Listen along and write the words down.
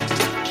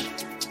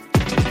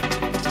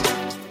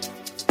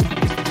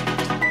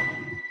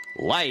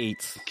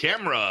Lights.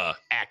 Camera.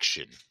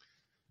 Action.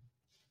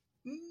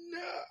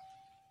 No.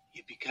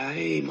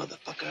 Yippee-ki-yay,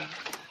 motherfucker.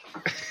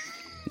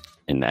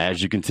 And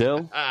as you can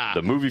tell,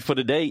 the movie for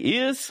today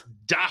is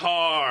Die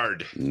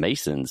Hard.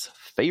 Mason's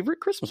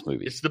favorite Christmas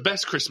movie. It's the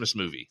best Christmas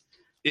movie,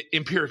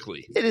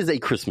 empirically. It is a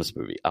Christmas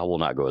movie. I will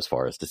not go as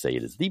far as to say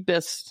it is the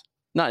best,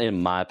 not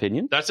in my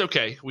opinion. That's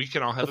okay. We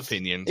can all have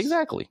opinions.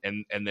 Exactly.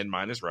 And then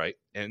mine is right.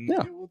 And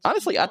yeah.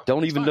 Honestly, I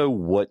don't even know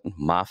what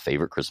my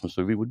favorite Christmas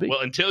movie would be. Well,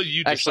 until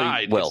you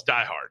decide it's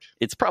Die Hard.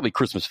 It's probably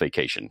Christmas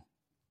Vacation.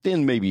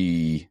 Then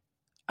maybe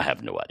I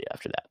have no idea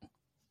after that.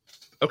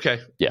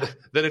 Okay. Yeah.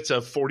 Then it's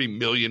a 40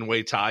 million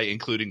way tie,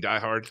 including Die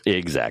Hard.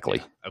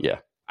 Exactly. Okay. Yeah.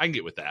 I can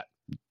get with that.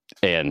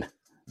 And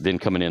then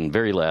coming in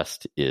very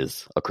last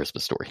is A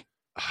Christmas Story.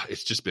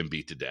 It's just been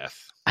beat to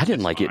death. I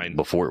didn't like it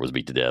before it was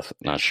beat to death.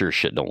 And I sure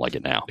shit don't like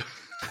it now.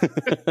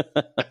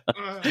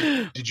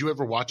 Did you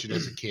ever watch it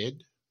as a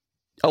kid?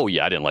 Oh,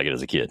 yeah. I didn't like it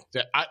as a kid.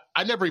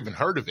 I never even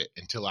heard of it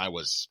until I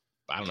was,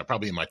 I don't know,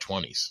 probably in my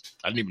 20s.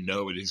 I didn't even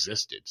know it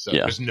existed. So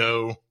there's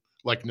no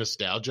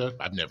nostalgia.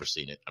 I've never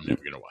seen it. I'm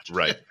never going to watch it.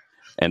 Right.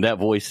 And that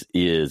voice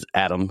is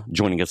Adam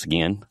joining us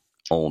again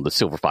on the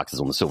Silver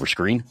Foxes on the Silver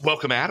Screen.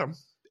 Welcome, Adam.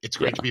 It's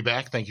great to be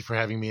back. Thank you for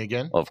having me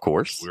again. Of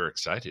course. We're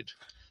excited.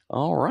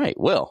 All right.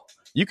 Well,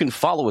 you can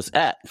follow us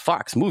at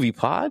Fox Movie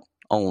Pod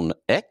on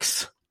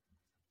X.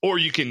 Or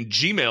you can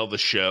Gmail the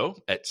show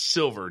at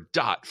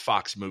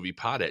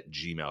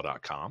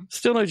silver.foxmoviepod@gmail.com.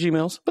 Still no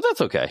Gmails, but that's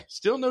okay.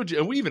 Still no.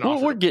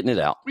 We're getting it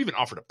out. We even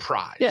offered a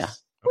prize. Yeah.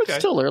 Okay. It's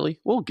still early.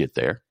 We'll get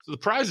there. So the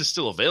prize is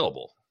still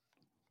available.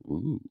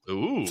 Ooh.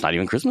 It's not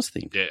even Christmas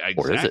themed. Yeah,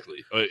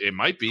 exactly. Or is it? It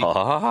might be. You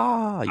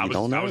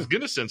don't know. I was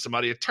going to send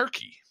somebody a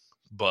turkey,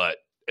 but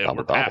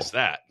we're past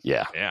that.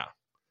 Yeah. Yeah.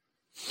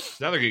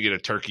 Now they're going to get a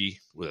turkey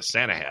with a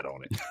Santa hat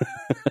on it.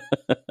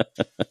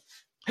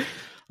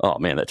 Oh,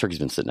 man, that turkey's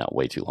been sitting out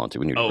way too long,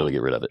 too. We need to really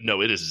get rid of it. No,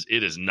 it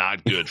is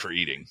not good for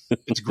eating.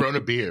 It's grown a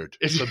beard.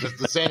 So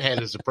the Santa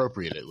hat is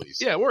appropriate, at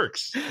least. Yeah, it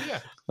works. Yeah.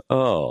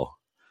 Oh.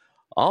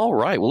 All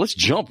right. Well, let's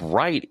jump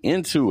right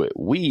into it.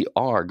 We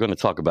are going to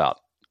talk about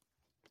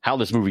how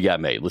this movie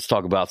got made. Let's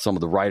talk about some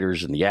of the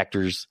writers and the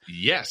actors.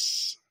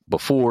 Yes.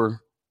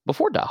 Before Die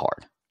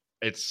Hard.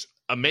 It's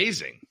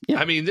amazing. Yeah.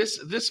 I mean,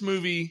 this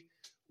movie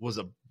was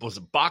a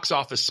box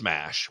office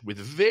smash with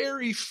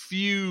very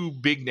few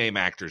big name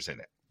actors in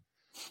it.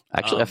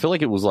 Actually, I feel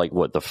like it was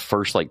the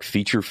first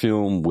feature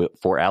film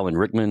for Alan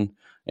Rickman,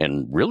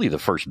 and really the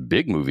first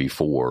big movie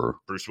for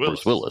Bruce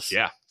Willis.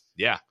 Yeah.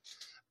 Yeah.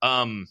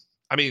 I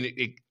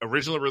mean,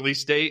 original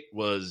release date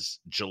was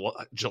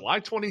July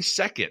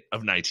 22nd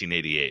of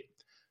 1988.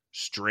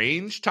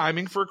 Strange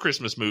timing for a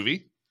Christmas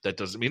movie. That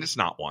doesn't mean it's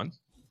not one.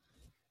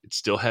 It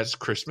still has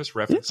Christmas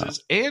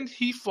references, and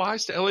he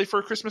flies to LA for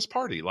a Christmas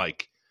party.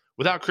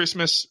 Without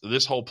Christmas,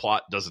 this whole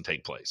plot doesn't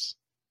take place.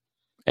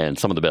 And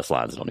some of the best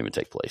lines don't even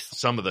take place.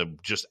 Some of the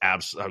just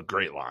absolute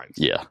great lines.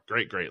 Yeah.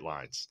 Great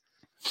lines.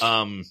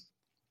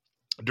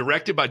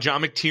 Directed by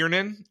John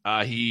McTiernan.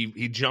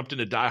 He jumped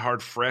into Die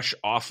Hard fresh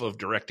off of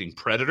directing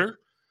Predator,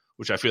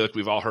 which I feel like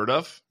we've all heard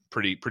of.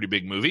 Pretty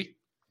big movie.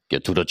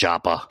 Get to the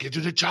chopper.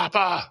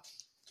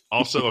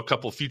 Also, a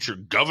couple future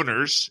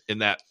governors in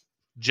that.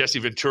 Jesse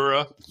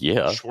Ventura.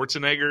 Yeah.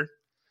 Schwarzenegger.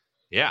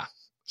 Yeah.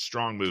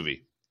 Strong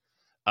movie.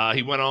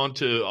 He went on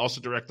to also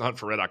direct The Hunt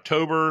for Red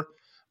October,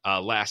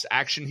 Last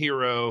Action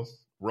Hero,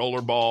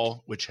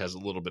 Rollerball, which has a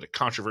little bit of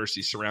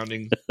controversy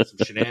surrounding some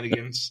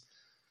shenanigans.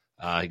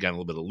 He got in a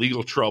little bit of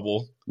legal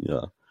trouble.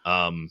 Yeah.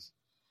 I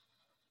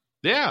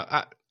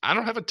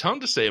don't have a ton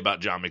to say about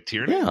John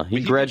McTiernan. Yeah,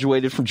 he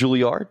graduated from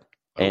Juilliard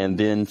and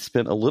then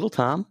spent a little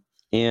time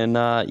in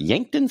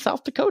Yankton,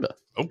 South Dakota.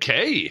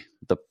 Okay.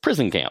 The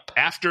prison camp.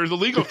 After the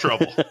legal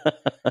trouble.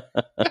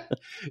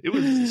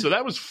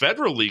 That was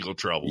federal legal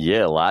trouble.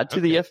 Yeah, lied to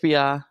the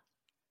FBI.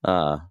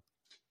 And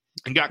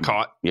got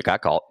caught. Yeah,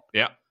 got caught.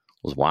 Yeah.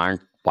 Was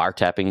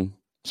wiretapping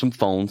some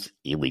phones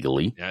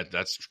illegally. Yeah,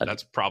 that's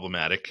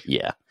problematic.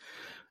 Yeah.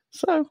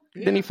 So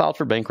then he filed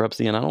for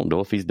bankruptcy, and I don't know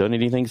if he's done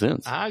anything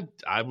since. I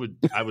would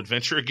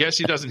venture a guess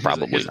he doesn't.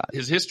 Probably not.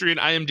 His history in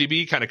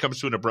IMDb kind of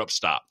comes to an abrupt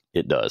stop.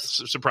 It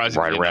does.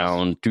 Surprisingly right enough.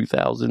 Around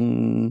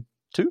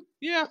 2002?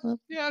 Yeah,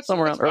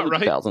 somewhere around early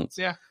right. 2000s.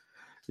 Yeah.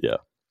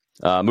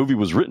 Movie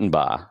was written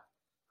by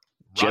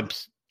Jeb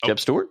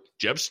Stewart?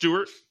 Jeb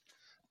Stewart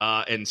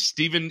and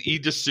Stephen E.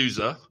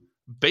 D'Souza,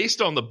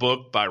 based on the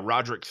book by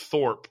Roderick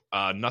Thorpe,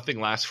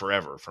 Nothing Lasts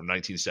Forever from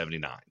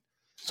 1979.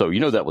 So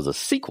that was a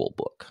sequel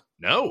book.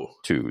 No.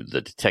 To The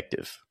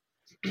Detective.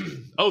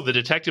 The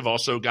Detective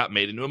also got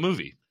made into a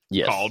movie.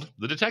 Yes. Called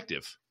The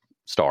Detective.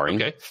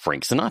 Starring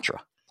Frank Sinatra.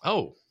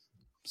 Oh.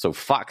 So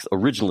Fox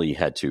originally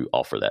had to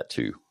offer that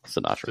to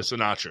Sinatra. To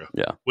Sinatra.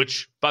 Yeah.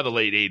 Which, by the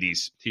late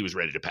 80s, he was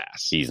ready to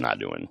pass. He's not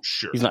doing.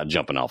 Sure. He's not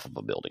jumping off of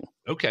a building.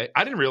 Okay.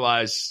 I didn't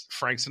realize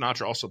Frank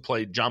Sinatra also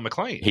played John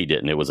McClane. He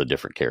didn't. It was a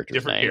different character.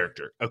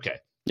 Character. Okay.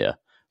 Yeah.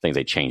 I think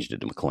they changed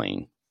it to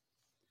McClane.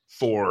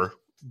 For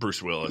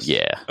Bruce Willis.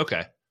 Yeah.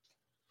 Okay.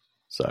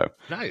 So.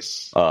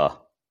 Nice.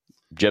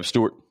 Jeb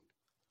Stewart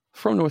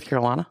from North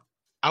Carolina.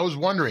 I was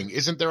wondering,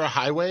 isn't there a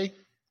highway?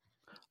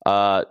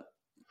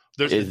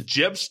 There's a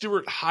Jeb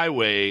Stuart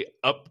Highway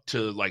up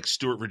to like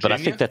Stuart, Virginia.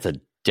 But I think that's a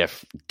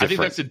different. I think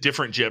that's a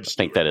different Jeb Stuart.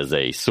 I think that is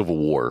a Civil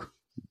War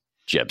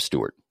Jeb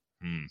Stuart.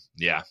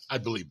 Yeah, I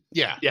believe.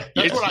 Yeah.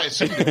 That's what I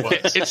assumed it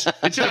was.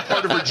 It's in a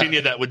part of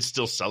Virginia that would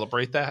still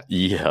celebrate that.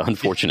 Yeah,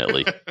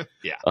 unfortunately.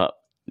 Yeah.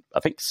 I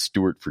think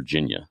Stuart,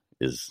 Virginia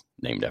is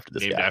named after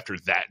this guy. Named after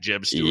that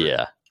Jeb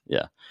Stuart.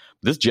 Yeah.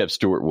 This Jeb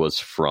Stuart was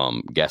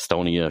from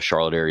Gastonia,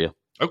 Charlotte area.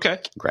 Okay.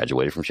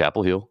 Graduated from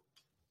Chapel Hill.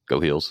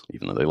 Go Heels,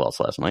 even though they lost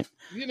last night.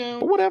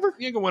 But whatever.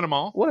 You ain't gonna win them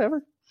all.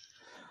 Whatever.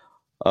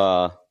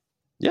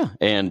 Yeah,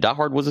 and Die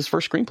Hard was his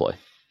first screenplay.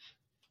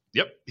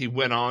 Yep. He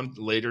went on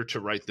later to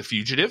write The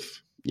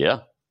Fugitive.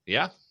 Yeah.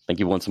 Yeah. I think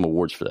he won some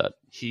awards for that.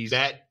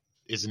 That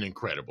is an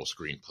incredible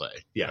screenplay.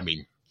 Yeah. I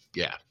mean,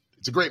 yeah.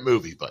 It's a great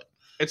movie, but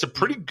it's a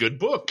pretty good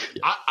book.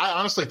 I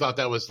honestly thought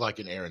that was like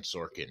an Aaron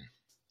Sorkin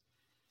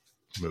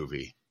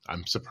movie.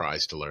 I'm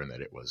surprised to learn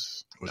that it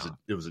was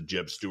a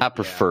Jeb Stuart. I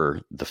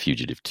prefer The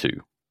Fugitive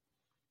 2.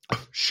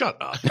 Shut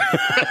up.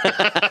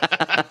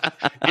 I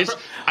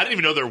didn't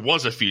even know there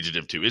was a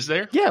Fugitive 2. Is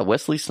there? Yeah,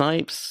 Wesley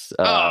Snipes,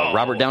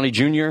 Robert Downey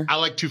Jr. I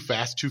like Too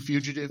Fast, Too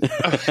Fugitive.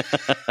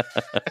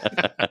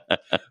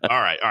 All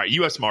right.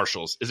 U.S.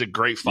 Marshals is a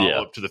great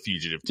follow-up to The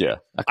Fugitive 2. Yeah,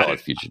 I call it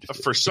Fugitive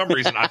 2. For some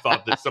reason, I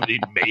thought that somebody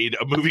made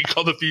a movie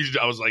called The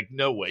Fugitive. I was like,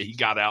 no way. He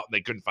got out and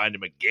they couldn't find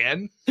him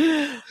again.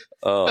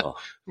 Oh.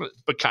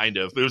 But kind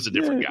of. It was a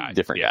different guy.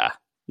 Different guy.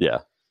 Yeah.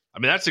 I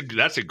mean,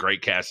 that's a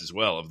great cast as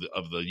well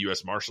of the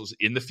U.S. Marshals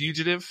in The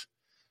Fugitive.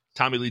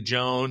 Tommy Lee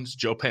Jones,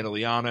 Joe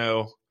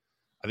Pantoliano.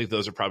 I think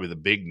those are probably the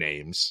big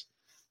names.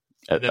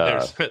 And then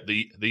there's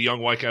the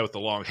young white guy with the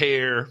long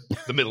hair,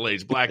 the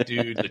middle-aged black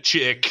dude, the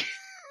chick.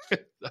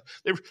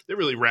 They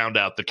really round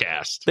out the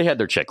cast. They had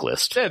their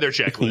checklist.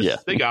 Yeah.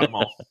 They got them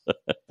all.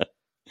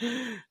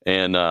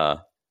 And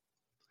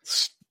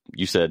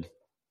you said...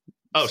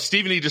 Oh,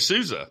 Stephen E.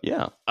 D'Souza.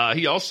 Yeah.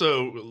 He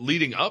also,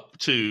 leading up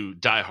to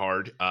Die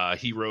Hard,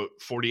 he wrote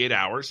 48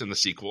 Hours in the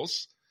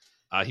sequels.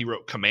 He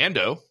wrote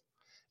Commando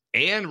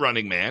and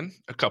Running Man,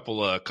 a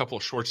couple of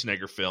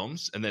Schwarzenegger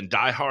films, and then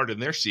Die Hard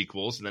and their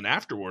sequels. And then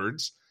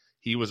afterwards,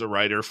 he was a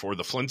writer for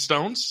the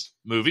Flintstones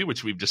movie,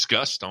 which we've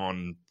discussed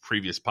on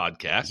previous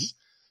podcasts.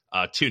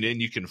 Tune in.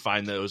 You can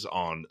find those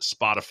on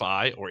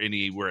Spotify or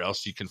anywhere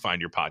else you can find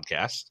your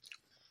podcast.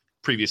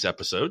 Previous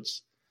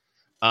episodes.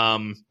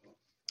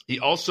 He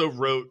also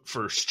wrote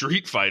for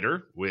Street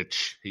Fighter,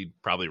 which he'd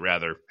probably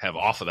rather have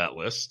off of that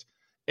list,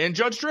 and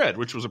Judge Dredd,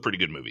 which was a pretty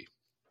good movie.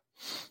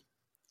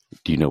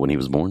 Do you know when he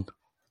was born?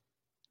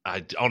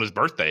 On his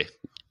birthday.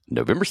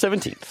 November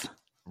 17th.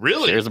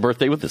 Really? Shares a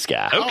birthday with this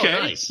guy. Okay.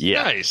 Oh, nice.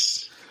 Yeah.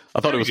 Nice.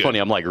 I thought it was funny.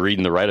 I'm like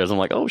reading the writers. I'm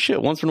like, oh shit,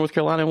 one's from North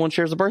Carolina and one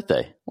shares a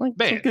birthday. Like,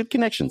 man, some good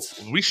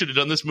connections. We should have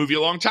done this movie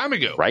a long time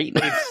ago. Right?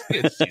 But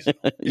it's seasonal.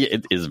 Yeah,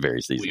 it is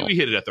very seasonal. We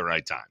hit it at the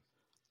right time.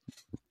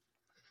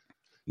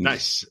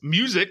 Nice.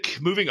 Music,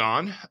 moving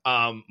on.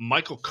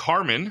 Michael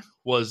Carmen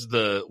was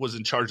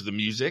in charge of the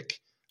music.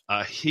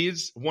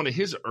 One of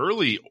his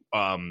early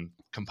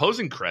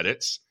composing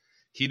credits,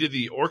 he did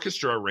the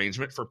orchestra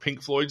arrangement for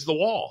Pink Floyd's The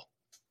Wall.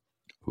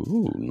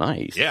 Ooh,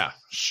 nice. Yeah,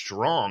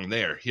 strong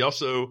there. He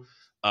also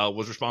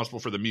was responsible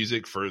for the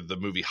music for the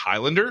movie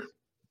Highlander.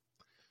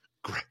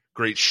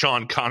 Great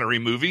Sean Connery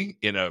movie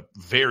in a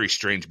very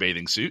strange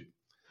bathing suit.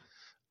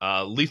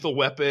 Lethal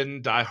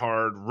Weapon, Die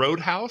Hard,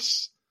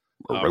 Roadhouse.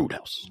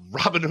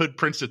 Robin Hood,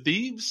 Prince of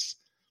Thieves,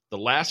 The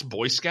Last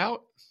Boy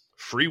Scout,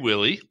 Free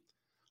Willy.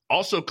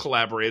 Also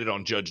collaborated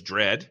on Judge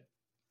Dredd.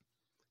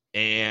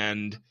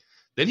 And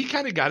then he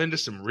kind of got into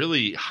some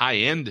really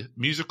high-end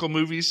musical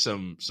movies,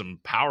 some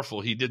powerful.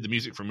 He did the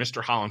music for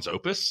Mr. Holland's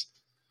Opus,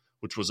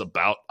 which was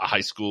about a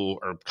high school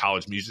or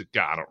college music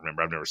guy. I don't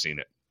remember. I've never seen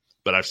it,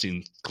 but I've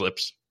seen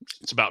clips.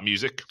 It's about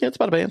music. Yeah, it's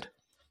about a band.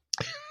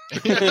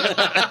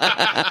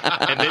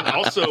 And then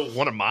also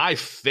one of my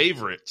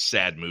favorite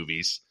sad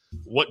movies,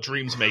 What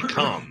Dreams May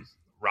Come.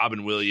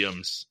 Robin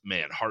Williams,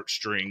 man,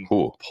 heartstring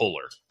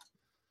puller.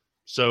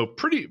 So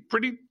pretty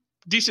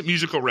decent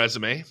musical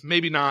resume.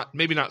 Maybe not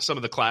some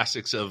of the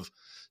classics of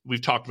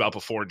we've talked about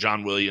before,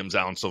 John Williams,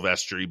 Alan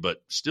Silvestri,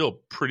 but still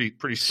pretty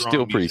strong.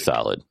 Still pretty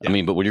solid. Yeah. I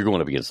mean, but when you're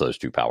going up against those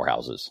two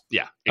powerhouses.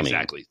 Yeah,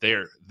 exactly. I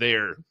mean,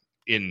 they're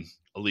in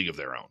a league of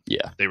their own.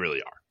 Yeah. They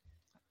really are.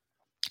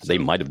 So, they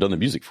might have done the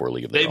music for a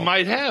league of their own. They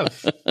might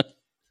have.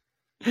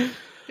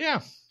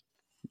 Yeah.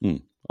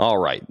 All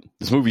right.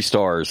 This movie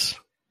stars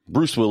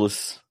Bruce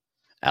Willis,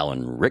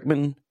 Alan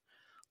Rickman,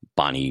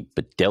 Bonnie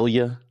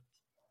Bedelia.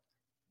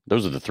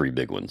 Those are the three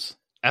big ones.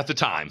 At the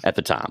time.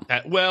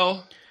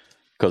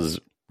 Because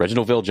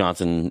Reginald Vell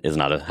Johnson is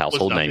not a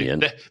household name yet.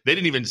 They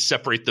didn't even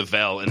separate the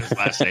Vell in his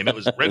last name. It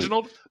was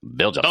Reginald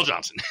Vell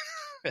Johnson.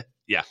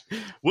 Yeah.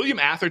 William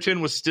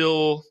Atherton was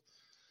still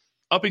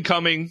up and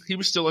coming. He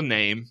was still a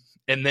name.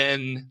 And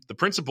then the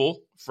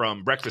principal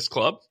from Breakfast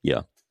Club.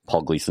 Yeah.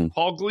 Paul Gleason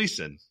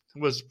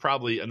was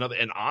probably another,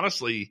 and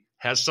honestly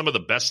has some of the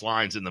best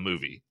lines in the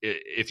movie,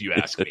 if you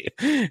ask me.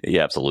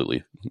 Yeah,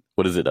 absolutely.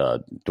 What is it?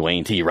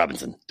 Dwayne T.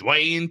 Robinson.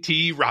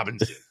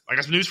 I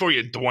got some news for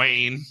you,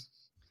 Dwayne.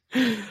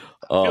 I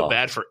feel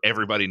bad for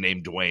everybody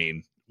named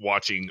Dwayne.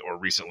 watching or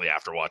recently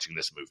after watching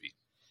this movie.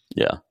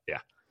 Yeah. Yeah.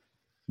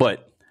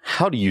 But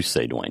how do you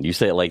say Dwayne? Do you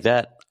say it like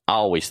that? I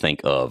always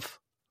think of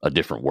A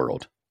Different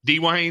World.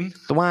 Dwayne.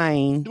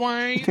 Dwayne.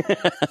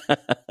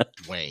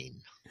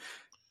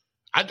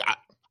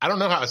 I don't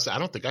know how I say. I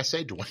don't think I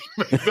say Dwayne.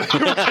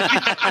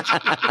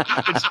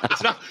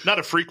 it's not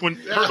a frequent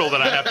hurdle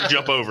that I have to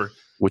jump over.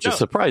 Which is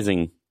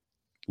surprising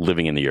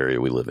living in the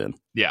area we live in.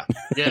 Yeah.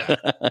 Yeah.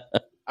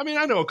 I mean,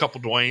 I know a couple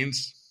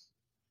Dwaynes.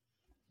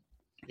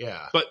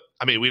 Yeah. But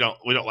I mean, we don't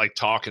like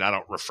talk, and I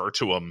don't refer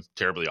to them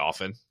terribly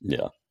often.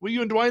 Yeah. What are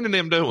you and Dwayne and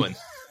them doing?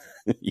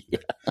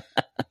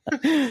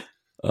 Yeah.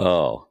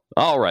 Oh.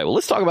 All right. Well,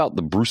 let's talk about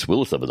the Bruce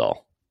Willis of it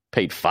all.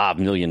 Paid $5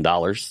 million.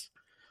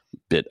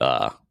 Bit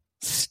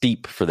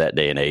steep for that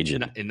day and age.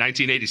 And in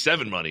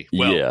 1987 money.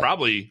 Well,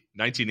 probably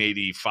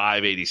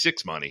 1985,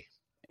 86 money.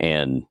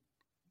 And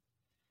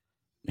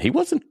he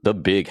wasn't the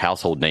big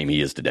household name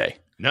he is today.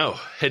 No.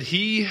 Had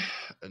he...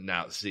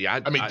 Now, see, I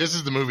mean, this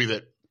is the movie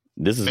that...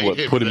 This is what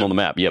put him on the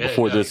map. Yeah,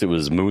 before this, it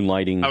was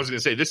Moonlighting. I was going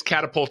to say, this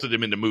catapulted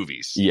him into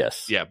movies.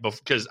 Yes. Yeah,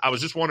 because I was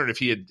just wondering if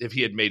he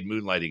had made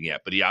Moonlighting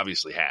yet, but he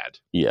obviously had.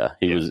 Yeah,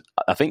 he was...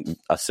 I think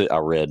I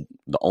read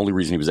the only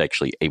reason he was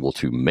actually able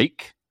to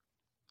make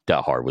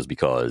Die Hard was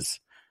because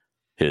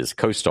his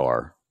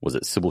co-star, was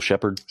it Sybil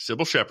Shepherd?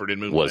 Sybil Shepherd in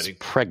Moonlighting. Was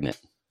pregnant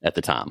at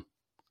the time.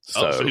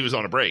 So he was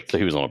on a break. So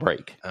he was on a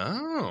break.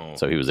 Oh.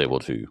 So he was able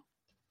to...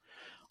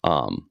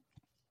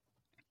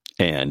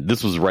 And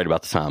this was right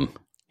about the time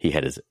he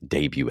had his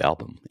debut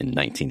album in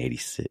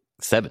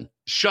 1987.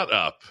 Shut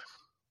up.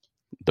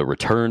 The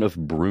Return of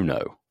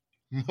Bruno.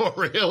 Oh,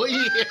 really?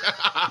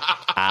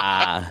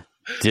 I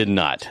did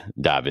not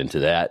dive into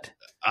that.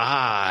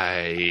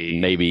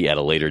 Maybe at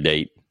a later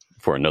date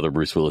for another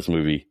Bruce Willis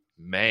movie.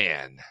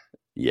 Man.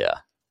 Yeah.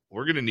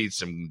 We're going to need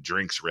some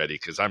drinks ready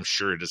because I'm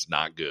sure it is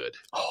not good.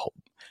 Oh,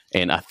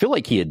 and I feel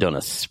like he had done a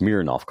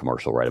Smirnoff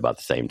commercial right about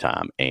the same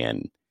time.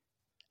 And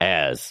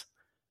as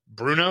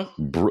Bruno?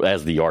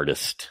 As the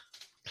artist,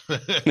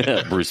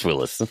 Bruce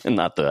Willis, and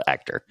not the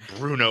actor.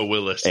 Bruno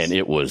Willis. And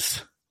it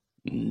was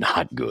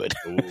not good.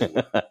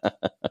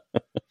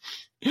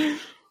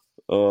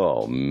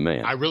 Oh,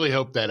 man. I really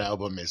hope that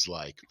album is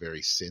like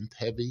very synth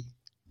heavy,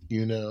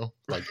 you know?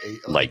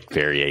 Like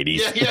very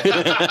 80s.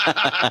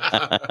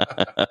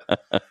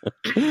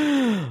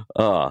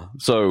 Yeah.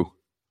 So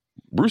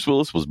Bruce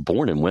Willis was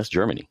born in West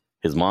Germany.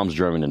 His mom's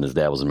German and his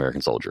dad was an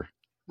American soldier.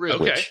 Really?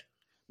 Okay. Which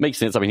makes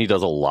sense. I mean, he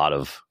does a lot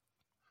of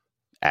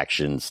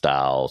action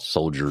style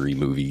soldiery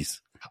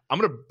movies. I'm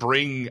gonna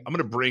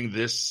bring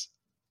this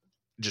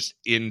just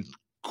in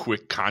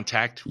quick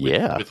contact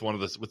with one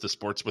of the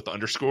sports with the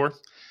underscore,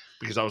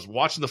 because I was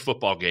watching the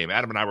football game.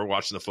 Adam and I were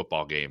watching the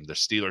football game, the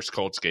Steelers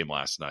Colts game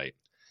last night,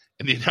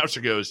 and the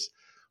announcer goes,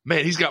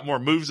 "Man, he's got more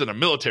moves than a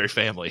military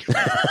family."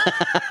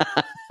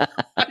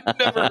 I'd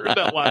never heard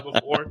that line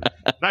before,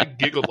 and I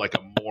giggled like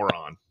a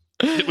moron.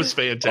 It was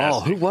fantastic. Oh,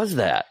 who was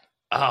that?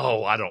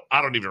 Oh, I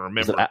don't even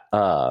remember.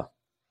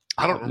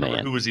 I don't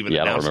remember who was even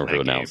announcing that game. I don't remember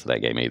who announced that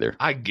game either.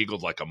 I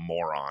giggled like a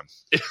moron.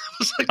 It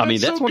was like,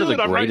 that's one of the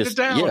greatest.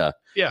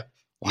 Yeah.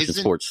 Watching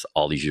sports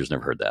all these years,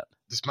 never heard that.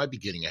 This might be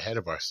getting ahead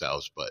of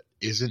ourselves, but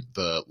isn't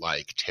the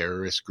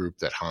terrorist group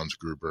that Hans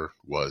Gruber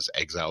was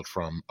exiled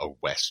from a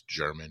West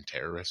German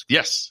terrorist group?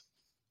 Yes.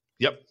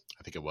 Yep.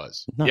 I think it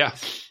was. Nice. Yeah.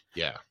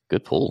 Yeah.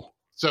 Good pull.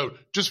 So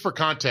just for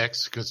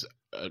context, because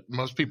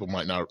most people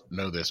might not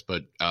know this,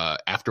 but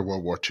after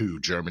World War II,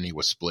 Germany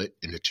was split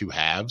into two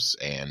halves,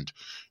 and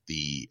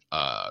the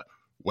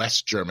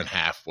West German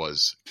half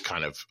was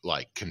kind of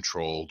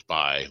controlled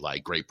by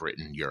Great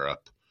Britain,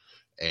 Europe,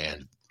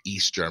 and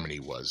East Germany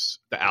was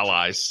the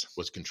Allies,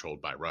 was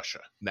controlled by Russia,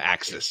 the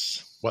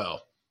Axis.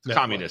 Well,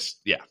 communists,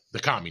 the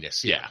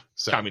communists, yeah.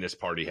 So, Communist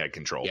Party had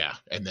control, yeah,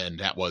 and then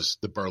that was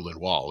the Berlin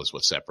Wall is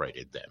what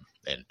separated them,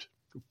 and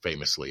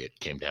famously it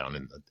came down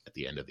at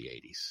the end of the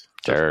 80s.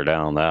 Tear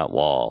down that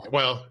wall.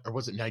 Well, or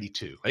was it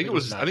 92? I think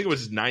it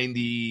was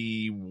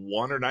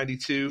 91 or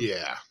 92.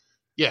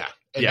 Yeah.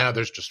 And now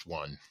there's just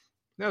one.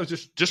 No,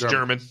 just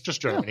German.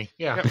 Just Germany.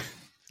 Yeah.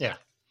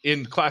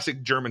 In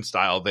classic German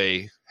style,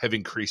 they have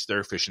increased their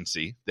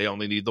efficiency. They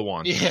only need the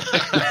one. Yeah.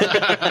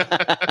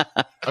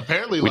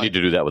 Apparently, we need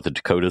to do that with the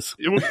Dakotas.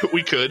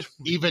 We could.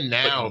 Even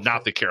now. But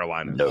not the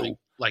Carolinas. No.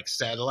 Like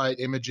satellite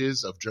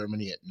images of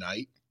Germany at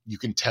night, you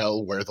can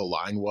tell where the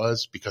line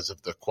was because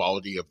of the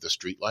quality of the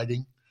street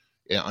lighting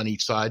on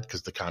each side,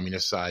 because the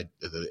communist side,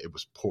 it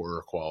was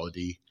poorer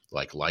quality,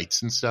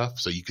 lights and stuff.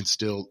 So you can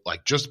still,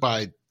 just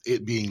by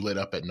it being lit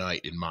up at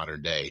night in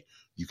modern day,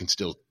 you can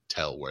still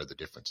tell where the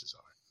differences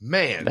are.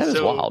 Man, that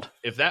is wild.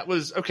 If that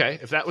was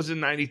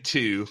in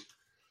 92,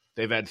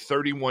 they've had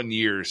 31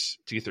 years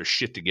to get their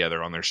shit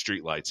together on their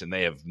streetlights, and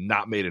they have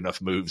not made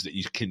enough moves that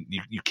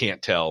you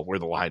can't tell where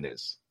the line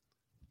is.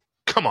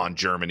 Come on,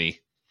 Germany.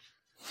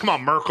 Come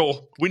on,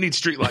 Merkel. We need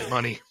streetlight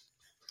money.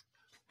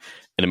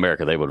 In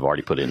America, they would have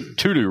already put in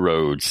 2 new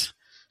roads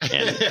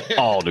and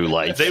all new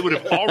lights. They would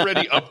have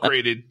already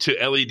upgraded to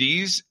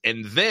LEDs,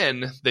 and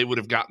then they would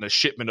have gotten a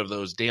shipment of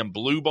those damn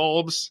blue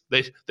bulbs.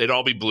 They'd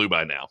all be blue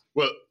by now.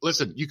 Well,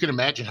 listen, you can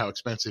imagine how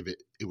expensive it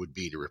would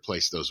be to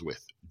replace those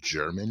with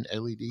German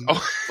LEDs.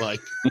 Oh. Like,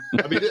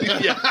 I mean,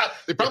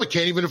 they probably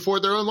can't even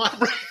afford their own light.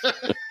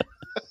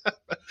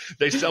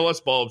 They sell us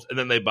bulbs, and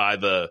then they buy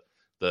the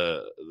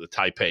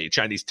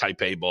Chinese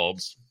Taipei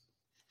bulbs.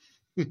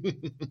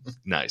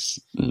 Nice.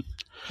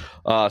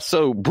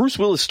 So Bruce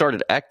Willis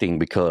started acting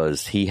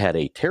because he had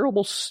a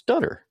terrible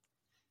stutter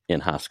in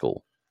high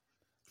school.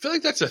 I feel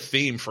like that's a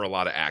theme for a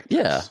lot of actors.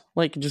 Yeah,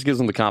 like it just gives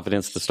them the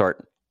confidence to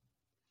start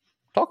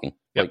talking,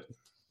 Yep.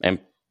 and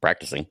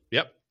practicing.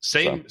 Yep.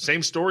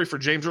 Same story for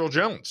James Earl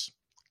Jones.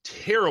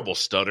 Terrible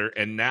stutter,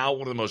 and now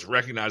one of the most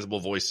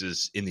recognizable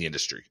voices in the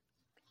industry.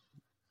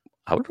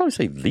 I would probably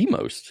say the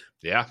most.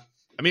 Yeah.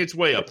 I mean, it's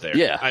way up there.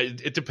 Yeah.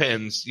 It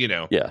depends,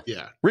 Yeah.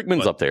 Yeah.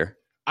 Rickman's up there.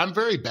 I'm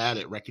very bad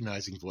at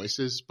recognizing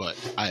voices, but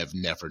I have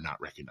never not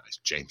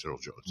recognized James Earl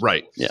Jones.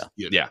 Right. Yeah.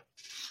 Yeah.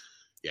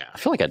 Yeah. I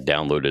feel like I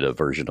downloaded a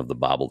version of the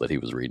Bible that he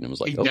was reading and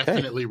was like, He okay,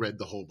 definitely read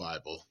the whole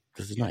Bible.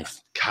 this is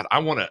nice. God, I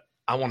want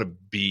to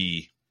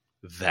be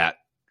that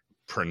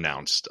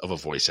pronounced of a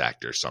voice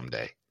actor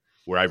someday,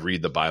 where I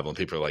read the Bible and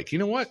people are like, you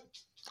know what?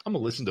 I'm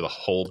gonna listen to the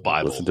whole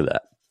Bible. Listen to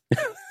that.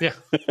 Yeah.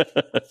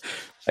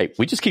 Hey,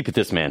 we just keep it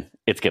this, man.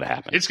 It's going to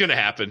happen. It's gonna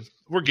happen.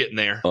 We're getting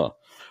there.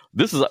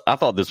 I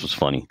thought this was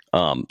funny.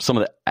 Some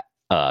of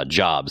the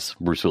jobs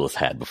Bruce Willis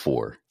had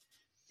before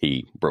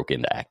he broke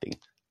into acting.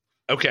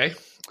 Okay.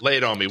 Lay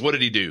it on me. What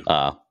did he do?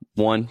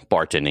 One,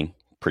 bartending,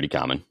 pretty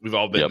common. We've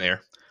all been Yep.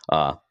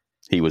 there.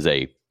 He was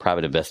a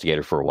private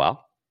investigator for a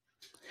while,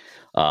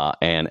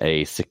 and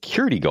a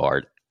security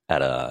guard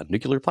at a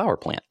nuclear power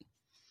plant.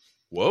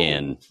 Whoa.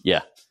 And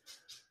yeah,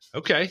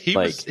 Okay. He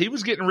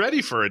was getting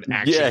ready for an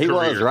action yeah, he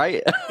career. was,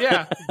 right?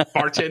 Yeah.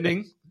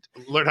 Bartending.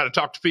 Learn how to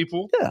talk to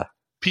people. Yeah.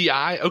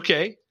 PI.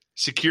 Okay.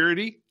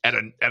 Security at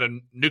a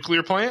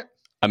nuclear plant.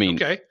 I mean,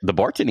 Okay. the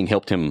bartending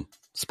helped him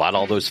spot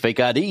all those fake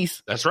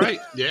IDs. That's right.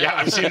 Yeah.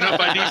 I've seen enough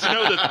IDs to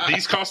know that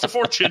these cost a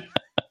fortune.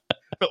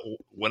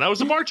 When I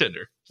was a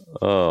bartender.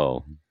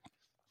 Oh,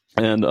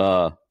 and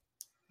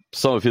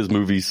some of his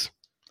movies.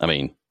 I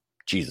mean,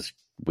 Jesus,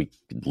 we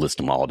could list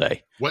them all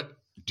day. What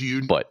do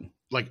you, But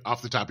like,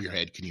 off the top of your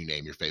head, can you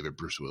name your favorite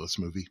Bruce Willis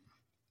movie?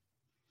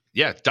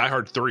 Yeah. Die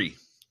Hard 3.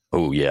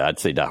 oh yeah, I'd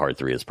say Die Hard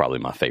 3 is probably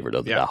my favorite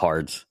of the Yeah. Die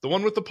Hards. The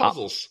one with the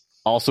puzzles.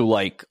 Also,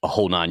 like A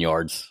Whole 9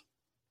 Yards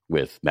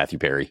with Matthew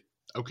Perry.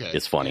 Okay.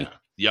 It's funny.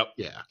 Yep.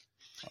 Yeah.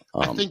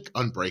 Um, I think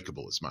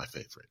Unbreakable is my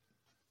favorite.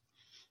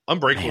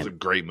 Unbreakable is a Man.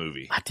 great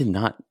movie. I did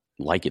not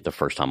like it the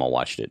first time I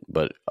watched it,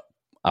 but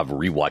I've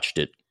rewatched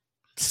it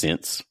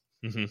since.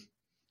 Mm-hmm.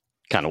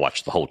 Kind of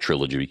watched the whole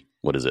trilogy.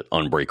 What is it?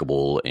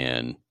 Unbreakable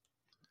and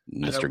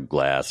Mr.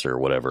 Glass or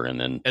whatever, and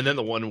then And then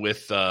the one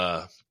with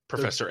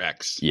Professor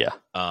X. yeah,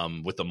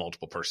 With the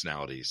multiple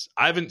personalities.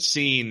 I've only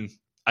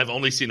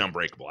seen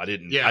Unbreakable. I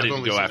didn't I've go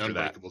only seen after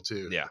that. Unbreakable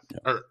too. Yeah.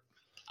 Or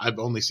I've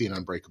only seen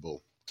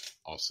Unbreakable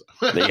also.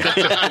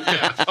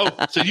 Yeah.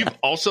 Oh, so you've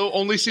also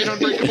only seen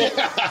Unbreakable?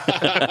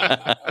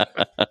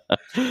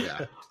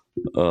 Yeah.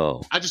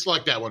 Oh, I just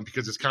like that one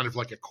because it's kind of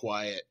like a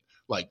quiet,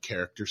 like,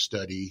 character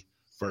study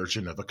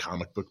version of a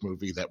comic book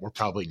movie that we're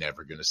probably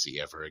never going to see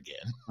ever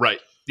again. Right.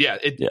 Yeah.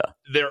 Yeah.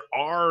 There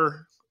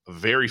are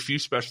very few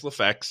special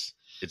effects.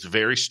 It's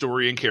very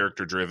story and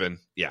character driven.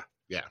 Yeah.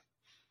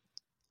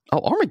 oh,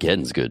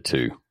 Armageddon's good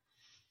too,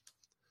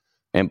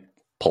 and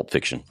Pulp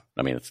Fiction.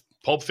 I mean, it's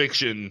Pulp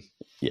Fiction.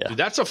 yeah. Dude,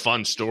 that's a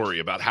fun story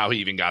about how he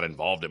even got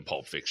involved in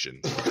Pulp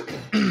Fiction.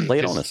 Lay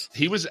it on us.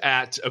 He was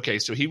at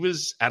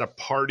a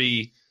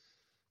party.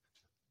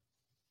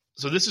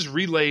 So this is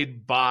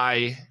relayed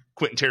by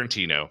Quentin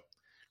Tarantino.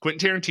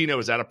 Quentin Tarantino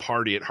was at a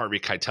party at Harvey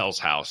Keitel's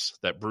house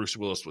that Bruce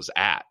Willis was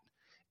at.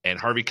 And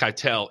Harvey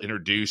Keitel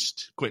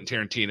introduced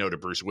Quentin Tarantino to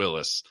Bruce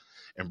Willis.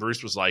 And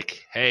Bruce was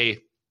like, hey,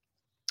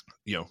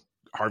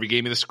 Harvey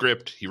gave me the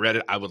script. He read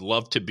it. I would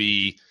love to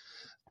be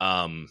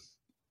not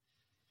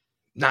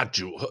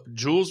Jules.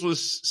 Jules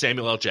was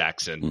Samuel L.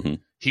 Jackson. Mm-hmm.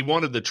 He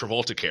wanted the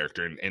Travolta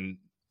character. And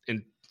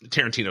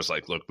Tarantino's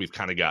like, look, we've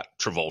kind of got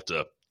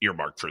Travolta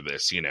earmarked for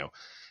this,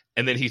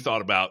 And then he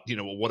thought about,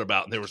 well, what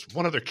about, and there was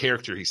one other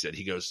character he said,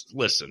 he goes,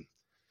 listen,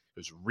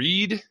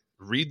 read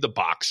the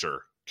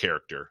boxer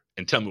character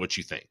and tell me what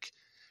you think.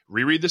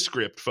 Reread the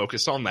script,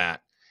 focus on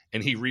that.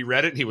 And he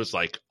reread it and he was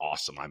like,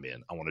 awesome, I'm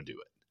in. I want to do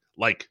it.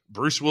 Like,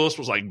 Bruce Willis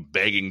was like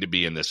begging to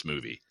be in this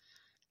movie.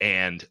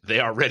 And they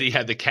already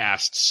had the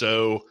cast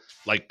so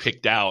like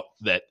picked out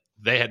that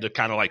they had to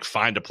kind of like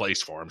find a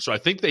place for him. So I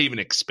think they even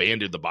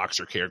expanded the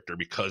boxer character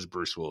because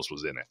Bruce Willis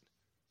was in it.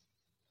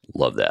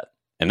 Love that,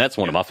 and that's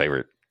one of my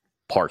favorite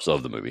parts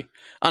of the movie.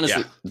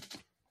 Honestly,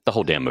 the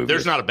whole damn movie.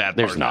 There's not a bad part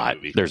There's in not. that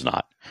movie. There's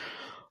not.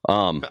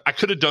 I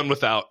could have done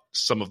without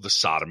some of the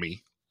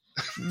sodomy.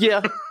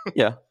 Yeah.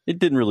 It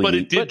didn't really. But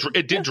need,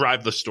 it did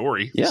drive the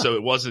story. Yeah. So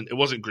it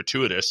wasn't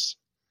gratuitous.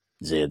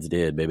 Zed's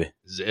dead, baby.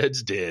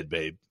 Zed's dead,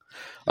 babe.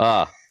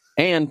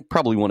 And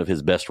probably one of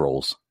his best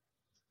roles,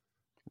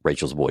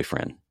 Rachel's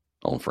boyfriend.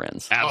 on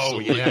Friends.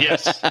 Absolutely. yeah.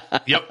 Yes.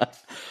 Yep.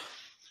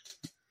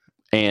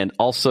 And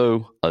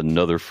also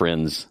another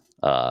Friends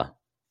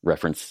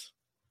reference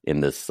in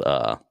this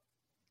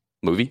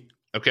movie.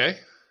 Okay.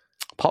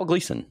 Paul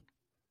Gleason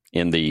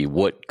in the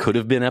What Could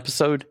Have Been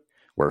episode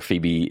where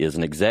Phoebe is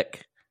an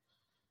exec.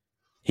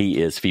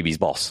 He is Phoebe's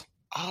boss.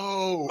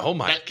 Oh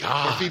my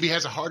God. Where Phoebe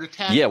has a heart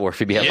attack? Yeah, where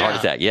Phoebe has a heart Yeah.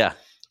 attack. Yeah.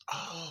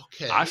 Oh,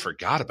 okay. I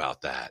forgot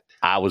about that.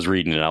 I was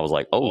reading it and I was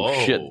like, oh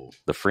Whoa. shit,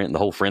 the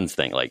whole Friends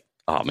thing. Like,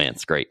 oh man,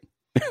 it's great.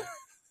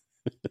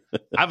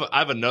 I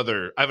have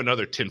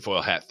another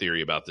tinfoil hat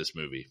theory about this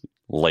movie.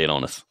 Lay it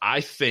on us.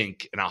 I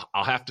think, and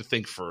I'll have to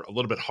think for a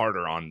little bit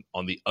harder on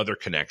the other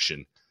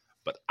connection,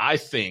 but I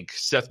think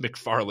Seth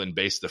MacFarlane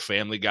based the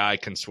Family Guy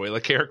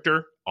Consuela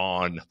character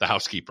on the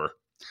housekeeper,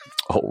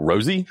 Oh,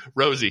 Rosie?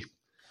 Rosie.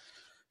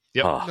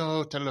 Yep. Oh,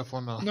 No,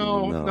 telefono.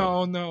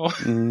 No.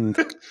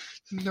 mm,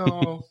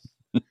 No.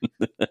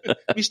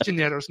 Mr.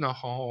 Netto's not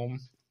home.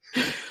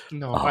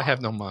 No, I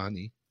have no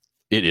money.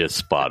 it is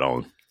spot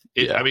on.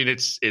 Yeah. I mean,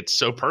 it's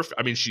so perfect.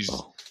 I mean, she's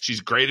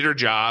great at her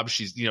job.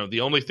 She's,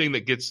 the only thing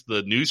that gets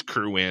the news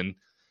crew in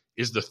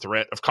is the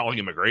threat of calling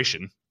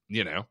immigration,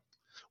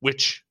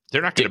 which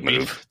they're not going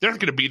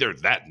to be there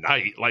that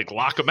night. Like,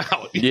 lock them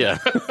out. Yeah.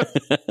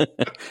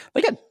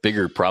 They got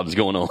bigger problems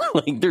going on.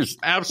 Like, there's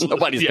Absolutely.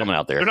 nobody's coming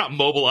out there. They're not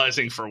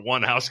mobilizing for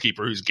one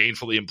housekeeper who's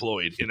gainfully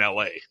employed in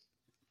LA.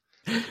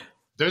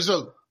 There's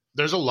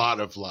a lot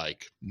of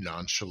like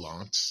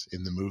nonchalance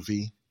in the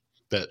movie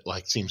that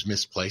like seems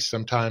misplaced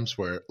sometimes,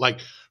 where like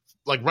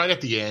right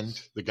at the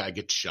end the guy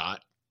gets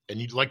shot and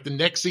you like the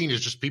next scene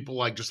is just people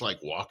like just like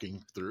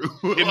walking through.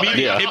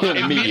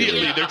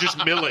 Immediately they're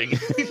just milling.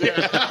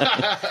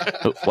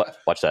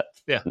 Watch that.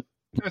 Yeah,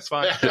 that's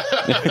fine.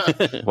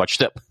 Watch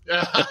step.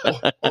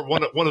 Or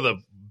one of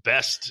the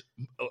best,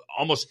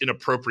 almost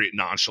inappropriate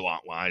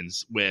nonchalant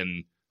lines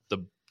when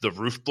the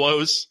roof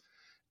blows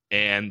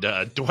and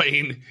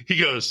Dwayne, he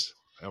goes,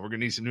 well, we're gonna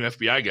need some new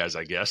FBI guys,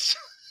 I guess.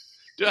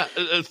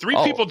 Three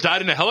people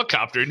died in a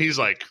helicopter, and he's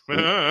like,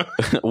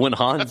 When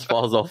Hans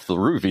falls off the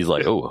roof, he's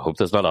like, oh, hope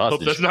that's not a hostage.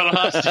 hope that's not a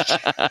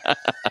hostage.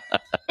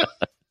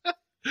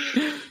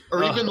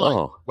 Or even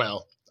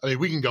well, I mean,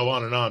 we can go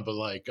on and on, but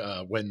like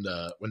when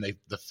the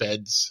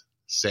feds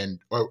send,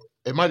 or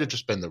it might have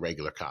just been the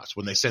regular cops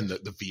when they send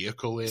the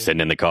vehicle in,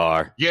 Sitting in the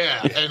car.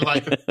 yeah, and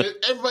like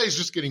everybody's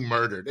just getting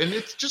murdered, and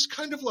it's just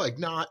kind of like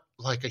not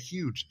like a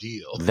huge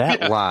deal.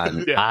 That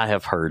line Yeah. I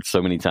have heard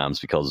so many times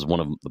because one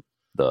of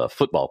the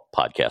football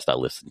podcast I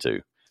listen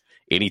to,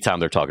 anytime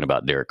they're talking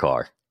about Derek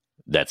Carr,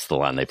 that's the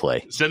line they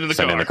play. Send in the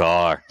Send car. in the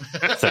car.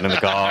 Send in the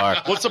car.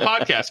 What's the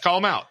podcast?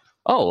 Call them out.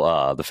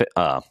 Oh, the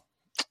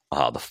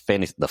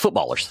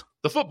footballers.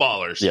 The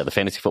footballers. Yeah, the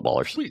fantasy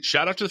footballers. Sweet.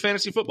 Shout out to the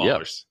fantasy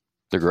footballers.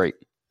 They're great.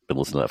 Been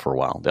listening to that for a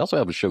while. They also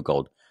have a show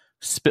called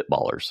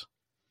Spitballers,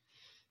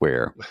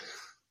 where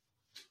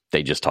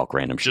they just talk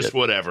random Just shit.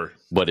 whatever.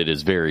 But it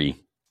is very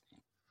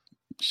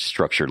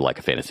structured like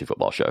a fantasy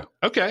football show.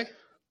 Okay.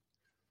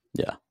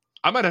 Yeah.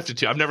 I might have to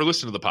too. I've never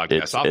listened to the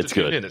podcast. I'll have It's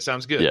to tune good. in. It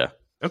sounds good. Yeah.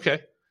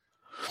 Okay.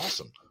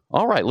 Awesome.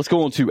 All right, let's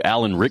go on to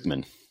Alan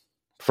Rickman.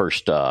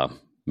 First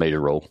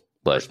major role.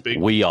 But First big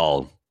we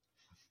all,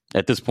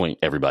 at this point,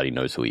 everybody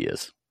knows who he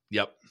is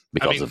Yep.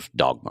 because of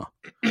Dogma.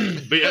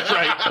 But that's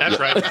right. That's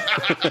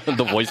right.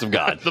 The voice of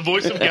God. The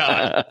voice of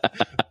God.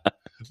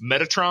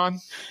 Metatron,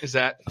 is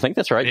that? I think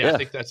that's right. Yeah, Yeah. I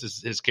think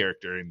that's his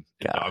character in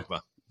God.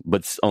 Dogma.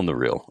 But it's on the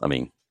real. I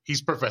mean,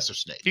 He's Professor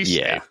Snape. He's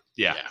Yeah. Snape.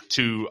 Yeah, Yeah.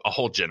 to a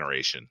whole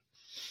generation.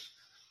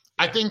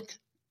 I think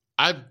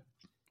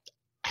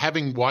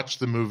having watched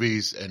the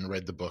movies and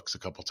read the books a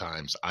couple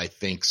times, I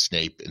think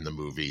Snape in the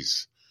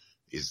movies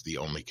is the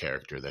only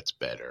character that's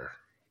better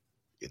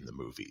in the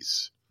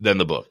movies Then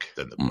the book.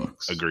 than the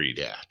books. Agreed.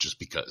 Yeah, just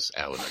because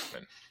Alan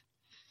Rickman.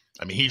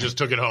 I mean, he just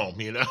took it home,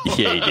 you know?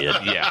 yeah, he did.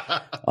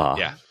 Yeah.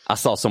 Yeah. I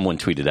saw someone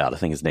tweeted out, I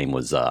think his name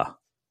was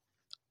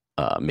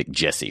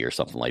McJesse or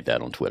something like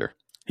that on Twitter.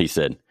 He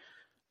said,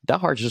 Die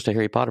Hard's just a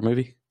Harry Potter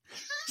movie.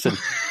 He said,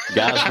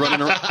 guys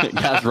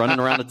running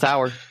around the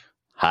tower,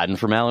 hiding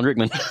from Alan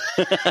Rickman.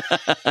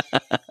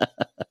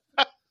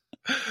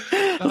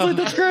 I was like,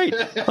 that's great.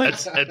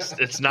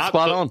 It's not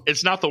Spot on.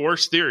 It's not the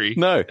worst theory.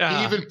 No.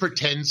 He even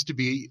pretends to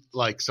be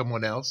like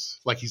someone else,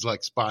 like he's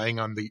like spying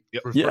on the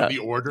for Yeah. the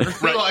order.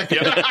 Right.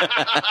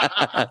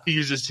 Like, He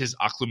uses his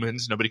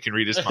occlumens. Nobody can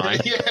read his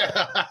mind.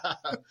 yeah.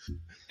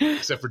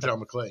 Except for John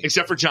McClane.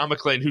 Except for John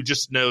McClane, who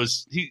just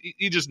knows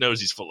he just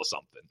knows he's full of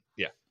something.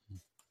 Yeah.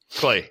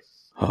 Clay.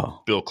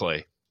 Oh. Bill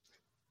Clay.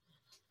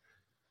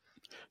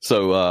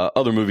 So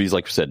other movies,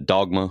 like we said,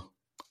 Dogma,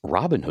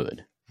 Robin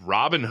Hood.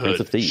 Robin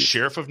Prince of Hood, Thieves.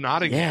 Sheriff of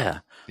Nottingham. Yeah.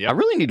 Yep. I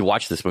really need to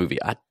watch this movie.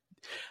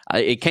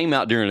 It came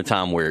out during a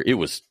time where it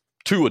was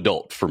too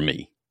adult for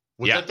me.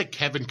 Was Yeah. that the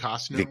Kevin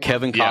Costner? The one?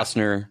 Kevin Yeah.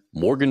 Costner,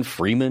 Morgan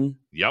Freeman,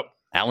 Yep.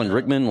 Alan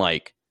Rickman,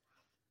 like,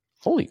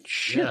 holy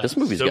shit, Yeah, this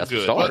movie's so got some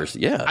good. stars.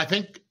 Yeah. I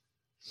think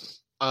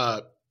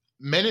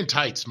Men in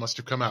Tights must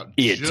have come out.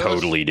 It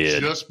totally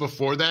did. Just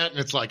before that. And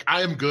it's like,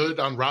 I am good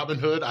on Robin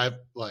Hood.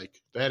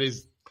 That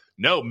is.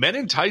 No, Men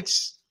in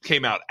Tights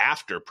came out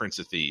after Prince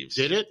of Thieves.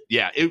 Did it?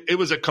 Yeah, it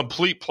was a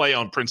complete play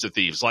on Prince of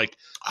Thieves. Like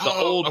the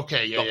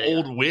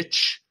old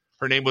witch,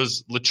 her name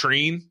was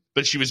Latrine,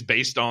 but she was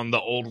based on the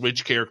old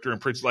witch character in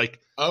Prince. Like,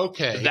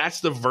 okay,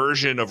 that's the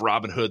version of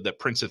Robin Hood that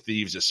Prince of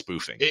Thieves is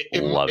spoofing.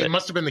 It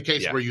must have been the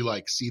case where you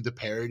like see the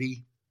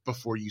parody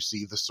before you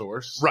see the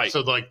source, right? So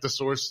like the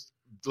source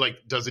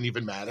like doesn't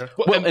even matter.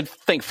 Well, and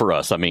think for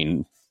us. I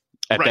mean,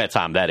 at that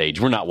time, that age,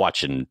 we're not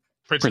watching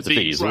Prince of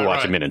Thieves. We're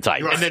watching Men in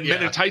Tights. And then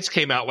Men in Tights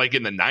came out like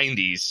in the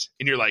 90s,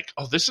 and you're like,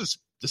 oh, this is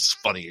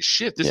funny as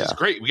shit. This is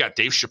great. We got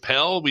Dave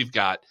Chappelle. We've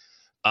got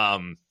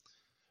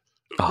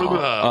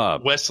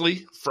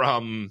Wesley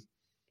from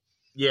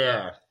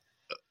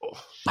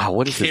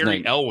what is his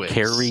name? Elwes.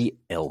 Carrie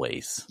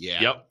Elwes.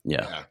 Yeah.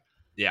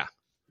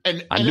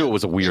 And I knew it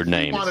was a weird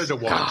name. If we wanted to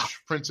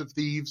watch Prince of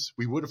Thieves,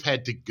 we would have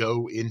had to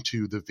go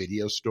into the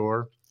video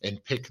store and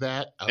pick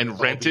that and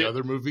rent it.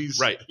 Other movies,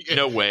 right?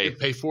 No way. And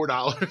pay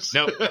 $4.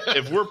 No,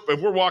 if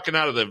we're walking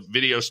out of the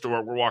video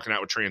store, we're walking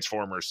out with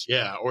Transformers.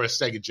 Yeah, or a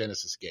Sega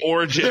Genesis game,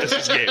 or a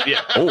Genesis game.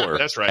 Yeah, or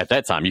that's right. At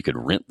that time, you could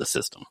rent the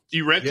system.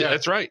 You rent it.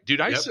 That's right, dude.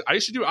 I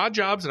used to do odd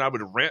jobs, and I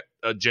would rent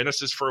a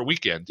Genesis for a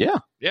weekend.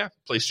 Yeah.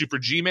 Play Super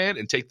G-Man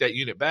and take that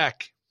unit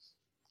back.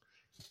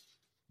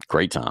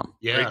 Great time.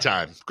 Yeah.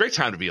 Great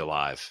time to be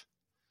alive.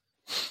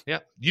 Yeah,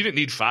 you didn't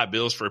need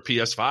 $5 for a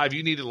PS5.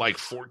 You needed like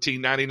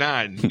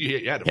 $14.99.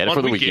 You had a fun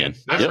for the weekend.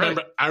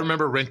 I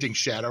remember renting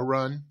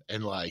Shadowrun,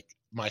 and like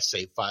my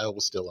save file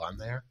was still on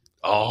there.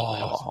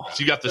 Oh,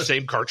 so you got the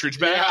same cartridge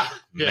back?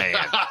 Man,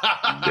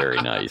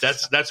 very nice.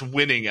 That's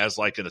winning as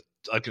like an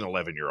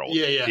 11-year-old.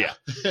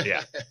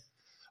 Yeah.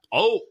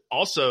 Oh,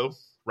 also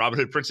Robin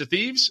Hood, Prince of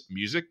Thieves,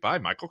 music by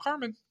Michael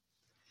Carmen.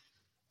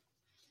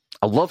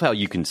 I love how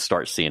you can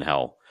start seeing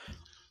how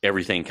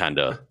everything kind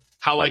of.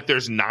 How like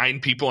there's 9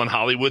 people in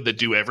Hollywood that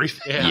do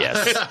everything.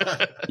 Yes.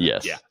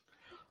 Yeah.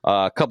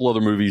 A couple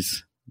other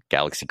movies,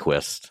 Galaxy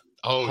Quest.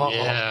 Oh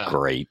yeah,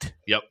 great.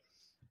 Yep.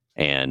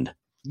 And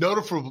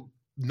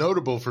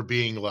notable for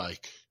being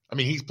like, I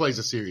mean, he plays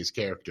a serious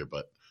character,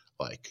 but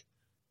like,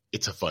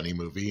 it's a funny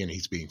movie, and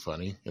he's being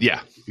funny.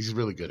 And he's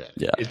really good at it.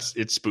 Yeah, it's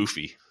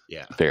spoofy.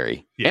 Yeah,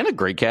 very. Yeah. And a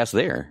great cast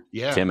there.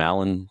 Yeah, Tim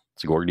Allen,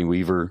 Sigourney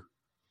Weaver.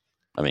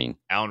 I mean,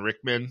 Alan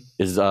Rickman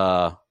is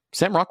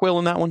Sam Rockwell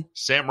in that one?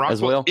 Sam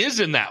Rockwell is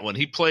in that one.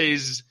 He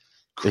plays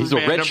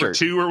crewman number shirt.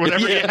 2 or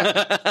whatever.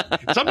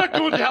 So I'm not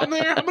going down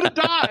there. I'm going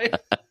to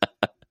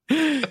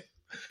die.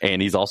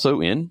 And he's also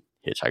in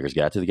Hitchhiker's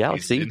Guide to the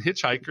Galaxy. He's in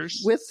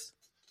Hitchhikers.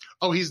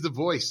 He's the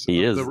voice.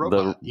 He is the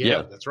robot.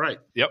 Yeah, that's right.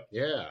 Yep.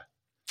 Yeah.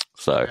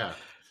 So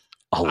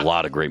a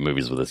lot of great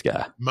movies with this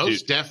guy.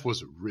 Mos Def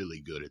was really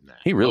good in that.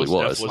 He really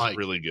was. Was like,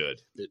 really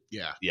good.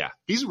 Yeah.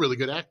 He's a really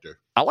good actor.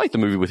 I like the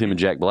movie with him and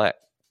Jack Black.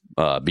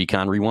 Be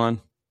Kind,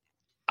 Rewind.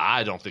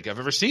 I don't think I've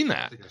ever seen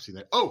that. I think I've seen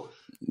that. Oh,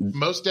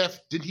 Mos Def,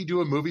 didn't he do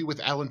a movie with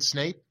Alan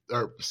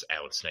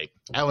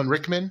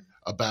Rickman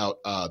about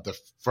the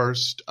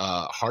first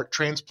heart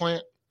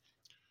transplant?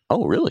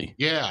 Oh, really?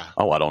 Yeah.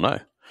 Oh, I don't know.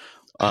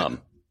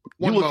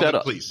 You look that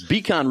up, please.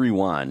 Be Kind,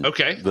 Rewind.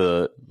 Okay.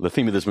 The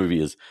theme of this movie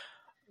is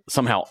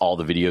somehow all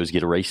the videos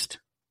get erased,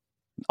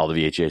 all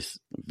the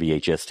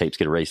VHS tapes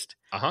get erased,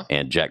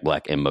 and Jack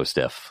Black and Mos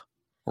Def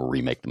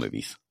remake the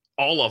movies.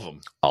 All of them.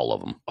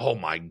 Oh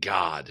my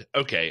God.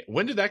 Okay.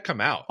 When did that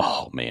come out?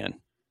 Oh man.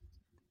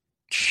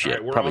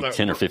 Shit. Right, probably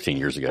 10 or 15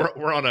 years ago.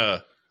 We're on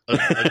a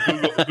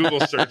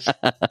Google search.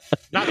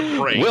 Not a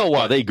break. Well,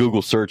 while they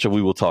Google search,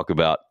 we will talk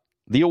about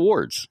the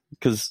awards.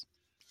 Because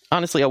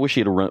honestly, I wish he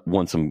had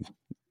won some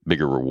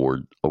bigger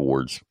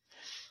awards.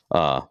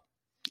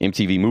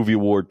 MTV Movie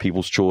Award,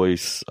 People's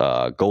Choice,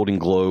 Golden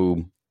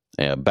Globe,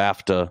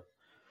 BAFTA,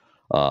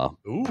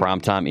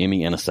 Primetime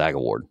Emmy, and a SAG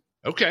Award.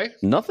 Okay.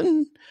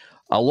 Nothing.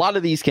 A lot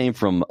of these came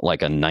from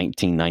like a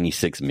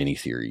 1996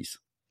 miniseries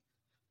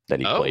that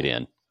he played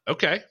in.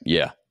 Okay.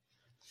 Yeah.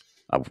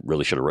 I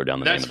really should have wrote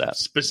down the name of that.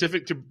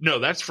 Specific to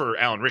that's for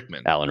Alan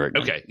Rickman. Alan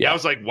Rickman. Okay. Yeah. I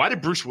was like, why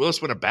did Bruce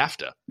Willis win a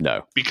BAFTA?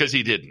 No. Because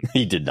he didn't.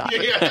 He did not.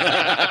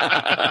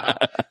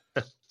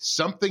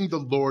 Something the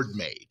Lord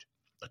Made,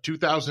 a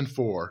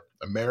 2004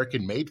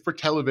 American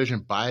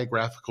made-for-television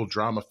biographical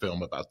drama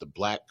film about the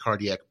Black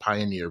cardiac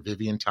pioneer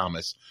Vivian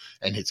Thomas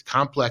and his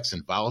complex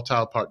and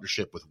volatile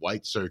partnership with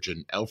white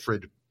surgeon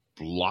Alfred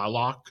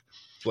Blalock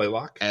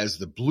as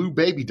the blue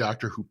baby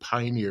doctor who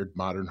pioneered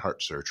modern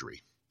heart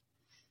surgery.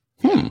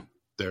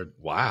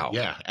 Wow.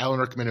 Yeah, Alan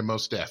Rickman and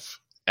Mos Def.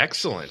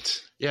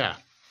 Excellent. Yeah.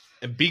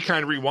 And Be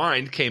Kind,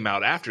 Rewind came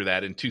out after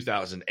that in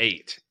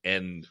 2008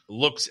 and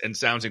looks and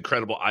sounds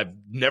incredible. I've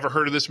never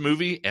heard of this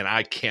movie, and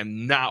I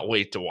cannot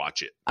wait to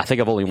watch it. I think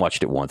I've only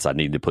watched it once. I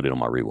need to put it on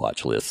my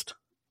rewatch list.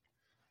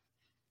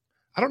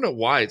 I don't know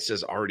why it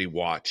says already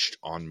watched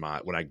on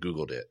when I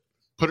Googled it.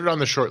 Put it on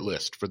the short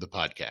list for the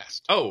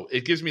podcast. Oh,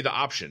 it gives me the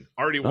option.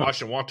 Already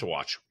watched and want to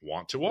watch.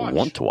 Want to watch.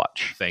 Want to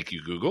watch. Thank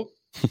you, Google.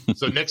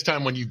 So next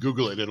time when you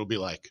Google it, it'll be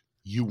like,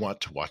 you want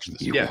to watch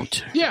this. You want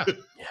to. Yeah.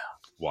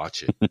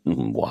 Watch it.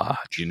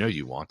 Watch. You know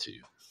you want to.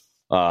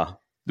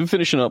 Then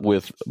finishing up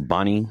with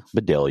Bonnie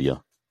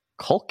Bedelia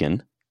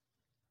Culkin.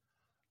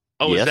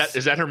 Oh, Yes.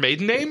 is that her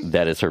maiden name?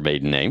 That is her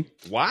maiden name.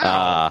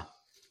 Wow.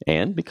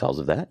 And because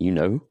of that, you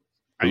know,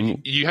 who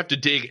You have to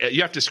dig.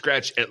 You have to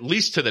scratch at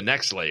least to the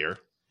next layer.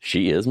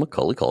 she is,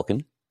 Macaulay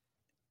Culkin.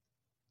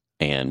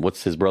 And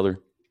what's his brother?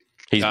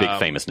 He's big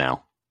famous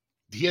now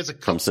He has a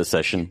from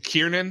Succession.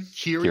 Kieran.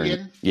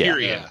 Kyrian. Yeah.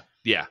 Kieran.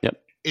 Yeah.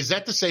 Is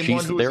that the same She's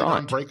one who was their in aunt.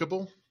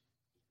 Unbreakable?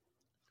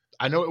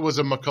 I know it was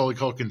a Macaulay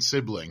Culkin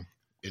sibling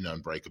in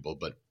Unbreakable,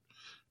 but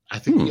I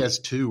think he has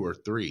 2 or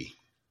 3.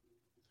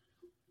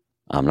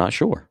 I'm not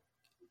sure.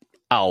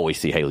 I always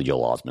see Haley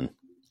Joel Osment.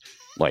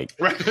 Like,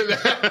 Right.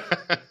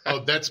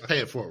 Oh, that's pay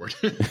it forward.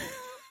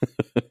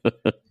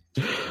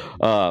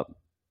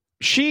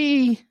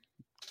 she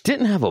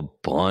didn't have a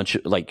bunch,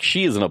 like,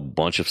 she is in a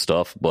bunch of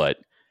stuff, but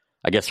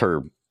I guess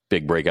her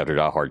big break after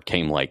Die Hard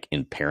came, like,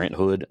 in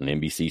Parenthood, an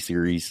NBC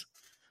series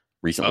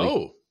recently.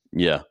 Oh,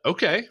 Yeah,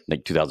 okay.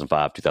 like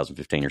 2005,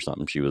 2015 or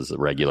something. She was a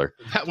regular.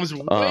 That was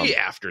way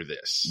after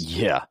this.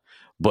 Yeah,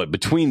 but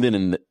between then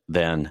and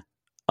then,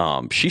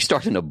 she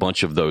starred in a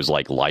bunch of those,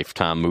 like,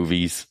 Lifetime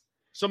movies.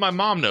 So my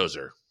mom knows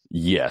her.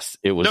 Yes,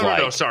 it was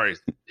No, sorry.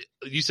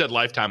 You said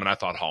Lifetime, and I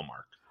thought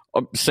Hallmark.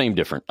 Same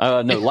different.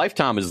 No,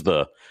 Lifetime is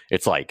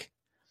it's like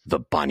the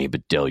Bonnie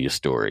Bedelia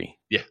story.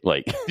 Yeah.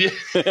 Like,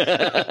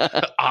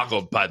 Yeah.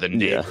 Ogled by the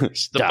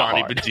neighbors. The Die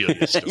Bonnie Hard.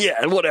 Bedelia story.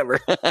 yeah, whatever.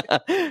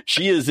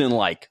 She is in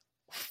like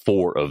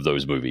 4 of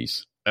those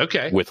movies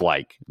Okay. with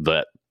like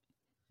the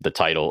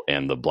title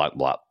and the blop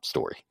blop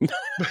story.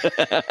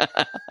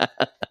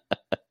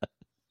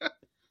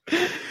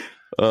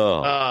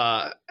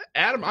 Oh,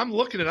 Adam, I'm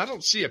looking and I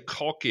don't see a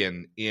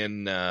Culkin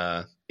in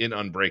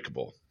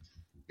Unbreakable.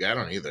 Yeah, I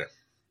don't either.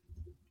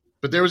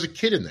 But there was a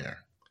kid in there.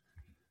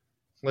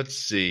 Let's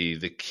see.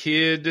 The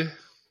kid.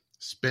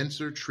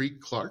 Spencer Treat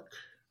Clark.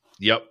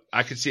 Yep.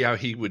 I could see how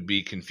he would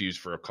be confused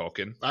for a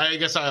Culkin. I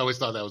guess I always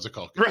thought that was a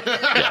Culkin.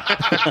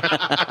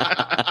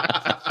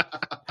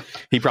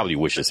 he probably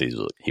wishes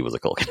he was a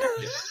Culkin.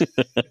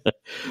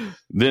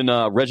 Then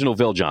Reginald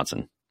Vell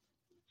Johnson.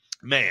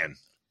 Man,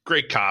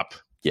 great cop.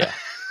 Yeah,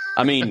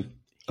 I mean,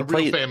 A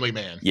real family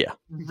man. Yeah,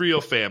 Real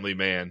family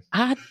man.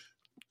 I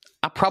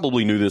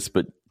probably knew this,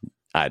 but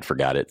I had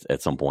forgot it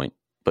at some point.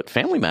 But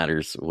Family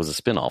Matters was a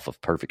spinoff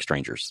of Perfect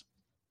Strangers.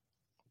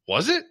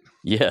 Was it?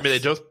 Yes. I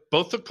mean, they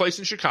both took place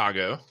in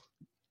Chicago.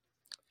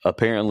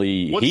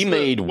 Apparently, What's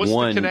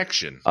one the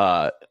connection?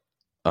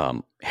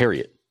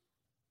 Harriet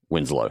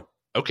Winslow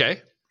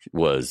Okay.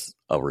 was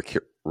a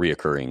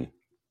reoccurring.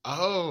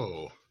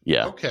 Oh.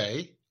 Yeah.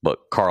 Okay.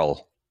 But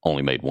Carl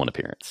only made one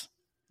appearance.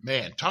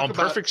 Man, On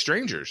Perfect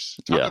Strangers.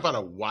 Yeah. about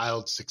a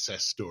wild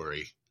success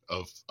story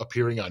of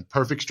appearing on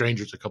Perfect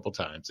Strangers a couple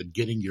times and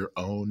getting your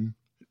own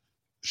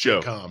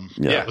Show. sitcom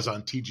Yeah. that was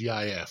on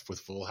TGIF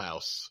with Full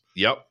House.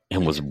 Yep.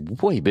 And was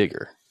way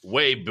bigger.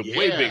 Way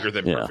bigger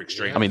than Yeah. Perfect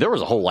Strangers. I mean, there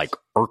was a whole like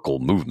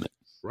Urkel movement.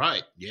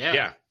 Right. Yeah.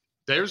 Yeah.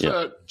 There's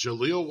Yeah. a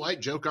Jaleel White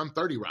joke on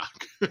 30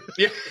 Rock.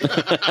 Yeah.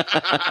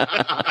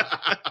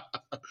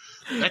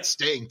 That's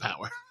staying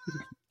power.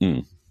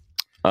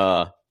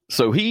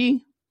 So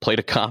he played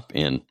a cop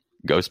in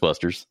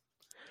Ghostbusters,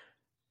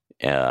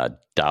 Die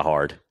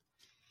Hard,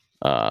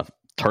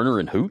 Turner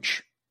and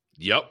Hooch.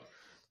 Yep.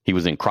 He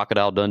was in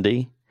Crocodile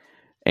Dundee,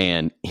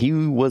 and he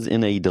was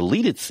in a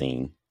deleted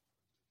scene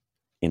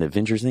in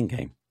Avengers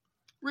Endgame.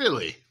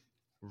 Really?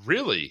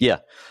 Really? Yeah,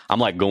 I'm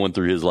like going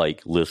through his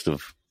like list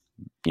of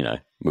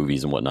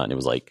movies and whatnot, and it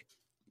was like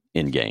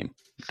Endgame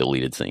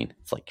deleted scene.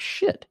 It's like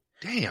shit.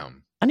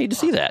 Damn. I need to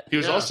see that. He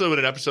was Yeah. also in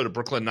an episode of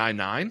Brooklyn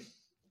Nine-Nine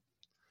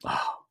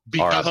Oh,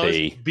 Because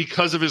R.I.P.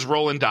 because of his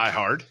role in Die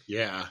Hard.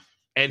 Yeah.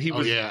 And he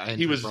was and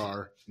he was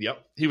Jafar.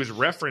 he was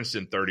referenced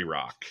in 30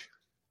 Rock.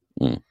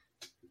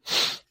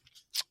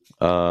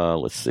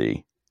 Let's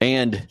see.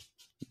 And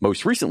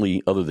most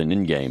recently, other than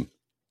Endgame,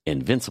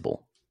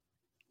 Invincible.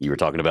 You were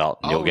talking about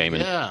Neil Gaiman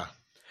Yeah.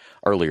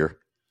 earlier.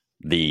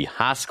 The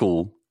high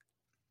school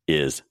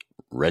is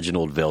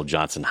Reginald Vell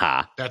Johnson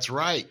High, That's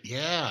right.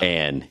 Yeah.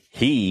 and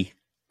he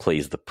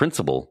plays the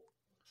principal,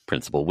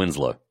 Principal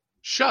Winslow.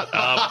 Shut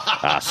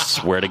up. I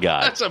swear to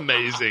God. That's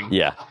amazing.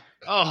 Yeah.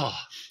 Oh,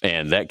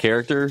 And that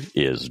character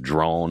is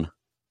drawn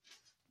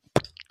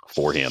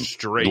for him.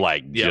 Straight.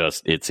 Like, Yep.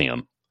 just, it's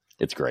him.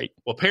 It's great.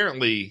 well,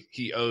 apparently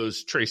he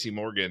owes Tracy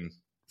Morgan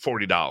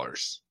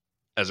 $40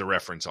 as a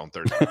reference on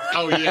 30 Rock.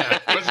 Oh, yeah.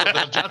 Reginald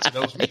Vell Johnson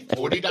owes me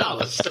 $40.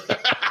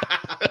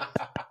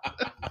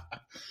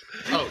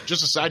 Oh,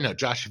 just a side note,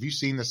 Josh, have you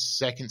seen the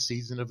second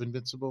season of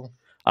Invincible?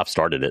 I've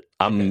started it.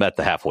 I'm at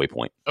the halfway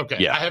point. Okay.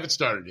 Yeah. I haven't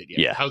started it yet.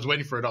 Yeah. I was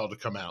waiting for it all to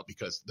come out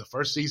because the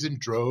first season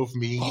drove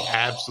me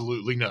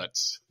absolutely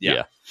nuts.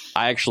 Yeah.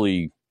 I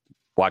actually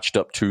watched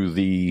up to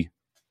the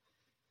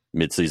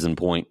mid-season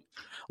point,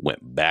 went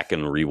back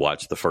and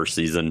rewatched the first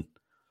season,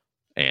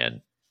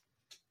 and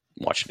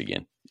watched it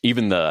again.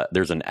 Even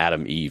there's an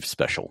Adam Eve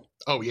special.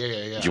 Oh, yeah.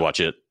 Did you watch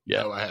it?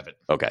 Yeah. No, I haven't.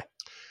 Okay.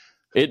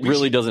 It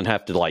really doesn't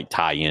have to like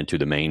tie into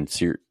the main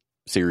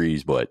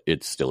series, but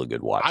it's still a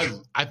good watch.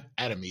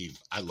 Adam Eve,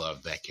 I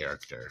love that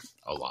character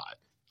a lot.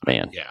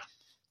 Man, Yeah.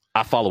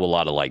 I follow a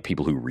lot of like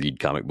people who read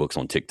comic books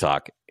on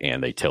TikTok,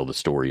 and they tell the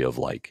story of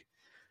like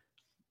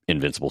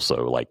Invincible,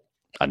 so like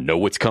I know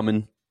what's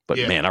coming. But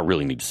Yeah. man, I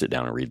really need to sit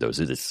down and read those.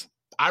 It is.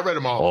 I read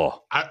them all.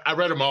 Oh, I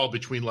read them all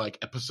between like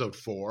episode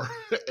 4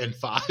 and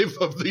 5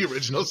 of the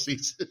original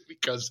season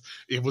because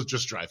it was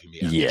just driving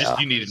me out. yeah.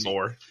 You needed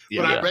more. But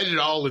Yeah. I read it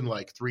all in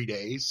like 3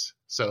 days,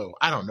 so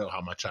I don't know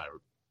how much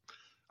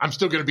I'm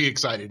still going to be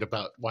excited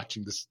about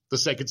watching the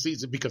second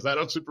season because I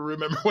don't super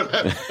remember what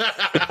happened.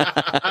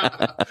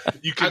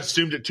 You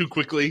consumed it too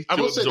quickly I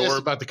to will say this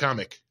absorb. about the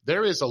comic: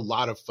 there is a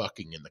lot of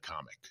fucking in the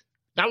comic,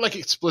 not like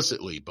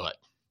explicitly, but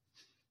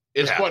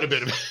It there's quite a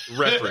bit of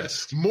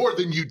referenced. more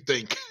than you'd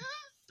think.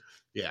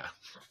 Yeah,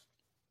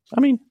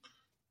 I mean,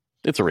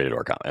 it's a rated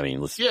R comic. I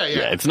mean, Yeah.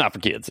 it's not for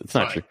kids. It's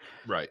not Right. true.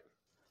 Right.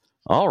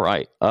 All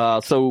right.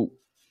 So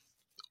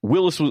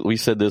Willis, we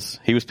said this.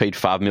 He was paid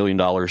 $5 million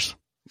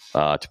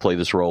to play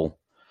this role.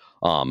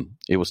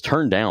 It was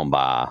turned down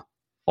by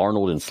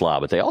Arnold and Sly,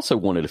 but they also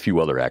wanted a few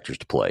other actors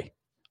to play.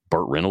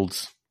 Burt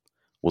Reynolds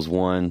was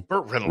one.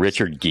 Burt Reynolds.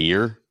 Richard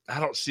Gere. I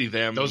don't see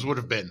them. those would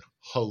have been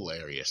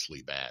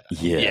hilariously bad.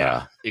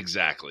 Yeah.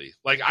 Exactly.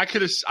 Like I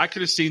could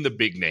have seen the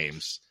big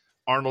names.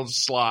 Arnold,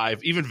 Sly,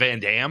 even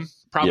Van Damme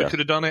probably Yeah. could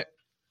have done it.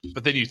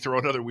 But then you throw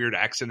another weird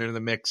accent into the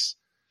mix.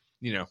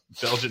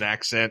 Belgian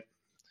accent.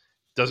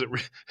 Doesn't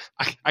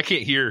I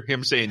can't hear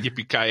him saying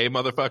yippee ki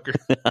motherfucker.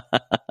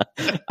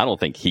 I don't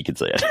think he could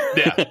say it.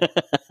 Yeah.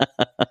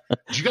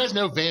 Did you guys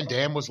know Van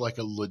Damme was like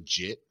a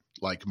legit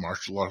like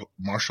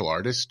martial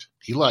artist?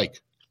 He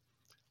like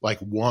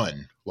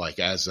won like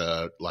as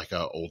a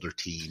older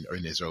teen or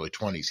in his early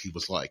 20s. He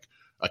was like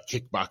a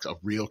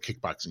real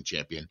kickboxing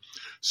champion.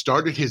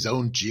 Started his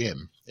own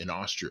gym in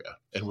Austria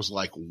and was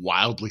like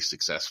wildly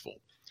successful,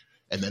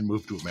 and then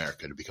moved to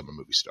America to become a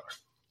movie star.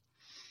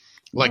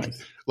 Like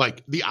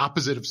the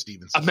opposite of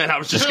Steven Seagal. Man, I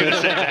was just gonna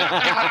say that.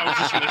 God, I was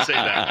just gonna say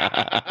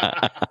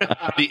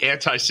that. The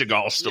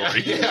anti-Seagal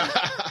story.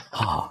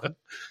 Yeah.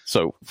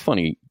 So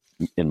funny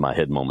in my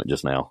head moment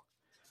just now.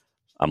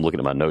 I'm looking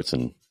at my notes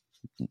and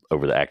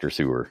over the actors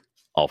who were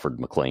offered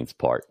McClane's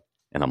part,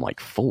 and I'm like,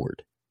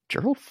 Ford,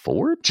 Gerald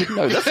Ford?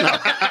 No, that's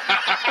not.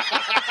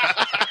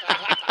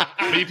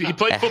 He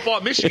played football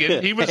at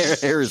Michigan. He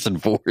was Harrison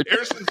Ford.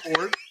 Harrison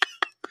Ford.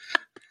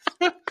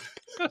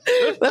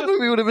 That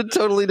movie would have been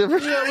totally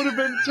different. That would have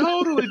been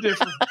totally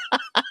different.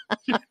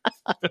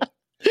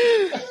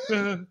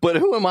 But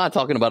who am I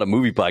talking about a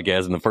movie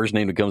podcast? And the first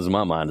name that comes to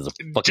my mind is a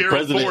fucking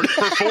Gerald president.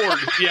 Ford for Ford.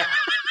 Yeah.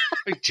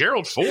 Like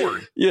Gerald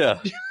Ford. Yeah.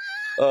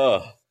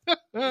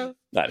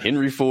 Not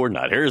Henry Ford,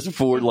 not Harrison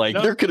Ford. Like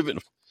No. there could have been.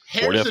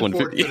 Harrison Ford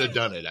F-150. could have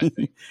done it, I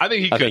think. I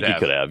think he I could think have. he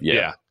could have.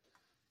 Yeah.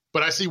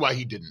 But I see why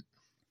he didn't.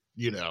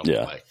 Yeah.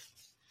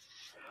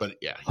 But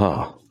yeah.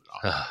 Oh.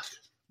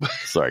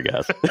 Sorry,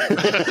 guys.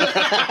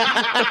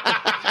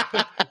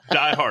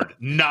 Die Hard,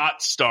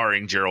 not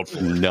starring Gerald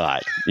Ford.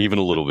 Not even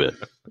a little bit.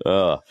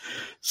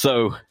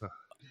 So,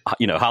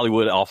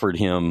 Hollywood offered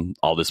him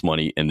all this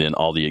money, and then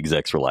all the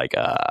execs were like,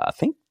 I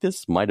think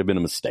this might have been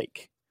a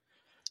mistake.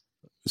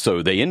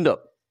 So they end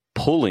up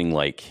pulling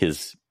like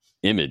his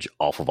image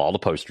off of all the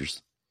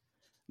posters.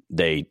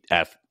 They,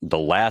 at the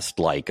last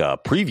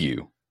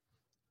preview,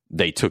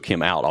 they took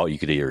him out. All you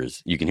can hear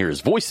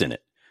his voice in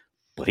it,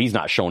 but he's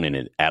not shown in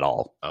it at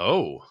all.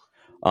 Oh.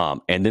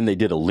 And then they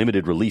did a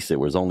limited release. It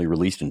was only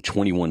released in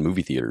 21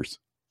 movie theaters.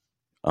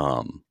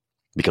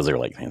 Because they were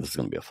like, man, this is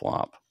going to be a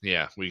flop.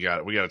 Yeah, we got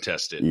to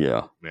test it.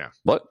 Yeah. Yeah.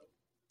 But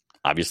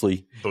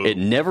obviously Boom. it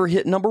never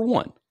hit number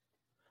 1,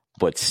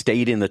 but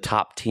stayed in the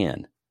top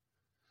 10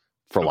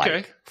 for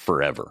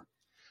forever,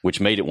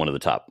 which made it one of the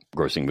top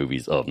grossing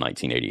movies of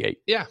 1988.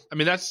 Yeah. I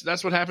mean,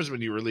 that's what happens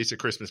when you release a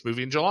Christmas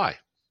movie in July.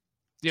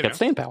 Got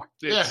staying power.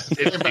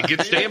 It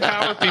gets staying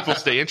power. People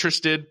stay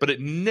interested, but it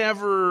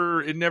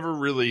never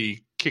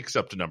really kicks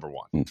up to number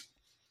 1.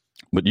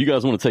 But you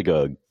guys want to take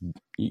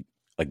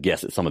a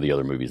guess at some of the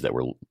other movies that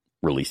were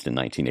released in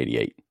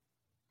 1988?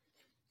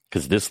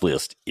 Because this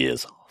list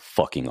is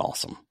fucking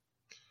awesome.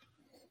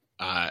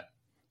 I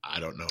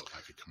don't know if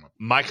I could come up.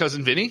 My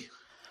Cousin Vinny.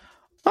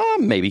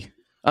 Maybe.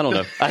 I don't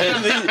know.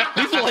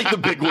 These are like the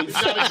big ones.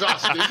 It's not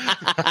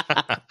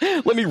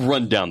exhaustive. Let me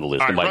run down the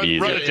list. All It might right, be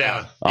easier. run it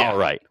down. All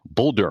right.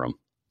 Bull Durham,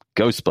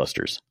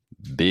 Ghostbusters,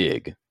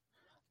 Big,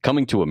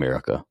 Coming to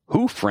America,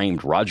 Who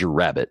Framed Roger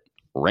Rabbit,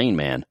 Rain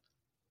Man,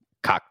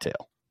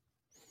 Cocktail.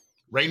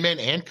 Rain Man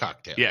and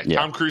Cocktail. Yeah, Yeah,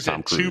 Tom Cruise Tom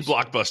had Cruise. 2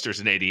 blockbusters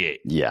in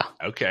 88. Yeah.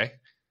 Okay.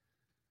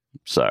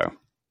 So,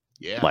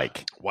 Yeah.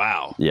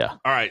 Wow. yeah.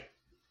 All right.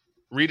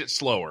 Read it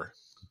slower.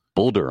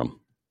 Bull Durham.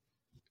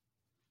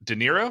 De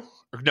Niro?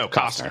 Or, no,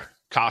 Costner.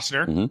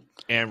 Costner Mhm.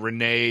 and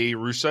Rene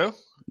Russo.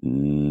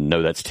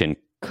 No, that's Tin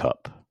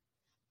Cup.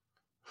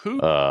 Who?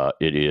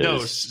 It is No,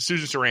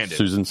 Susan Sarandon.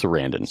 Susan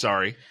Sarandon.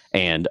 Sorry.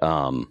 And,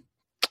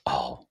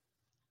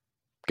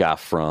 guy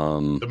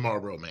from, The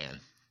Marlboro Man.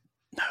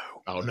 no.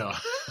 Oh, no.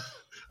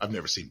 I've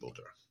never seen Bull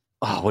Durham.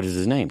 Oh, what is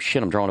his name?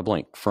 Shit, I'm drawing a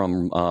blank.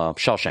 From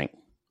Shawshank.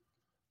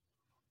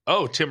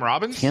 Oh, Tim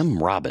Robbins? Tim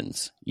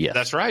Robbins. Yes.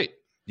 That's right.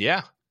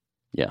 Yeah.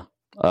 Yeah.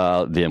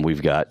 Then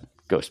we've got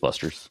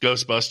Ghostbusters.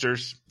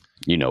 Ghostbusters.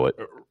 You know it.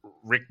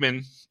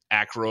 Rickman,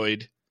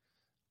 Aykroyd,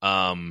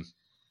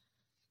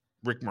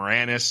 Rick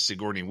Moranis,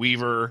 Sigourney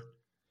Weaver,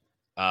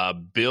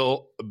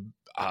 Bill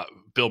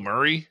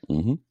Murray,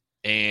 Mm-hmm.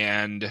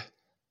 and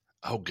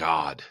oh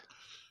God,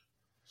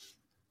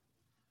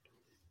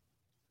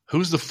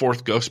 who's the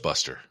fourth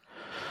Ghostbuster?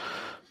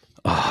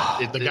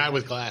 The guy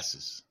with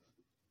glasses,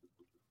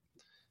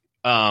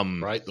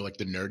 right? Like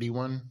the nerdy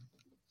one.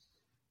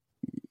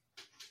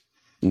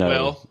 No.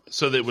 Well,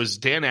 so that was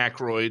Dan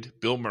Aykroyd,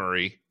 Bill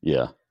Murray,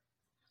 Yeah.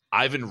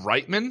 Ivan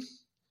Reitman.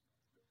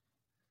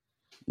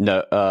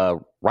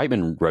 No.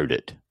 Reitman wrote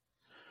it.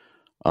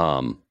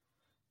 Who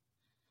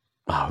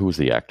was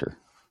the actor?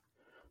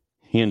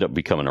 He ended up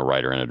becoming a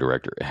writer and a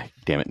director.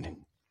 Damn it.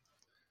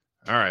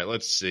 All right,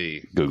 let's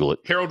see. Google it.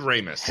 Harold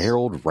Ramis.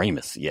 Harold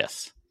Ramis.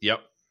 Yes. Yep.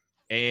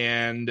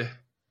 And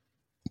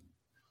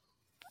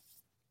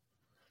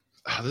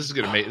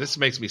this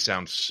makes me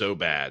sound so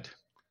bad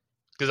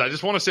because I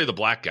just want to say the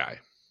black guy,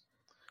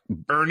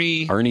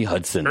 Ernie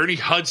Hudson. Ernie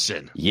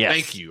Hudson. Yes.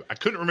 Thank you. I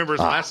couldn't remember his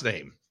last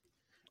name.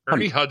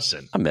 Ernie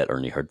Hudson. I met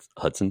Ernie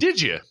Hudson.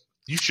 Did you?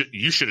 You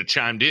should have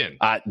chimed in.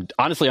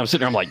 Honestly, I'm sitting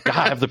there. I'm like, God,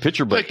 I have the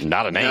picture, but Like,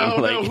 not a name.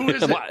 no, who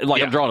is it?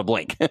 I'm drawing a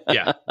blank.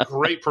 Yeah,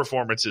 great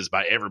performances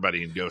by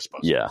everybody in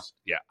Ghostbusters.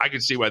 Yeah. I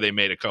could see why they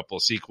made a couple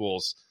of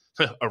sequels,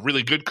 a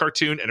really good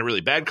cartoon and a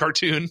really bad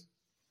cartoon.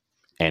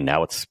 And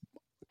now it's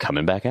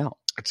coming back out.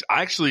 It's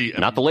actually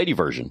Not the lady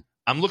version.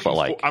 I'm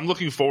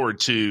looking forward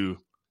to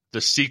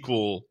the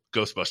sequel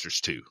Ghostbusters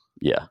 2.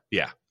 Yeah.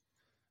 Yeah,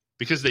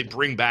 because they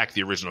bring back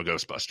the original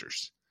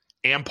Ghostbusters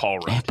and Paul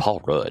Rudd. And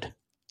Paul Rudd.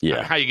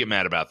 Yeah. How you get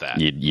mad about that?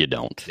 You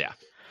don't.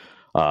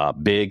 Yeah.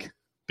 Big.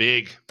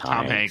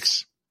 Tom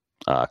Hanks.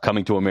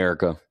 Coming to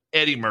America.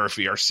 Eddie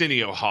Murphy,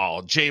 Arsenio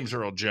Hall, James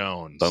Earl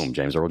Jones. Boom,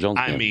 James Earl Jones.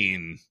 I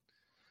mean,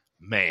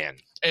 man.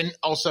 And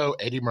also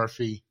Eddie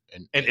Murphy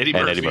And Eddie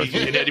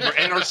Murphy.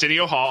 And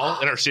Arsenio Hall.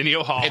 and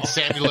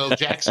Samuel L.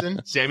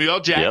 Jackson. Samuel L.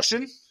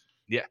 Jackson.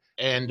 Yeah.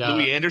 And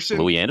Louis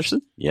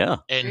Anderson. Yeah.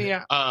 And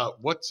Yeah.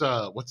 What's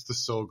the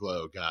Soul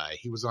Glow guy?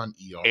 He was on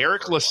ER.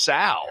 Eric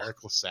LaSalle.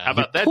 How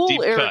about that Pull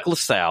deep Eric cut?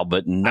 LaSalle,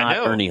 but not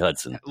Ernie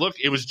Hudson. Look,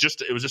 it was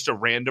just a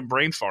random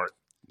brain fart.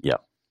 Yeah.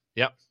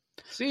 Yep.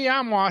 See,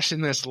 I'm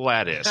washing this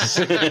lettuce.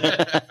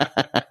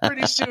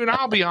 Pretty soon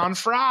I'll be on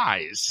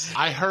fries.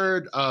 I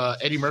heard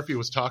Eddie Murphy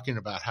was talking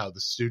about how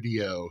the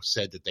studio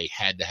said that they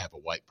had to have a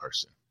white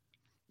person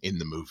in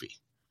the movie.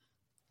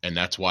 And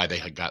that's why they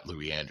had got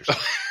Louis Anderson.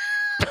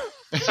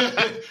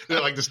 They're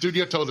like, the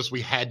studio told us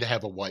we had to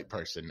have a white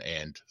person,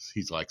 and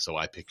he's like, so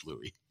I picked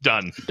Louis.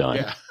 Done.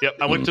 Yeah. Yep.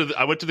 I went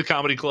to the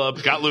comedy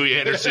club, got Louis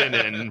Anderson,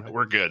 and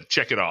we're good.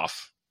 Check it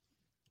off.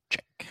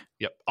 Check.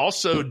 Yep.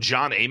 Also,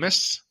 John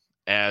Amos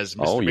as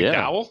Mr. Oh, yeah.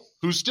 McDowell.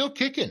 Who's still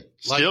kicking.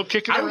 Still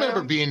kicking I around?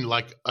 remember being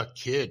like a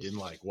kid and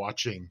like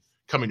watching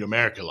Coming to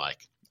America, like,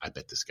 I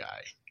bet this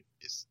guy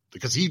is,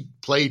 because he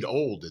played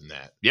old in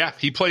that. Yeah,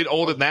 he played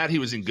old in that. He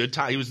was in Good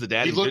Time. He was the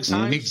dad He in Good looks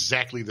Times.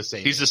 exactly the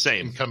same. He's the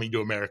same. In Coming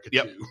to America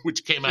Yep. 2,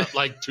 which came out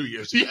like 2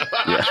 years ago.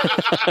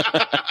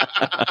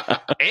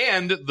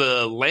 And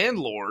the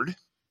landlord,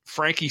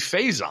 Frankie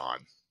Faison.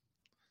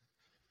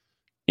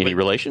 Any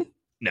relation?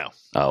 No.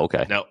 Oh,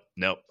 okay. No.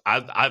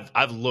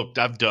 I've looked,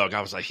 I've dug.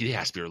 I was like, he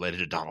has to be related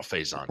to Donald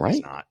Faison. Right.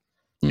 He's not.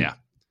 Hmm. Yeah.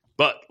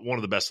 But one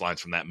of the best lines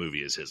from that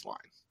movie is his line.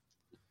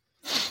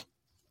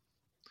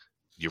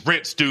 Your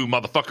rent's due,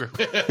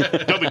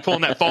 motherfucker. Don't be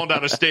pulling that falling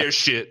down the stairs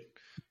shit.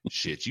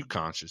 Shit, you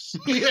conscious.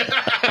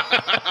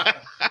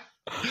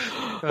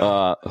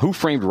 Who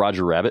Framed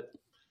Roger Rabbit?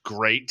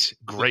 Great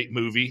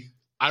movie.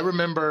 I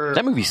remember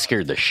That movie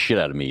scared the shit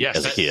out of me Yes,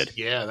 as a that's- kid.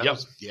 Yeah, that Yep.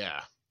 was,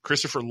 yeah.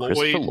 Christopher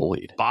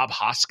Lloyd. Bob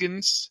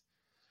Hoskins.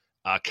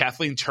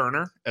 Kathleen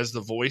Turner as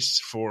the voice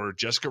for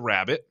Jessica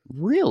Rabbit.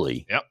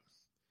 Really? Yep.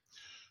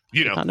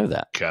 You know, I know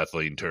that.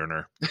 Kathleen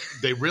Turner.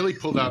 They really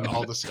pulled out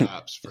all the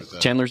stops for the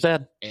Chandler's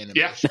dad? animation.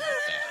 Yeah. With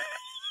that.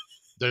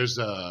 There's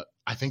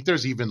I think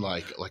there's even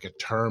like a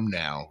term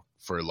now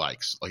for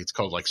like it's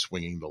called like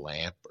swinging the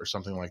lamp or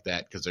something like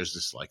that, because there's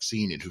this like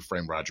scene in Who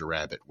Framed Roger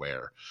Rabbit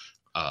where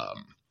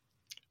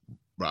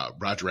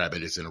Roger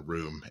Rabbit is in a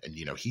room and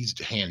he's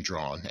hand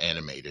drawn,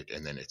 animated,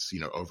 and then it's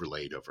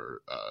overlaid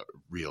over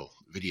real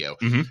video,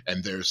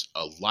 and there's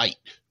a light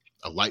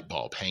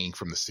bulb hanging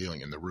from the ceiling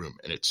in the room,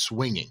 and it's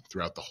swinging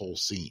throughout the whole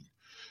scene,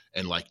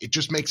 and like it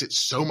just makes it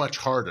so much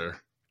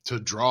harder to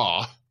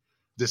draw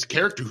this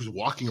character who's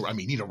walking around. I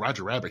mean,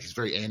 Roger Rabbit, he's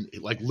very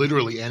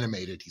literally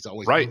animated. He's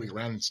always Right. moving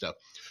around and stuff.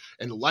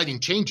 And the lighting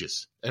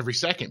changes every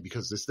second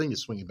because this thing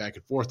is swinging back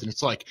and forth. And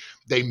it's like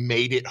they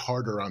made it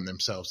harder on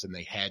themselves than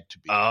they had to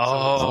be.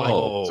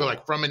 Oh. So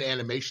like from an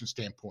animation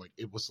standpoint,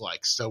 it was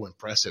like so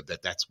impressive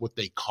that's what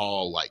they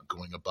call like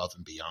going above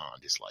and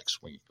beyond, is like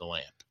swinging the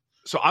lamp.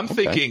 So I'm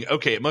thinking,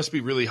 okay, it must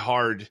be really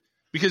hard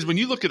because when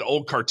you look at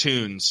old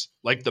cartoons,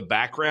 like the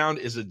background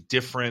is a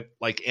different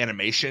like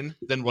animation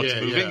than what's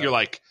moving. Yeah. You're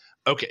like,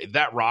 okay,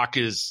 that rock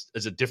is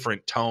a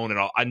different tone,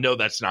 and I know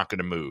that's not going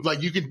to move.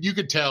 Like you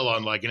could tell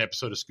on like an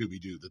episode of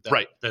Scooby-Doo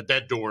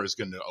that door is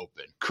going to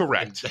open.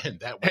 Correct. And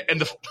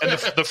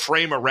the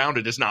frame around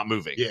it is not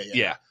moving.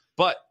 Yeah.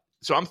 But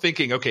so I'm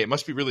thinking, okay, it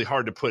must be really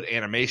hard to put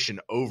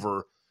animation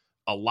over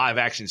a live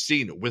action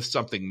scene with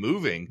something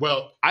moving.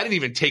 Well, I didn't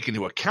even take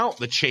into account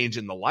the change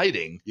in the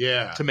lighting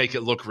yeah. to make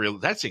it look real.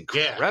 That's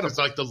incredible. Yeah, it's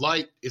like the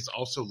light is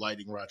also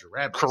lighting Roger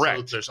Rabbit.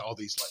 Correct. So there's all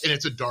these lights, and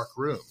it's a dark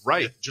room.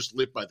 Right. It's just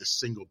lit by the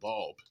single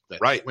bulb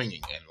that's Right.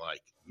 swinging and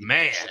like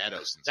Man,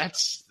 shadows and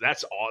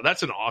stuff.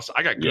 that's an awesome.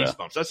 I got goosebumps.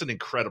 Yeah. That's an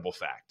incredible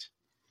fact.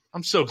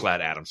 I'm so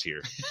glad Adam's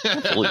here.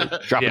 Absolutely.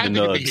 Dropping Yeah.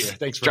 the Happy to be nugs. here.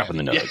 Thanks for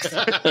Dropping the having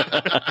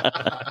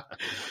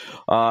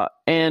nugs.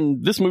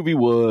 And this movie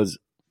was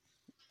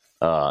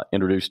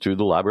introduced to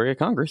the Library of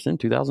Congress in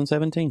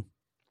 2017.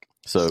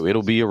 So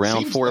it'll be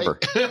around Seems forever.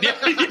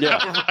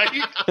 yeah,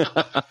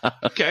 right.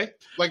 Okay.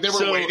 Like they were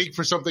So- waiting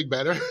for something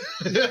better.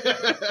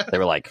 They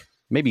were like,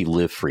 maybe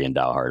Live Free and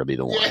Die Hard will be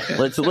the one. Yeah.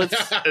 Let's hold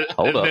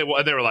and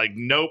up. They were like,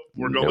 nope,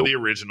 we're going with the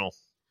original.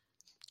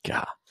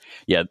 God.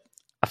 Yeah.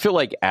 I feel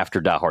like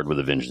after Die Hard with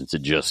a Vengeance,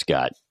 it just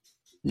got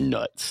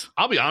nuts.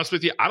 I'll be honest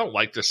with you. I don't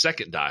like the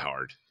second Die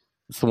Hard.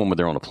 It's the one where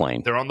they're on a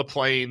plane. They're on the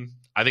plane.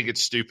 I think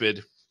it's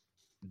stupid.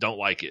 Don't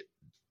like it.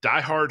 Die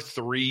Hard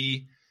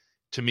 3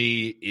 to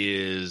me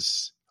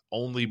is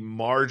only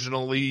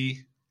marginally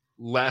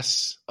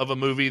less of a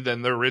movie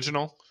than the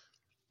original.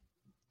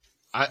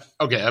 I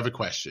have a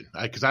question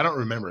because I don't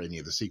remember any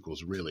of the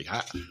sequels really.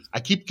 I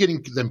keep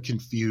getting them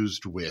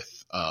confused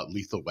with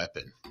Lethal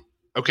Weapon.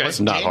 Okay. It's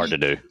not hard to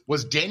do.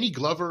 Was Danny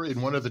Glover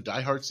in one of the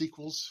Die Hard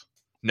sequels?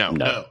 No.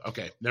 No.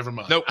 Okay, never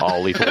mind. Nope.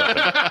 All Lethal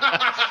Weapon.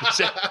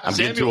 I'm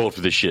getting too Samuel, old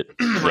for this shit.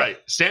 right.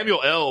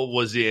 Samuel L.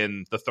 was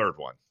in the third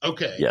one.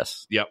 Okay.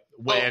 Yes. Yep.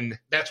 When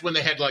That's when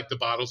they had like the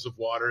bottles of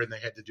water and they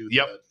had to do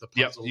Yep. the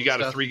yep, puzzle. you and got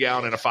a stuff.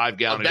 3-gallon and a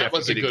 5-gallon. Oh, and that you have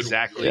was to a get good one.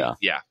 exactly. Yeah.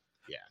 Yeah.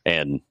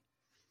 And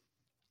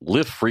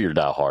Live Free or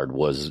Die Hard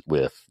was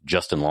with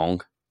Justin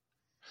Long.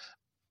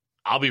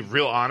 I'll be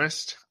real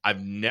honest.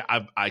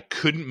 I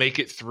couldn't make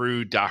it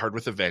through Die Hard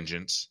with a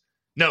Vengeance.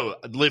 No,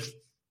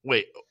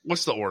 Wait,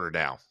 what's the order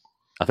now?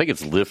 I think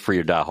it's Live Free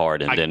or Die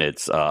Hard, and then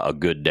it's A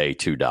Good Day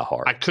to Die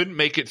Hard. I couldn't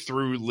make it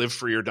through Live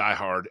Free or Die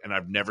Hard, and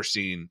I've never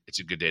seen It's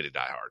a Good Day to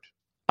Die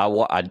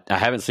Hard. I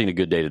haven't seen A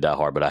Good Day to Die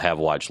Hard, but I have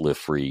watched Live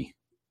Free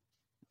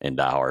and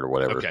Die Hard or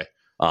whatever. Okay.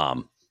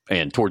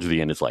 And towards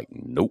the end, it's like,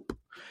 nope.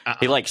 Uh-uh.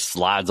 He like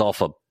slides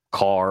off a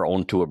car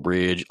onto a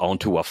bridge,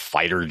 onto a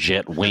fighter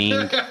jet wing.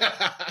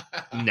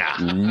 Nah.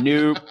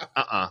 Nope.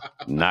 Uh-uh.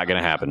 Not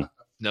going to happen.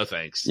 No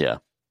thanks. Yeah.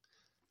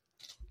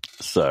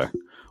 So,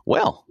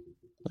 well,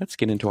 let's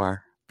get into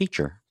our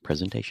feature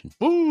presentation.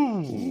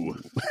 Ooh.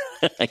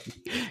 Get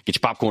your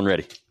popcorn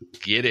ready.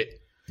 Get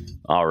it.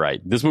 All right.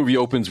 This movie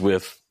opens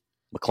with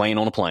McClane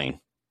on a plane.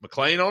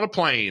 McClane on a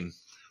plane.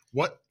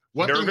 One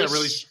thing that Nervous.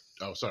 really.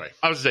 Oh, sorry.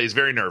 I was say he's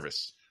very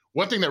nervous.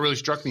 One thing that really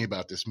struck me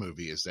about this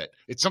movie is that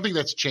it's something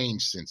that's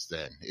changed since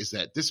then. Is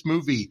that this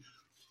movie,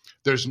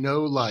 there's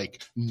no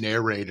like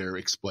narrator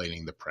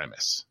explaining the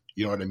premise.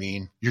 You know what I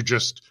mean? You're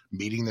just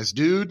meeting this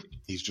dude.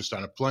 He's just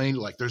on a plane.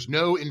 Like there's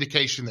no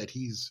indication that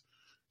he's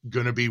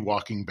going to be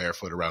walking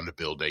barefoot around a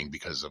building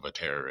because of a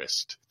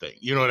terrorist thing.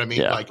 You know what I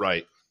mean? Yeah. Like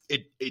Right.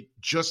 it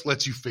just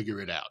lets you figure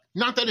it out.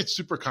 Not that it's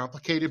super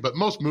complicated, but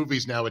most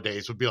movies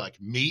nowadays would be like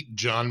meet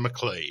John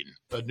McClane.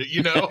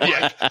 You know,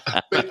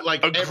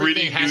 like A gritty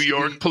everything has New to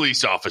York be-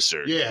 police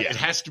officer. yeah, it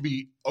has to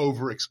be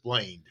over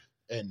explained.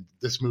 And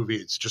this movie,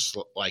 it's just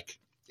like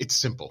it's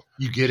simple.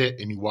 You get it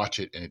and you watch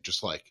it, and it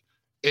just like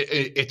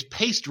it's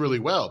paced really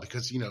well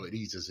because it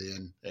eases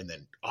in, and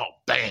then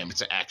bam,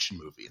 it's an action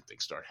movie and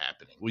things start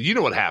happening. Well, you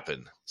know what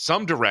happened?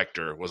 Some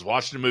director was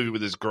watching a movie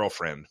with his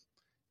girlfriend,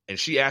 and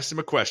she asked him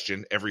a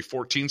question every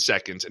 14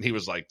 seconds, and he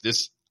was like,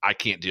 I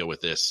can't deal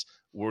with this.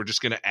 We're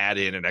just going to add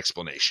in an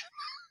explanation.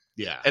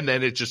 Yeah, And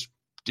then they just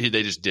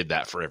did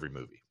that for every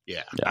movie.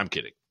 yeah. I'm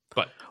kidding.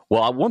 But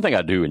Well, one thing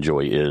I do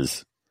enjoy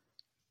is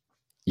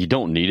you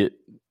don't need it,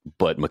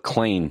 but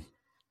McClane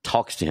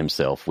talks to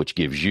himself, which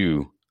gives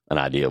you an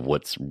idea of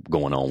what's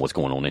going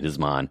on in his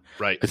mind.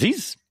 right. Because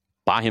he's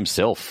by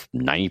himself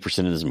 90%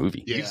 of this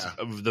movie. Yeah. He's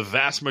the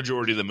vast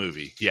majority of the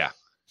movie. Yeah.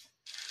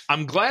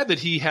 I'm glad that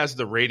he has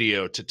the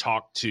radio to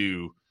talk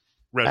to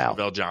Reginald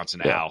Vell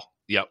Johnson, Yeah. Al.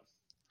 Yep.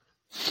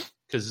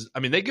 Because,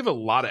 they give a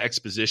lot of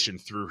exposition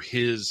through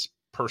his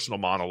personal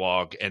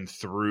monologue and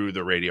through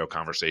the radio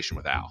conversation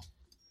with Al.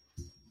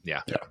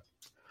 Yeah.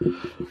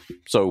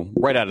 So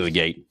right out of the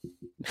gate,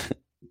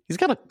 he's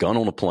got a gun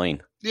on a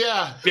plane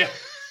Yeah. Yeah.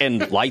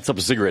 and lights up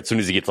a cigarette as soon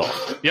as he gets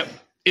off. Yep.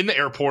 In the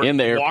airport. In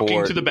the Walking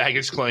airport. to the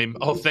baggage claim.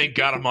 Oh, thank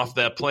God I'm off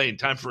that plane.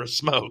 Time for a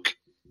smoke.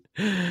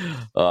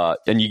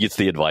 And you get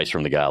the advice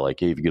from the guy like,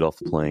 hey, if you get off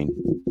the plane,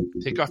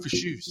 Take off your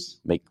shoes.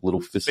 make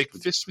little fists. Make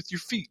fists with your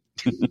feet.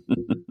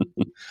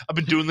 I've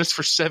been doing this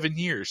for 7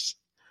 years.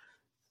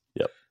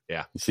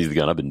 He sees the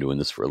gun. I've been doing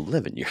this for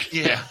 11 years.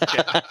 Yeah.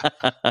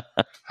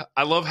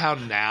 I love how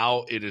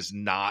now it is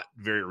not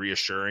very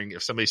reassuring.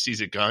 If somebody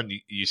sees a gun,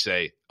 you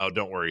say, oh,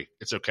 don't worry.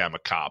 It's okay. I'm a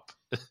cop.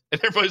 And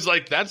everybody's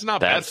like, that's not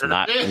That's better.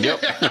 not. Yep.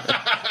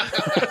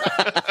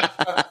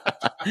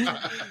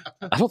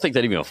 I don't think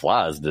that even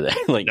applies today.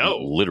 Like, No.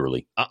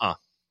 literally. Uh-uh.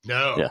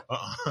 No. Yeah.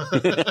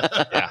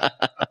 Yeah.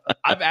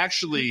 I've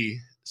actually,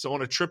 so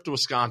on a trip to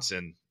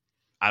Wisconsin,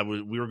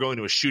 we were going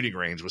to a shooting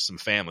range with some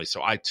family.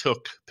 So I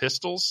took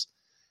pistols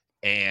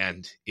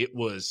And it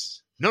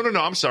was no.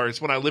 I'm sorry.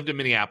 It's when I lived in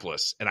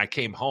Minneapolis and I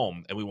came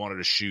home and we wanted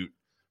to shoot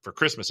for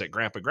Christmas at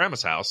Grandpa and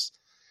Grandma's house.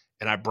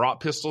 And I brought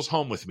pistols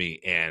home with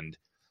me. And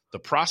the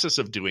process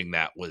of doing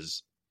that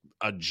was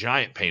a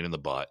giant pain in the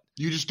butt.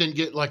 You just didn't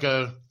get like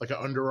an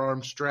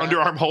underarm strap,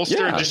 Underarm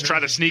holster, and just try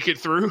to sneak it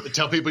through.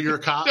 Tell people you're a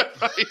cop.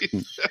 Right.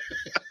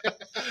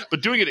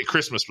 But doing it at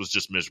Christmas was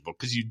just miserable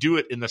because you do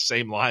it in the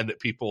same line that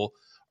people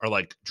are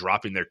like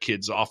dropping their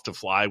kids off to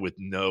fly with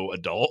no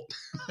adult.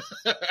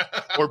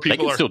 Or people they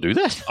can still do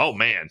that. Oh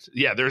man,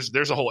 yeah.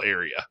 There's a whole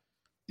area.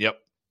 Yep.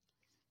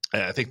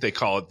 I think they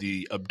call it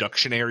the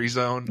abductionary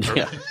zone.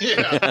 Yeah.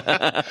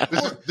 Yeah.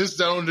 This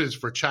zone is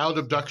for child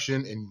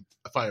abduction and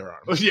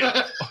firearms.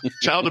 Yeah.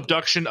 Child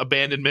abduction,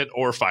 abandonment,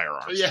 or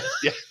firearms. Yeah.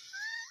 Yeah.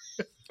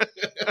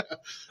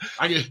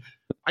 I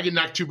get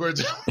knocked 2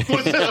 birds out.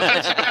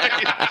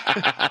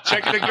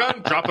 Checking a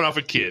gun, dropping off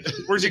a kid.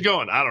 Where's he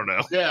going? I don't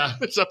know. Yeah.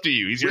 It's up to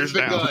you. He's Where's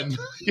yours the now. gun?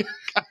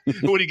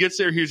 When he gets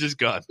there, here's his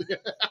gun.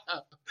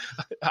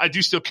 I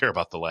do still care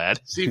about the lad.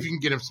 See if you can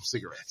get him some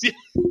cigarettes.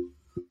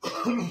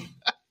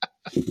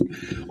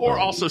 Or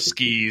also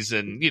skis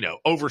and,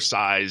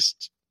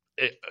 oversized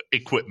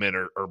equipment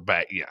or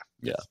bag.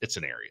 Yeah. It's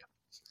an area.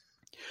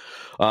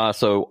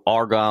 So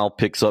Argyle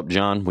picks up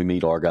John. We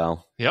meet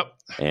Argyle. Yep.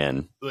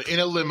 And In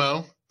a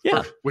limo.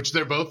 Yeah. Which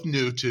they're both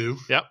new to.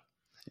 Yep.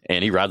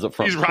 And he rides up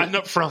front. He's riding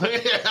up front.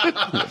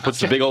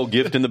 Puts a big old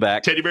gift in the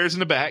back. Teddy bears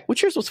in the back.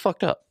 Which here's what's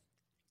fucked up.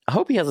 I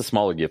hope he has a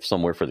smaller gift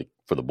somewhere for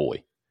the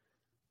boy.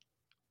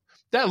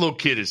 That little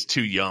kid is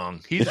too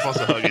young. He's supposed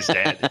to hug his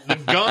dad. The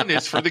gun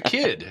is for the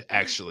kid,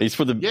 actually. He's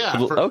for the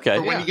okay.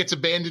 For when he gets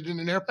abandoned in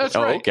an airport. That's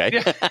right. Okay.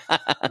 Yeah.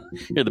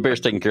 Yeah, the bear's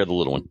taking care of the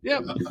little one. Yeah.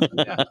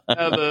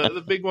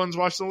 The big one's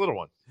watching the little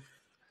one.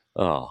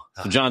 Oh,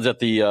 so John's at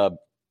the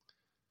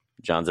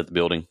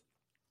building.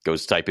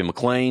 Goes to type in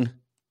McLean.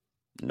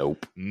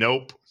 Nope.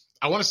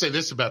 I want to say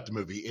this about the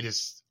movie.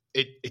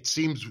 It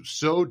seems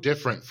so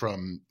different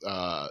from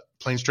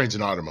Planes, Trains,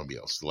 and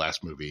Automobiles, the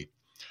last movie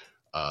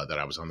that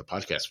I was on the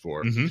podcast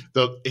for. Mm-hmm.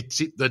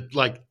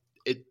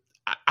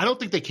 I don't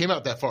think they came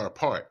out that far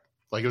apart.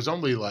 Like it was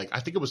only I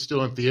think it was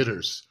still in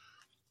theaters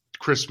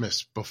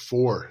Christmas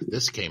before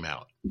this came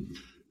out.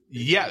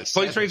 Yeah,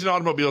 Planes, Trains, and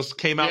Automobiles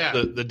came out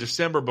the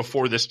December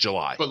before this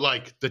July.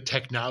 But the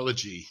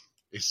technology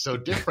is so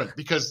different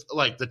because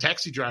the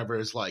taxi driver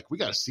is we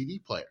got a CD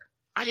player.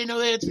 I didn't know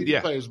they had CD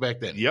players back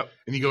then. Yep.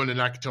 And you go into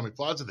Nakatomi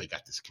Plaza, they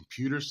got this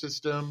computer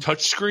system.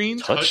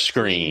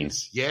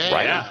 Touchscreen.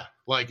 Yeah.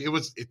 Right.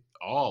 It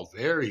all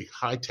very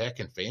high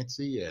tech and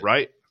fancy. And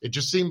right. It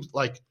just seemed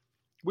like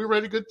we were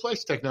at a good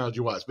place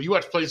technology wise. But you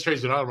watch Planes,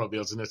 Trains, and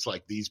Automobiles, and it's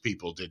these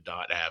people did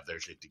not have their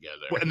shit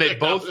together. And they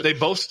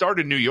both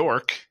started New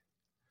York.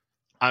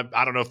 I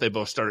don't know if they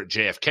both started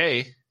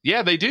JFK.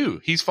 Yeah, they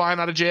do. He's flying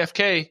out of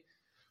JFK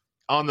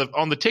on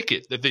the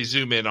ticket that they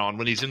zoom in on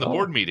when he's in the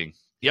board meeting.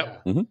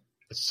 Yep. Yeah. Mm-hmm.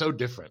 It's so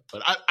different,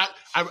 but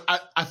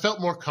I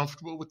felt more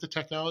comfortable with the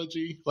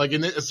technology.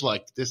 And it's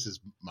this is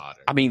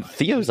modern. I mean,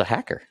 Theo's a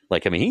hacker.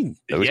 He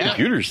knows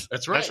computers.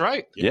 That's right. That's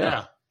right.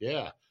 Yeah.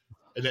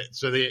 And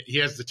he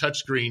has the touch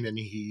screen, and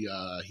he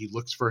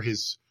looks for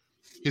his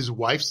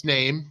wife's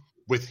name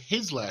with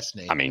his last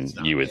name. I mean,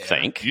 you would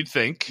think. You'd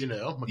think.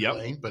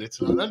 McLean, but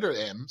it's not under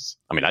M's.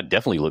 I mean, I'd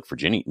definitely look for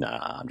Jenny. Nah,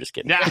 I'm just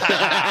kidding.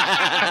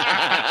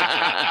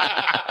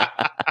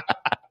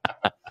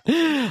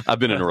 I've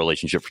been in a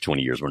relationship for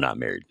 20 years. We're not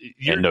married.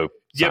 And no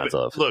signs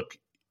of. Look,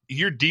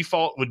 your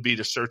default would be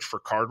to search for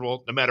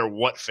Cardwell, no matter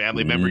what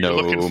family member you're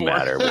looking for. No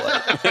matter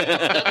what.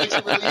 That makes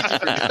it really easy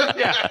for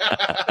you.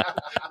 Yeah.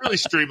 Really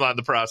streamline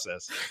the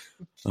process.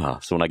 So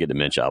when I get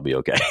dementia, I'll be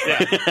okay.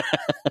 Yeah.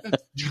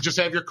 You just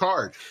have your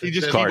card. You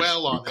just keep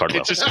well on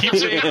Cardwell. It just keeps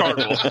saying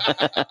Cardwell.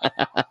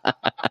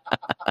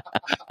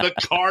 The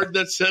card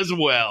that says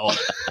well.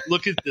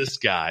 Look at this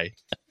guy.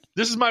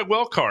 This is my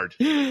well card.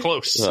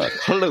 Close.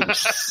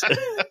 Close.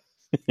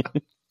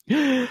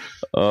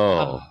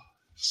 Oh.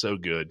 So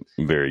good.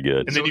 Very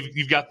good. And then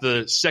you've got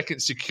the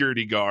second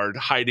security guard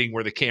hiding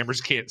where the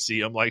cameras can't see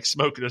him,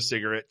 smoking a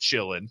cigarette,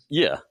 chilling.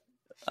 Yeah.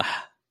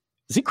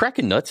 Is he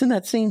cracking nuts in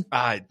that scene?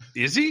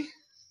 Is he?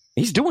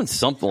 He's doing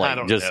something I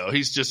don't know.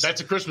 He's just... That's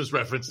a Christmas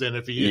reference then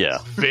if he is. Yeah.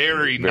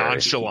 Very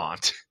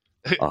nonchalant.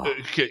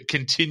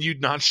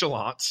 Continued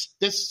nonchalance.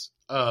 This...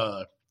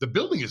 the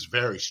building is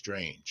very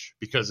strange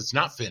because it's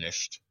not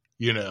finished,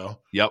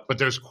 Yep. But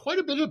there's quite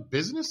a bit of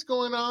business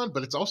going on,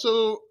 but it's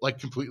also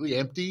completely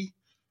empty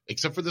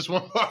except for this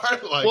one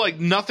part.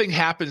 Nothing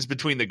happens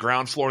between the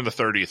ground floor and the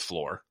 30th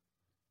floor.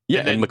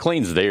 Yeah, and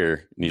McLean's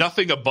there.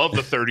 Nothing above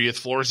the 30th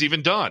floor is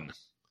even done.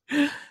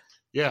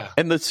 Yeah.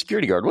 And the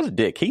security guard, what a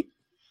dick.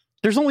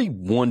 There's only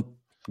one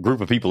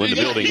group of people in the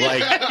building.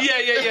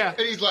 Yeah.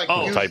 And he's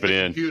type it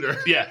in. Computer.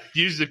 Yeah,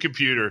 use the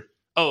computer.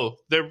 Oh,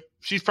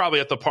 she's probably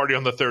at the party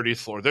on the 30th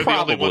floor. They're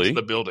Probably. the only ones in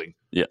the building.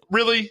 Yeah.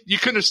 Really? You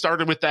couldn't have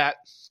started with that?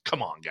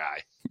 Come on,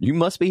 guy. You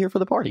must be here for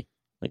the party.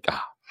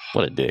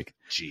 What a dick.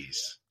 Jeez.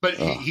 But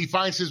he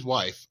finds his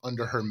wife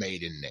under her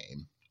maiden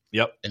name.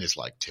 Yep. And it's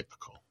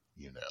typical.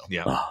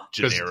 Yeah. Oh,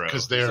 Gennaro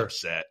because is they're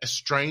upset.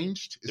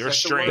 estranged. Is They're that the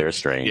estranged. word? they're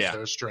strange. Yeah.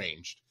 They're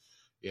estranged.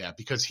 Yeah,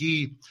 because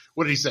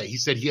what did he say? He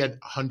said he had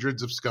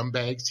hundreds of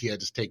scumbags he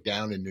had to take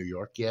down in New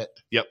York yet.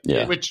 Yep.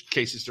 Yeah. Which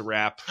Cases to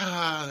wrap.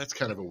 that's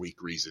kind of a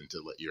weak reason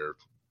to let your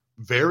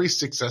very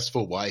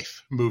successful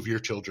wife move your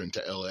children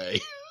to L.A.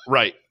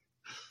 Right.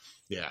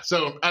 Yeah.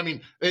 So, I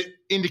mean,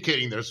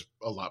 indicating there's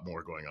a lot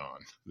more going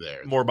on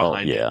there. More Oh,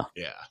 behind it.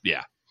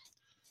 yeah.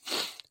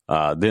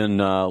 Yeah. Then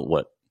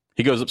what?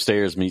 He goes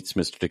upstairs, meets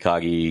Mr.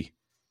 Takagi,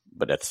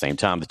 but at the same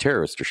time, the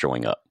terrorists are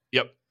showing up.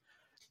 Yep.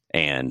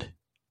 And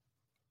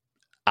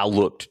I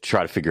looked to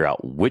try to figure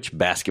out which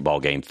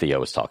basketball game Theo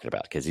was talking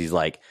about, because he's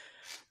like,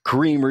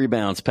 Kareem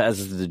rebounds,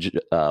 passes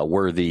to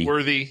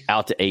Worthy,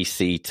 out to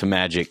AC, to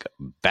Magic,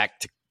 back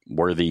to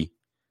Worthy.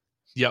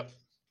 Yep.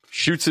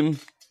 Shoots him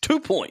 2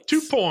 points.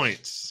 2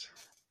 points.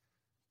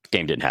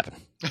 Game didn't happen.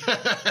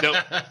 Nope.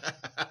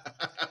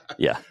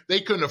 Yeah. They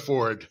couldn't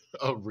afford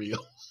a real.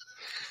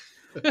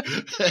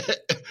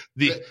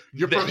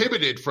 You're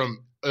prohibited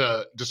from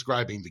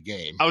describing the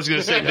game. I was going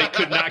to say they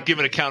could not give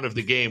an account of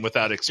the game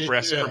without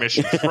express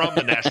permission from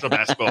the National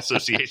Basketball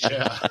Association.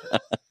 Yeah.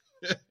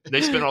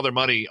 They spent all their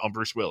money on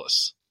Bruce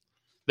Willis.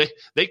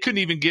 They couldn't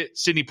even get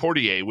Sidney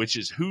Poitier, which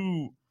is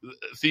who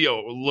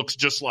Theo looks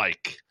just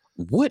like.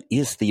 What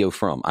is Theo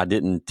from? I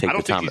didn't take I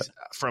don't the time. think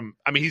he's from.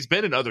 I mean, he's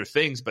been in other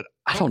things, but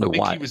I don't know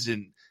think why he was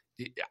in.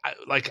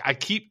 I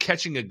keep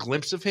catching a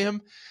glimpse of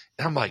him,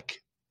 and I'm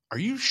like, "Are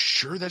you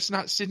sure that's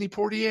not Sidney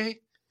Poitier?"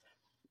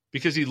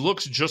 Because he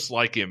looks just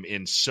like him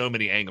in so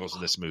many angles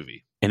in this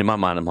movie. And in my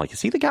mind, I'm like,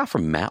 is he the guy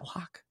from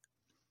Matlock?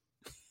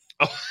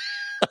 Oh,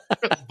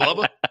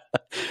 Bubba?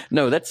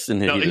 No, that's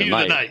in Heat of the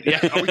Night.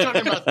 Yeah. Are we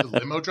talking about the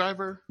limo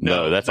driver?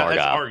 No, that's Argyle.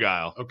 That's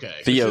Argyle. Okay.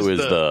 Theo This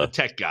is the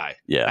tech guy.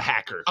 Yeah. The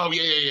hacker. Oh,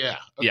 yeah.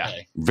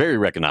 Okay. Very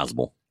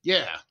recognizable.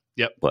 Yeah.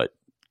 But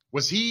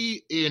Was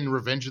he in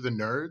Revenge of the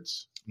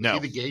Nerds? No.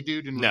 Was he the gay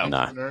dude in No.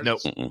 Revenge of the Nerds? Nope.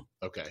 mm-mm.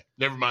 Okay.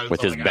 Never mind.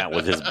 with That's his all I got.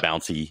 with his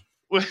bouncy.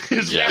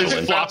 his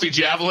Javelin. floppy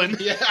javelin.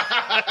 Yeah.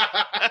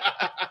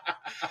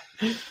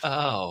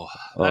 Oh,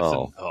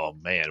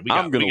 man.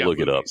 I'm going we to got look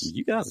it up. movies.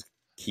 You guys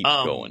keep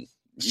going.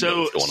 You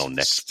know what's going on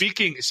next.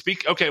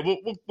 Okay,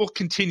 we'll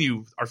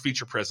continue our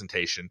feature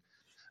presentation.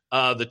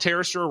 The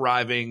terrorists are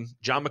arriving.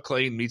 John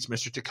McClane meets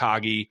Mr.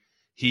 Takagi.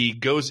 He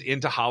goes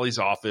into Holly's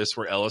office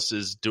where Ellis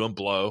is doing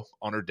blow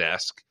on her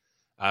desk.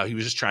 He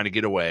was just trying to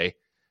get away.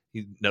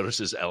 He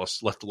notices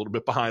Ellis left a little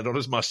bit behind on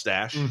his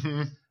mustache.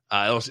 Mm-hmm.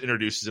 Ellis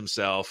introduces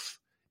himself.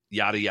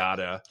 Yada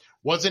yada.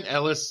 Wasn't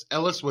Ellis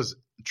was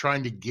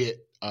trying to get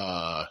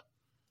John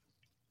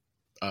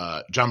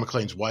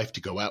McClane's wife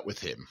to go out with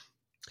him.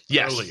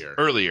 Yes,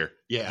 earlier.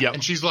 Yeah. Yep.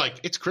 And she's like,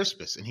 it's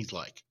Christmas. And he's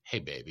like, hey,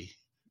 baby.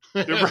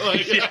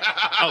 Right. Yeah.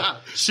 Oh,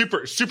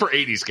 super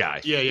 80s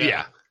guy.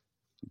 Yeah.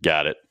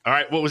 Got it. All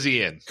right. What was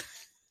he in?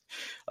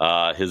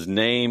 His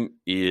name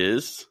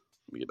is,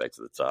 let me get back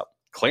to the top,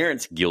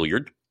 Clarence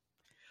Gilliard.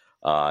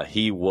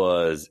 He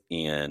was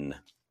in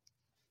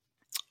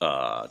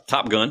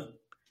Top Gun.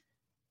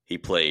 He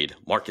played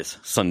Marcus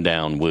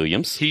Sundown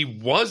Williams. He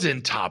was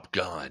in Top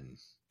Gun.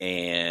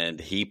 And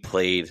he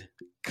played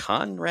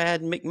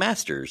Conrad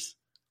McMasters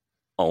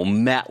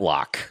on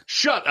Matlock.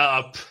 Shut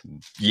up.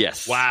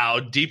 Yes. Wow.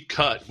 Deep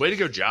cut. Way to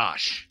go,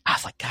 Josh. I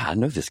was like, God, I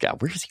know this guy.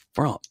 Where is he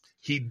from?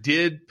 He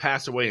did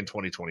pass away in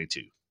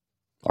 2022.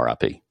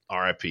 R.I.P.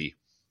 R.I.P.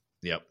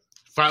 Yep.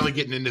 Finally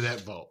getting into that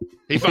vault.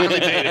 He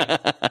finally made it.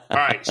 All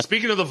right.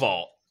 Speaking of the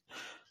vault,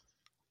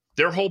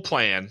 their whole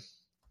plan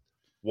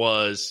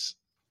was,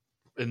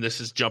 and this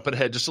is jumping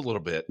ahead just a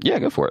little bit. Yeah,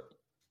 go for it.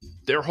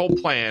 Their whole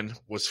plan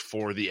was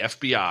for the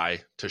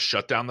FBI to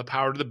shut down the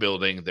power to the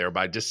building,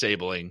 thereby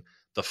disabling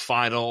the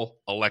final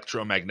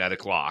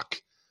electromagnetic lock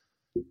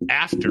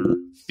after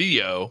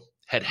Theo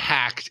had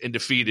hacked and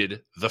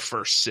defeated the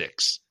first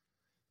 6.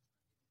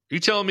 Are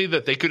you telling me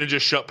that they could have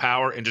just shut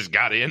power and just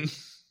got in?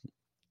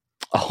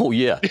 Oh,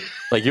 yeah.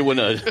 Like it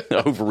wouldn't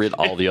have overrid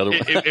all the other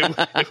ones.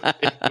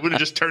 It would have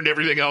just turned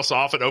everything else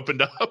off and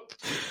opened up.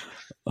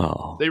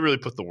 Oh. They really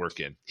put the work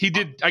in. He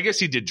did. I guess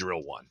he did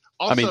drill one.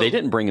 Also, I mean, they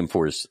didn't bring him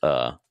for his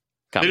They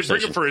didn't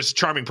bring him for his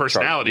charming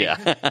personality.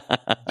 Yeah.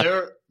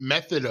 their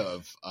method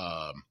of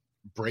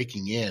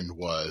breaking in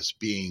was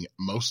being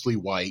mostly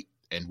white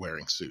and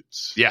wearing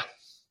suits. Yeah.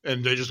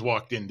 And they just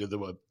walked into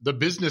the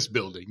business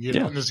building,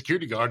 Yeah. and the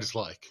security guard is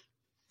like,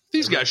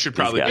 These guys should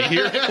probably be guys.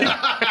 here.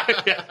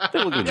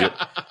 They look legit.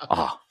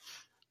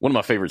 One of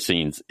my favorite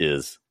scenes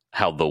is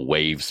how the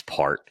waves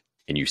part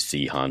and you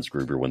see Hans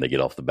Gruber when they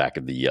get off the back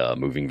of the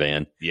moving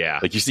van. Yeah.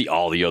 Like you see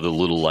all the other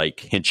little like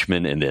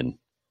henchmen and then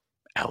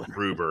Alan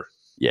Gruber.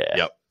 Yeah.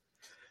 Yep.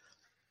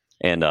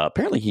 And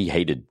apparently he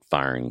hated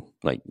firing,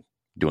 like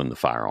doing the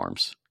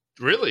firearms.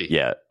 Really?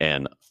 Yeah.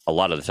 And a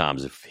lot of the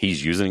times if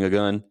he's using a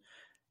gun,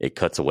 it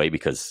cuts away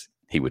because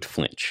he would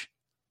flinch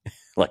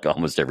like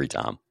almost every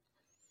time.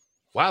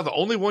 Wow. The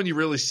only one you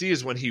really see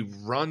is when he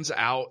runs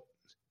out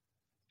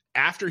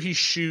after he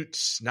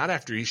shoots, not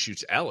after he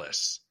shoots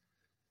Ellis.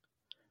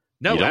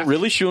 No, you don't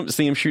really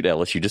see him shoot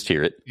Ellis. You just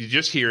hear it. You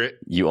just hear it.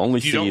 You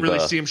only You see don't really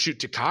see him shoot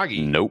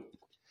Takagi. Nope.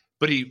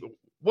 But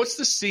what's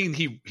the scene?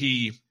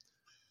 He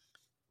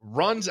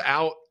runs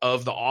out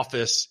of the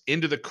office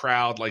into the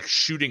crowd, like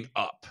shooting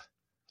up.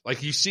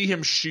 Like you see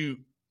him shoot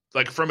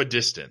like from a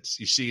distance.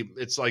 You see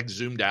it's like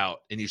zoomed out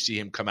and you see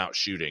him come out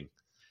shooting.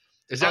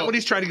 Is that when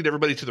he's trying to get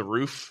everybody to the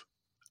roof?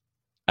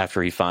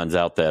 After he finds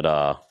out that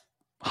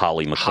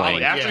Holly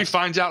McClane. After he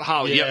finds out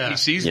Holly. Yeah. Yep, he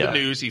sees the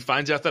news. He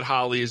finds out that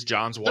Holly is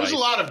John's wife. There's a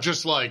lot of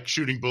just like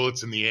shooting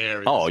bullets in the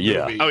air. In Oh, this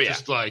yeah. movie. Oh, yeah.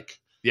 Just like,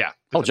 Yeah.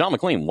 Oh, John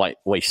McClane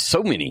weighs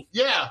so many.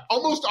 yeah,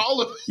 almost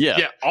all of it. Yeah.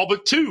 Yeah, all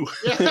but two.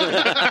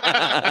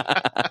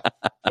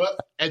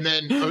 And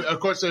then, of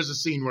course, there's a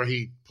scene where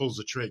he pulls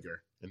the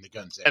trigger and the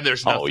gun's out. And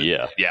there's nothing. Oh,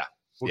 yeah. Yeah.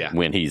 Yeah.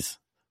 When he's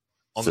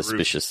On the roof.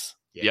 suspicious.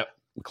 Yeah. Yep.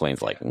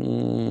 McClane's like,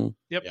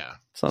 Yep. Yeah.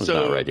 something's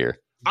So- not right here.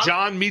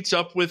 John meets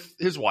up with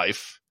his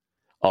wife.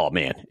 Oh,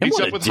 man. And Meets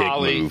what up a with dick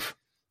Holly. move.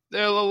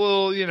 They're a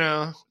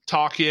little,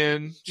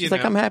 talking. She's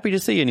like, I'm happy to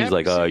see you. And he's Happy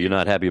like, to see you're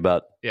not happy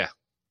about, You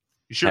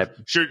sure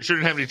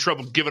didn't have any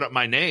trouble giving up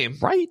my name.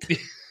 right?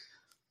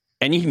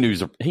 And he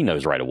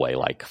knows right away,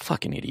 like,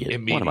 fucking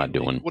idiot. What am I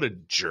doing? What a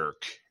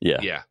jerk. Yeah.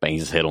 Yeah. Bangs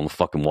his head on the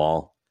fucking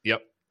wall.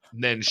 Yep.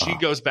 And then she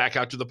goes back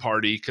out to the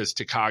party because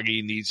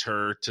Takagi needs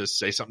her to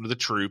say something to the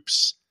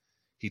troops.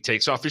 He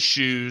takes off his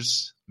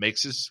shoes,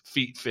 makes his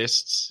feet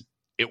fists.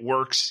 It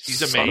works.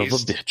 He's amazed. Son of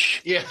a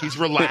bitch. Yeah. He's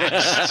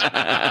relaxed.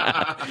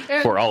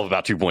 And For all of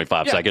about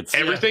 2.5 seconds.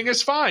 everything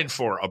is fine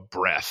for a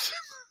breath.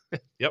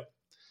 Yep.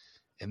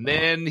 And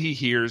then he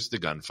hears the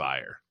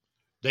gunfire.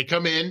 They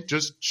come in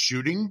just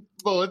shooting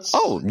bullets.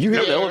 Oh, you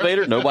hear the Yeah.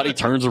 elevator? Nobody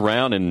turns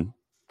around. And,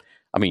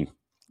 I mean,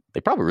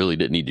 they probably really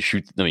didn't need to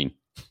shoot. I mean,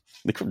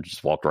 they could have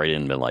just walked right in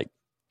and been like,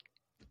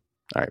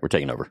 all right, we're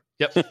taking over.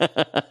 Yep.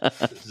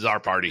 This is our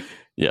party.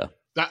 Yeah.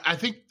 I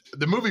think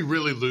the movie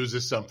really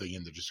loses something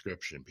in the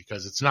description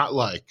because it's not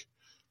like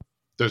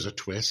there's a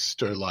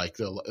twist or like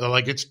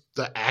it's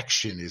the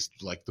action is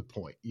like the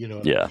point. You know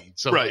what Yeah. I mean?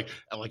 So Right.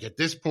 like at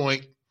this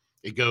point,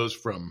 it goes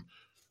from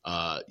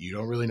you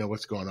don't really know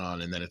what's going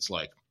on, and then it's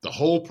like the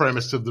whole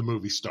premise of the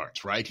movie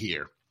starts right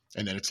here,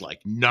 and then it's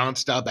like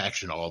nonstop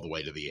action all the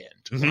way to the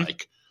end. Mhm.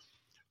 Like,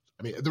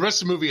 I mean, the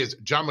rest of the movie is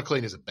John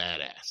McClane is a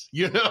badass,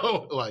 you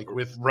know, like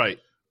with Right.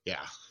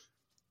 yeah.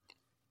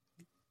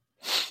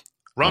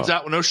 Runs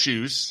out with no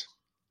shoes.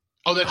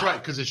 Oh, that's right,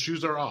 because his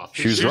shoes are off.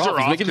 Shoes Shoes are are off. off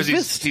He's making because the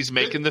fist. he's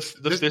making the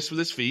This- fist with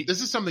his feet.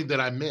 This is something that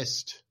I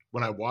missed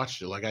when I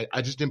watched it. Like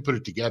I just didn't put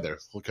it together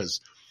because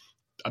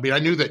I mean I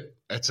knew that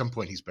at some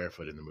point he's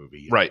barefoot in the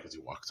movie, Right. Because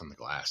he walks on the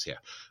glass, yeah.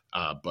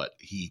 But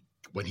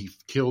when he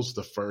kills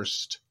the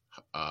first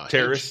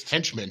Terrorist?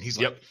 henchman, he's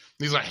like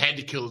I had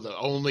to kill the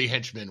only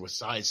henchman with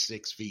size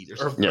 6 feet or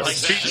something Yes. like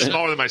Feet that.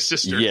 smaller than my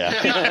sister.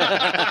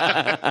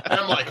 Yeah. And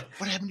I'm like,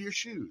 what happened to your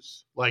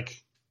shoes?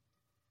 Like.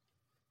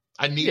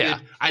 I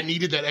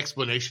needed that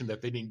explanation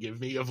that they didn't give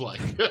me of like,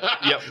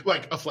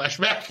 like a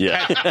flashback. Yeah.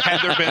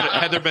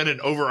 Had there been an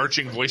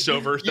overarching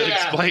voiceover that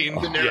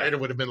explained the narrator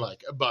would have been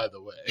like, by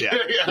the way,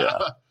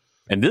 Yeah.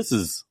 And this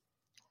is,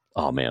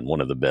 oh man,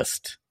 one of the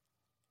best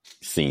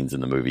scenes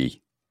in the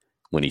movie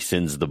when he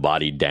sends the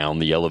body down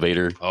the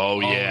elevator.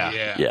 Oh yeah.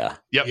 Yeah.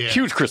 Yep. Yeah.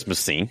 Huge Christmas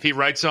scene. He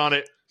writes on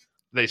it.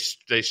 They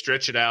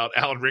stretch it out.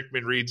 Alan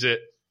Rickman reads it.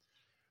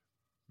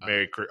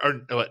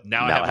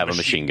 Now I have a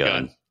machine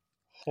gun.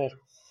 Ho,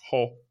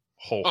 ho,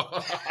 ho.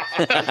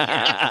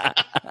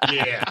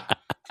 yeah.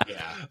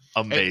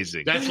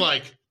 Amazing. And that's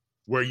like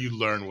where you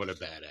learn what a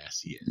badass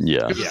he is.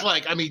 Yeah. Because it's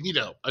like, I mean, you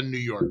know, a New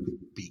York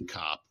beat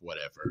cop,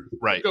 whatever.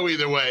 Right. Go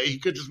either way. He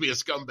could just be a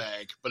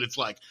scumbag, but it's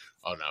like,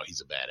 oh no,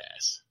 he's a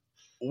badass.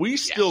 We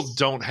still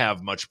don't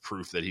have much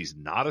proof that he's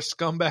not a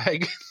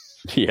scumbag.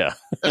 Yeah.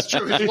 That's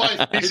true. His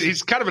wife,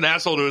 He's kind of an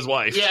asshole to his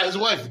wife. yeah, his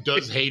wife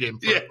does hate him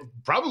for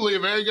probably a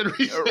very good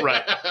reason.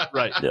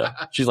 Right. Yeah.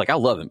 She's like, I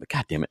love him, but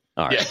God damn it.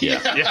 All right.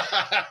 Yeah.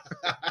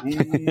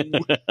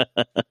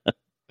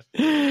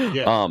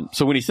 Yeah.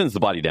 So when he sends the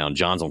body down,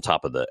 John's on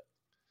top of the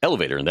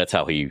elevator, and that's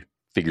how he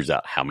figures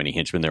out how many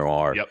henchmen there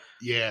are. Yep.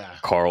 Yeah.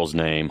 Carl's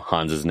name,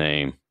 Hans's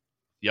name.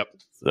 Yep.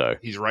 So,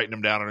 He's writing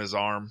them down on his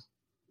arm.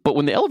 but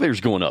when the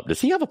elevator's going up,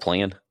 does he have a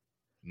plan?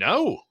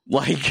 No.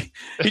 Like,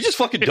 he just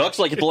fucking ducks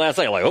like at the last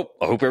second, like, oh,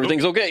 I hope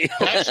everything's okay.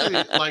 Actually,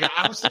 like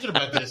I was thinking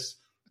about this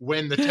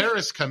when the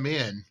terrorists come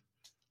in.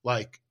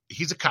 Like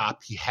he's a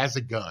cop, he has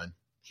a gun,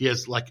 he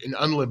has like an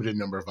unlimited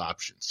number of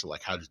options to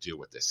like how to deal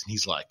with this, and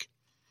he's like,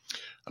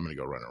 "I'm going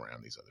to go run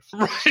around these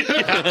other folks,"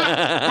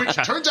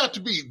 which turns out to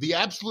be the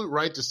absolute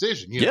right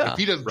decision. You know, Yeah. if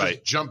he'd have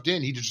just jumped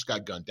in, he'd have just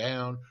got gunned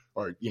down,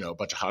 or you know, a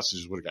bunch of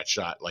hostages would have got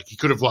shot. Like he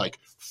could have like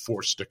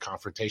forced a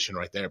confrontation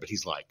right there, but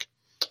he's like,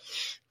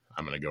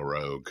 I'm going to go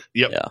rogue.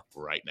 Yep. Yeah.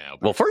 Right now.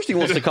 Well, first he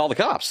wants to call the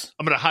cops.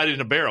 I'm going to hide it in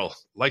a barrel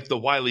like the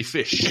wily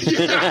fish. Oh,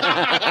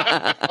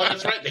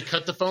 that's right. They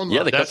cut the phone line.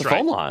 Yeah, they cut That's the right.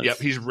 phone lines. Yep,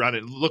 he's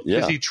running. Look,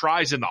 because he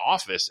tries in the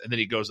office, and then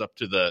he goes up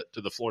to the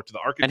floor to the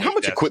architect. And how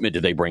much desk. equipment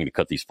did they bring to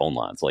cut these phone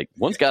lines? Like,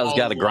 one guy's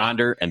got a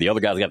grinder, and the other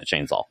guy's got the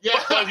chainsaw. Yeah.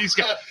 Well, he's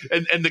got,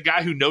 and the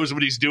guy who knows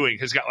what he's doing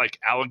has got like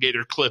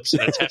alligator clips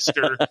and a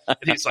tester, and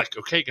he's like,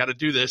 "Okay, got to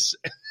do this."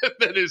 And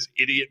then his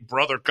idiot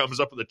brother comes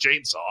up with a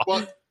chainsaw.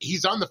 Well,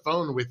 he's on the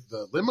phone with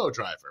the limo limo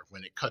driver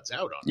when it cuts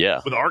out on him.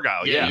 Yeah. With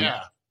Argyle,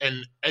 yeah.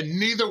 And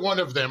neither one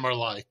of them are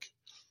like,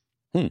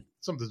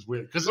 something's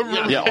weird.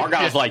 Yeah,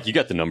 Argyle's like, you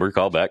got the number,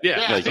 call back. Yeah,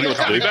 Like, you know what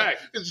to call me do. back.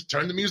 Just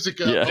turn the music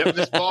up, Yeah. open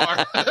this bar.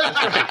 Done.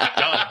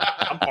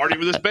 I'm partying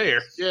with this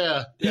bear.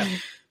 Yeah.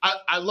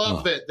 I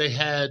love that they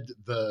had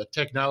the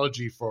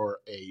technology for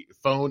a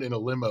phone in a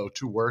limo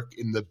to work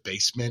in the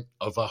basement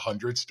of a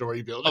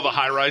 100-story building. Of a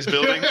high-rise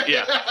building,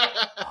 yeah.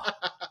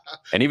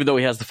 And even though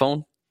he has the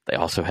phone, they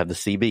also have the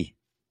CB.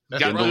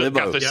 That's Got right. the limo.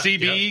 Got the Yeah,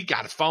 CB, yeah.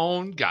 got a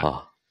phone,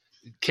 got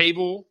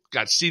cable,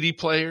 got CD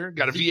player,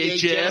 got a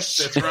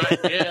VHS. That's right.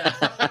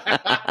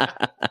 Yeah.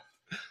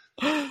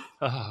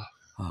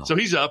 So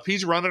he's up.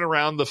 He's running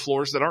around the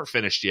floors that aren't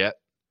finished yet.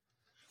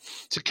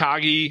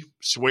 Takagi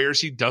swears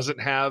he doesn't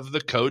have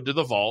the code to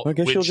the vault. I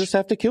guess you'll just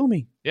have to kill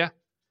me.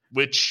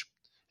 Which,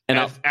 And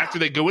after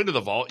they go into the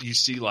vault, you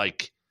see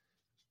like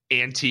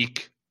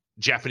antique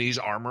Japanese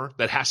armor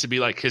that has to be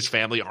like his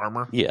family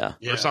armor Yeah.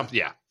 or something.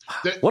 Yeah.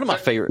 One of my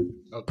favorite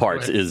Oh,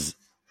 parts go ahead. is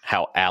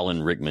how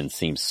Alan Rickman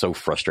seems so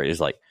frustrated.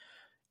 He's like,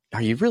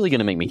 are you really going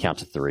to make me count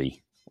to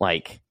 3?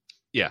 Like,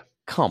 Yeah.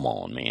 come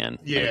on, man.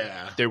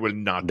 Yeah. There would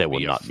not There be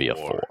would a not be a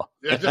 4. 4.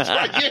 Yeah, that's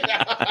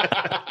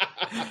right.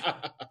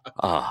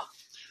 Yeah.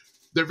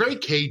 They're very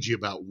cagey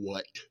about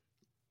what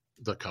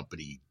the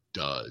company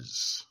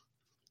does.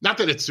 Not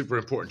that it's super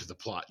important to the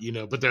plot,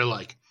 but they're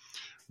like,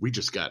 we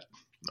just got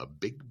a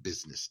big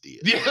business deal.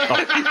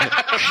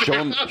 Yeah. Show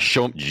him.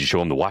 Did you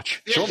show him the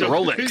watch? Show him the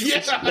Rolex. Yeah.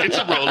 It's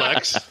a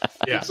Rolex.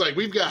 Yeah. It's like,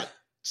 we've got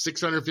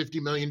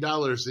 $650 million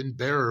in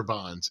bearer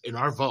bonds in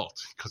our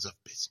vault because of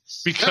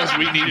business. Because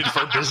we needed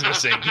for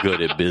businessing.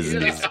 Good at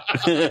business.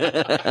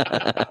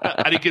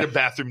 I didn't get a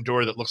bathroom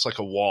door that looks like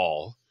a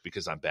wall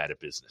because I'm bad at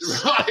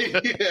business.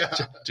 Right. Yeah.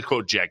 To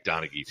quote Jack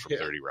Donaghy from Yeah.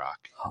 30 Rock.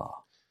 Oh.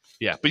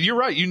 Yeah, but you're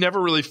right. You never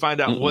really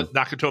find out what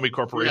Nakatomi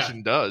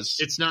Corporation does.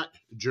 It's not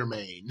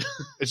germane.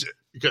 It's-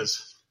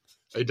 because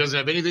it doesn't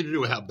have anything to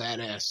do with how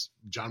badass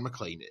John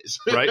McClane is.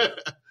 Right?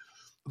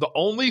 The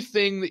only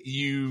inkling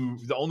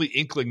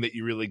that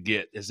you really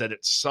get is that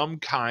it's some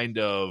kind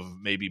of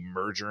maybe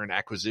merger and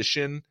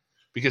acquisition,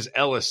 because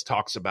Ellis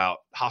talks about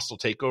hostile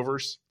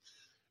takeovers.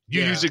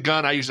 You Yeah. use a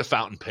gun, I use a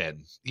fountain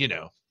pen,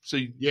 So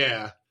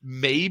Yeah.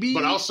 maybe,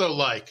 But also,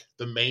 like,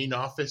 the main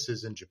office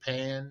is in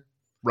Japan.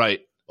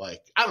 right?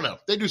 Like, I don't know.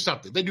 They do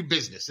something. They do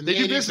business. And They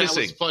do that was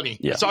businessing. funny.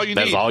 Yeah, That's all you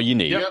That's need. all you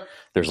need. Yep.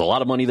 There's a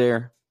lot of money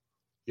there,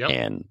 Yep.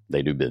 and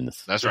they do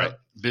business. That's right.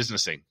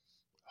 Businessing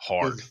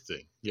hard. Big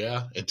thing.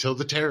 Yeah. Until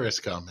the terrorists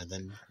come. And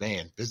then,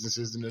 man, business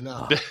isn't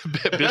enough.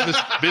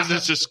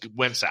 business just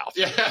went south.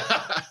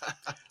 Yeah.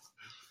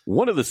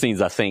 One of the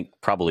scenes I think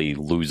probably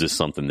loses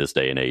something this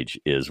day and age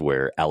is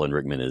where Alan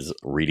Rickman is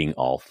reading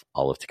off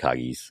all of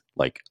Takagi's,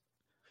 like,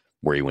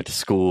 where he went to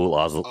school,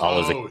 all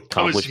his Oh,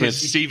 accomplishments.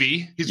 his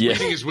CV. He's Yeah.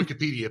 reading his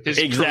Wikipedia page. His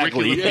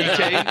Exactly. curriculum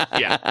vitae.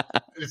 Yeah.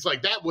 It's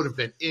like, that would have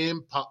been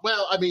impossible.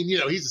 Well, I mean,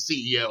 he's a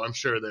CEO. I'm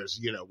sure there's,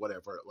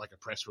 whatever, like a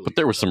press release. But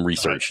there was some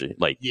research.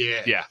 Like,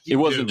 Yeah. Yeah. he it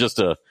wasn't knew. just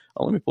let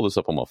me pull this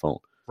up on my phone.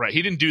 Right.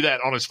 He didn't do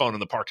that on his phone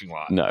in the parking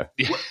lot. No.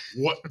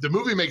 What the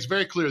movie makes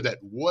very clear that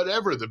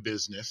whatever the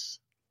business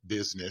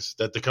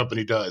that the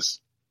company does,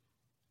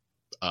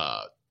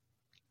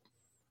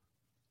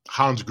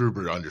 Hans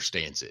Gruber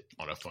understands it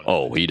on a fun.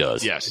 Oh, he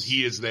does. Yes. And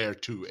he is there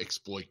to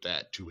exploit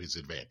that to his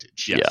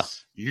advantage.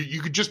 Yes.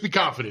 You could just be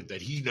confident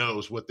that he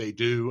knows what they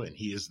do and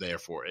he is there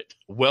for it.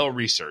 Well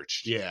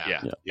researched. Yeah.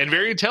 Yeah. Yeah. And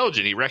very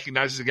intelligent. He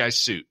recognizes the guy's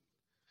suit.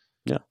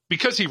 Yeah.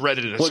 Because he read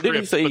it in a Well,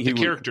 didn't he script, say but he the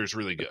would- character is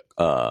really good.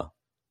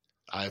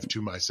 I have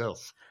two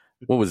myself.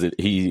 What was it?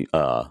 He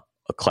a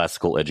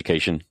classical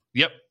education.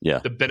 Yep. Yeah.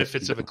 The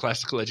benefits of a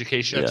classical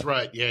education. That's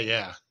right.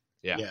 Yeah.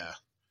 Yeah.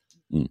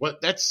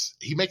 What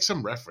he makes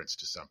some reference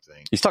to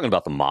something. He's talking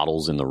about the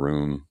models in the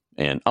room,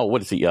 and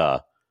what is he?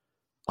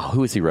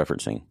 Who is he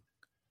referencing?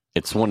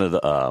 It's one of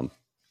the.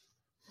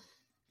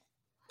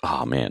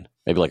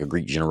 Maybe like a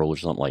Greek general or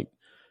something like.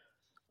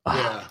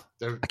 Yeah.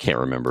 I can't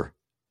remember.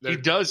 He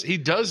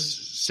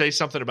does say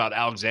something about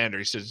Alexander.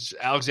 He says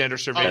Alexander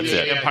surveyed That's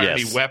the it. empire and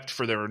Yes. he wept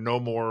for there were no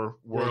more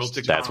worlds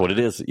to That's conquer. what it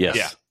is.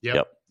 Yes.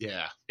 Yeah.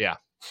 Yeah.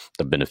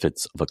 The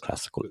benefits of a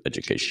classical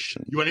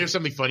education. You want to hear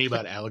something funny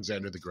about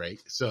Alexander the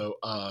Great? So,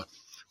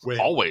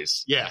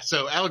 Always.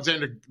 so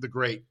Alexander the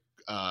Great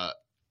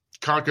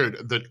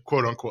conquered the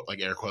quote unquote,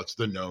 like air quotes,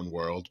 the known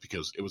world,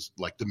 because it was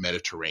like the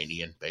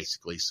Mediterranean,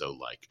 basically. So,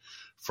 like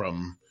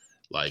from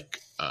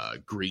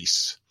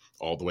Greece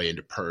all the way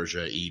into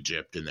Persia,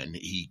 Egypt, and then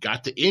he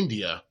got to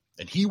India,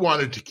 and he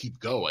wanted to keep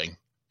going,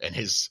 and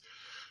his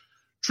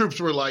troops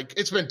were like,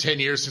 "It's been 10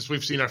 years since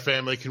we've seen our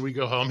family. Can we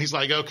go home?" He's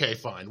like, "Okay,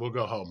 fine, we'll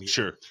go home."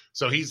 Sure.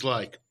 So he's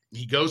like,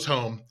 he goes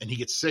home and he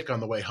gets sick on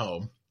the way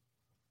home.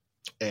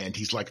 And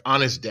he's like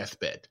on his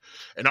deathbed.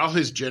 And all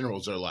his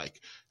generals are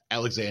like,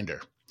 "Alexander,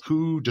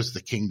 who does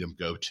the kingdom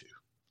go to?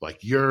 Like,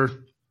 you're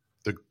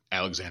the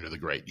Alexander the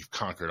Great. You've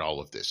conquered all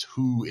of this.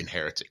 Who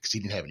inherits it?" Because he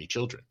didn't have any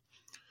children.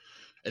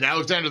 And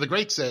Alexander the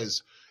Great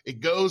says,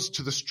 "It goes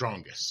to the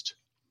strongest."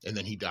 And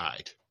then he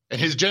died.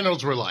 And his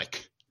generals were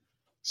like,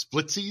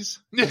 Splitsies.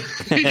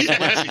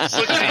 Splitsies.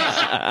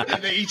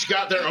 And they each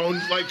got their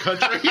own like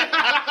country.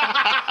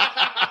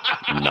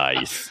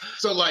 Nice.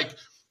 So like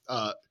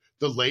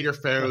the later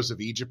pharaohs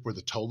of Egypt were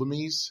the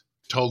Ptolemies.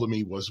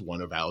 Ptolemy was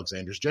one of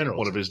Alexander's generals.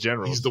 One of his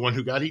generals. He's the one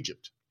who got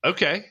Egypt.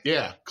 Okay.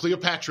 Yeah.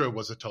 Cleopatra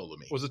was a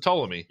Ptolemy. Was a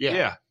Ptolemy.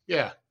 Yeah.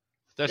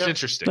 That's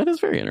interesting. That is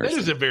very interesting.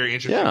 That is a very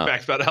interesting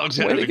fact about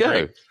Alexander Way the to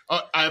Great.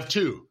 go. I have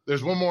two.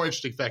 There's one more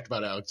interesting fact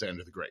about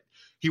Alexander the Great.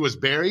 He was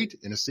buried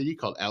in a city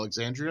called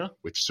Alexandria,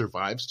 which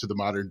survives to the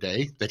modern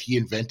day, that he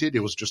invented.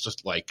 It was just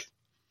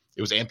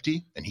it was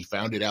empty, and he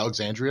founded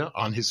Alexandria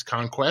on his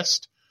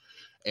conquest,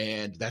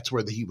 and that's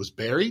where he was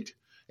buried.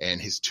 And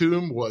his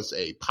tomb was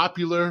a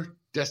popular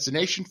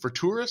destination for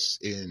tourists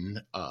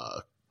in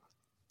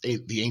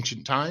the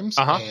ancient times,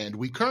 and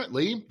we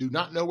currently do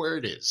not know where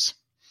it is.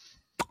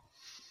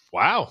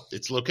 Wow.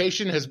 Its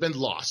location has been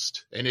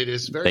lost, and it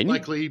is very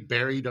likely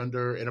buried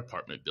under an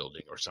apartment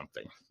building or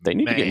something. They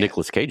need to get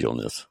Nicolas Cage on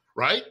this.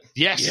 Right?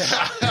 Yes.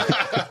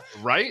 Yeah.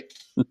 Right?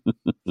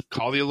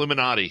 Call the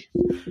Illuminati.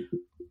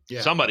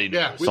 Yeah. Somebody knows.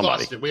 Yeah, we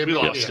Somebody. lost it. We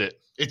lost it.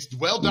 It's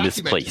well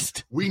documented.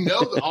 Misplaced. We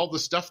know all the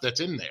stuff that's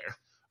in there.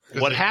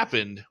 What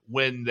happened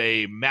when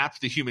they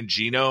mapped the human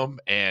genome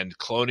and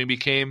cloning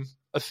became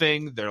a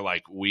thing? They're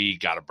like, we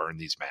got to burn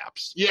these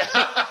maps. Yeah.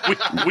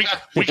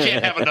 we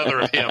can't have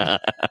another of him.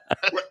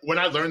 When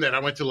I learned that, I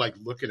went to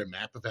look at a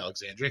map of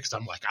Alexandria because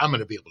I'm like, I'm going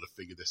to be able to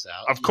figure this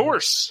out. Of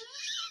course.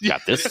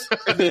 Got this.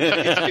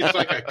 It's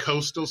like a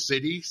coastal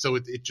city, so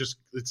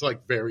it's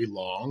like very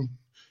long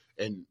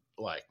and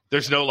like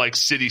there's no like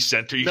city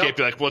center. You can't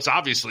be like, well, it's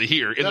obviously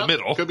here in the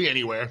middle. Could be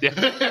anywhere.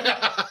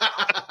 Yeah.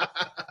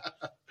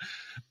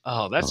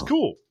 Oh, that's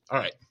cool. All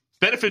right.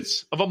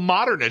 Benefits of a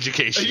modern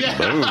education. Yeah.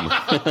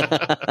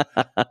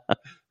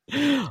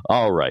 Boom.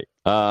 All right.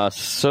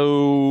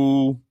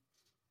 So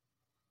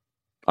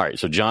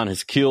John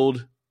has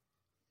killed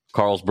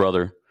Carl's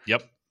brother.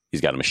 Yep.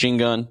 He's got a machine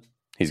gun.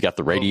 He's got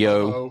the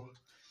radio.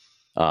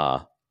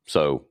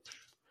 So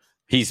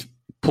he's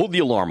pulled the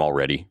alarm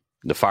already.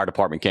 The fire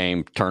department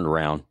came, turned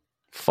around.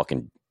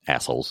 Fucking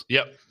assholes.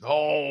 Yep.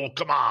 Oh,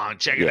 come on.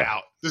 Check it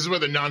out. This is where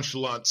the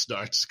nonchalance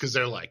starts because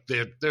they're like,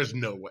 there's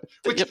no way.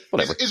 Which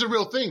is a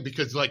real thing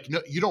because,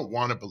 no, you don't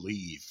want to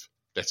believe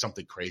that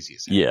something crazy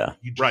is happening. Yeah.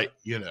 You just,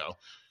 you know.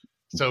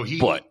 So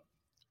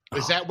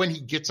is that when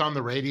he gets on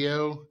the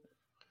radio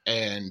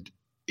and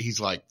he's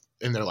like,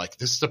 and they're like,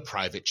 this is a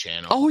private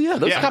channel. Oh, yeah.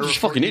 Those cops are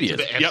fucking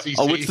idiots. Yep.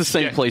 Oh, it's the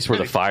same place where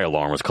the fire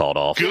alarm was called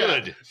off.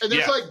 Good. Yeah. And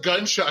there's like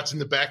gunshots in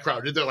the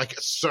background. And they're like,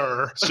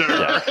 sir. He's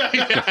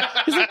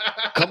like,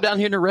 come down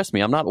here and arrest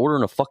me. I'm not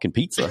ordering a fucking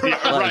pizza.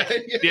 Right.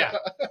 Yeah.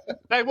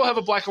 Hey, we'll have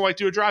a black and white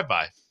do a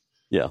drive-by.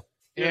 Yeah.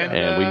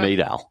 And we made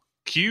Al.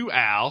 Cue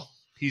Al.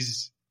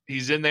 He's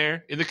in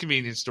there in the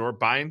convenience store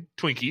buying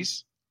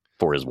Twinkies.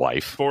 For his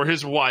wife.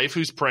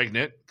 Who's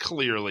pregnant,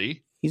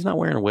 clearly. He's not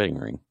wearing a wedding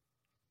ring.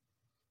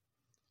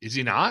 Is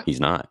he not?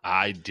 He's not.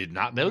 I did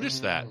not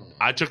notice that.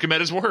 I took him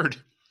at his word.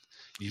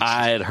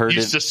 I had heard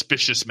you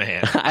suspicious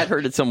man. I'd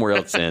heard it somewhere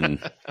else, and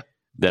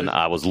then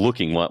I was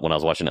looking when I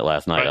was watching it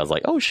last night. Right. I was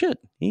like, "Oh shit,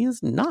 he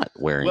is not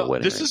wearing a wedding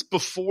ring." This is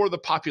before the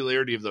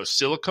popularity of those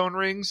silicone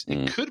rings.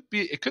 It could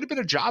have been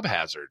a job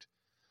hazard.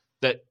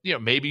 That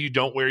maybe you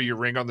don't wear your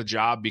ring on the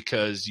job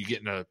because you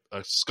get in a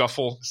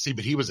scuffle. See,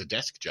 but he was a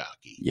desk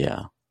jockey.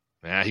 Yeah.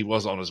 Yeah, he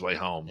was on his way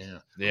home.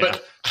 Yeah.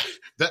 But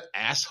the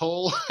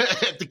asshole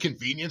at the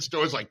convenience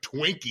store is like,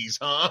 Twinkies,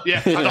 huh?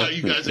 Yeah. I thought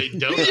you guys ate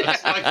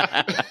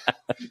donuts.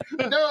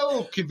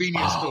 No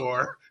convenience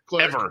store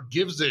ever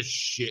gives a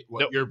shit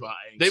what you're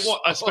buying. They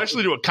want,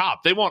 especially to a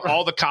cop, they want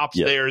all the cops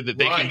there that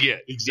they can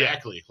get.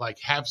 Exactly. Yeah. Like,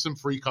 have some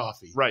free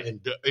coffee. Right.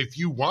 And if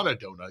you want a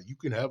donut, you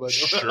can have a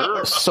donut.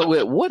 Sure. So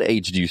at what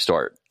age do you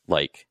start,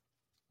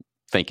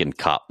 thinking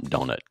cop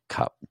donut?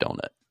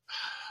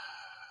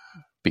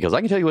 Because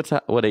I can tell you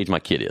what age my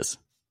kid is.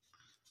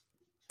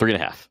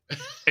 3.5.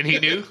 And he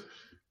knew?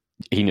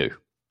 He knew.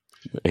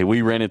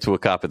 We ran into a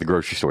cop at the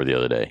grocery store the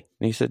other day.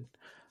 And he said,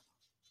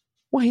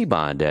 what he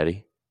buying,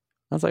 Daddy?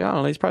 I was like, I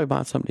don't know. He's probably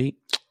buying something to eat.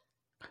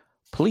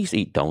 Police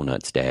eat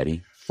donuts,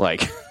 Daddy.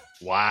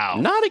 Wow.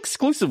 Not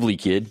exclusively,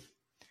 kid.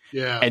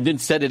 Yeah. And then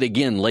said it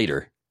again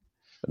later.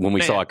 When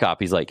we saw a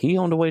cop, he's like, he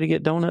on the way to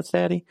get donuts,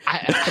 Daddy?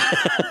 I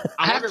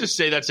have to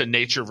say that's a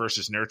nature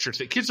versus nurture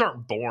thing. Kids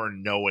aren't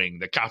born knowing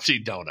that cops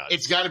eat donuts.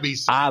 It's got to be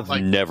something.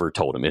 I've never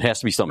told him. It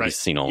has to be something he's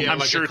seen on. Yeah, I'm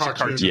sure it's a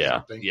cartoon.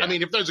 Yeah. I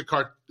mean, if there's a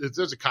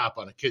cop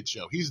on a kid's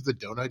show, he's the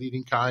donut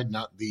eating kind,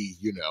 not the,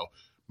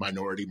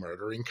 minority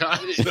murdering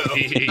kind. So.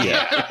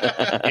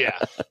 Yeah.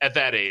 At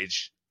that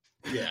age.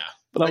 Yeah.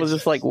 But I was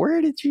just like,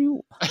 where did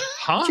you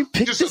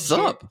pick this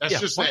up?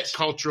 That's just that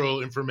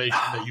cultural information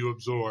that you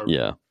absorb.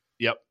 Yeah.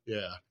 Yep.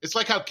 Yeah. It's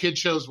like how kid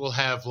shows will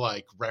have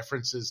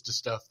references to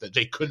stuff that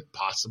they couldn't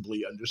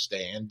possibly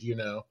understand,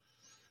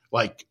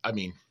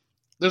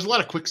 there's a lot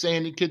of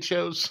quicksand in kid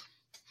shows.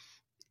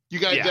 You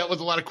guys dealt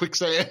with a lot of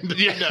quicksand?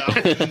 Yeah. No.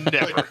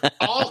 Never.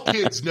 All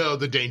kids know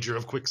the danger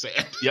of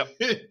quicksand. Yep.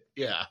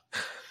 Yeah.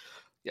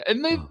 Yeah.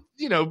 And they,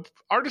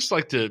 artists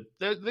like to,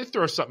 they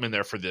throw something in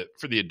there for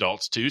the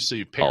adults too. So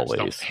your parents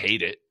don't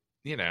hate it.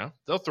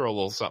 they'll throw a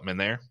little something in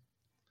there.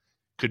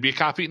 Could be a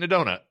cop eating a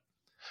donut.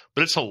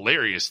 But it's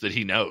hilarious that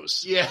he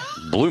knows. Yeah.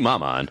 Blew my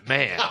mind.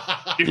 Man.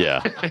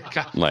 Yeah.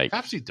 Like,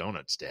 cops eat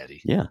donuts,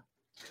 Daddy. Yeah.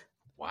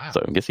 Wow.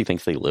 So I guess he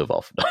thinks they live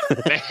off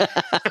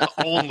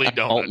Only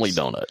donuts. Only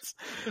donuts.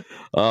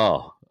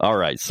 Oh, all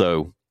right.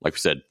 So, like we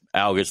said,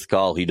 Al gets the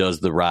call. He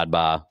does the ride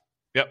by.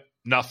 Yep.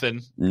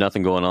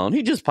 Nothing going on.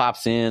 He just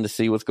pops in to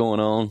see what's going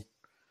on.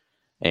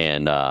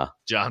 And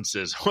John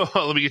says, well,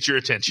 let me get your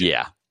attention.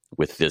 Yeah.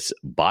 With this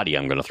body,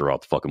 I'm going to throw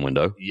out the fucking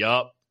window.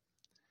 Yup.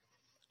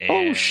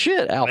 Oh,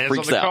 shit. Al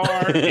freaks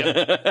out.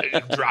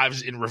 Yep.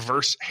 Drives in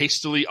reverse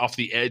hastily off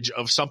the edge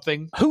of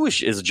something.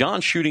 Is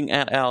John shooting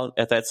at Al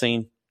at that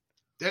scene?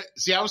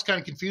 See, I was kind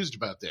of confused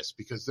about this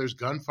because there's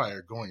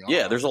gunfire going on.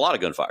 Yeah, there's a lot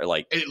of gunfire.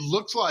 Like, it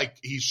looks like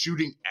he's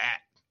shooting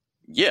at.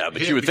 Yeah,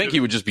 but you would think he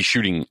would just be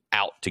shooting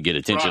out to get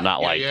attention,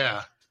 not like.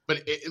 Yeah.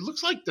 But it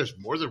looks like there's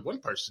more than one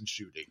person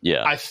shooting.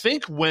 Yeah. I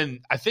think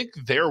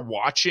they're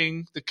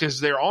watching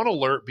because they're on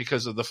alert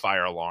because of the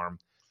fire alarm.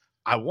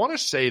 I want to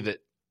say that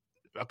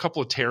a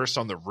couple of terrorists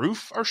on the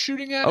roof are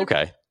shooting at him.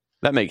 Okay.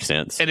 That makes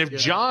sense. And if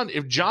John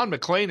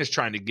McClane is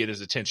trying to get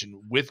his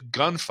attention with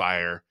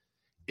gunfire,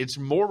 it's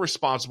more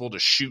responsible to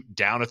shoot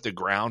down at the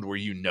ground where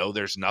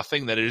there's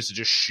nothing than it is to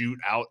just shoot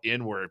out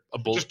in where a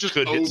bullet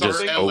could hit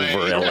something. Over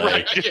LA.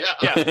 Right.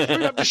 Yeah.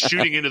 I'm just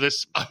shooting into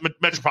this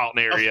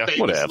metropolitan area.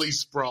 Famously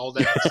sprawled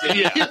out.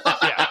 Yeah.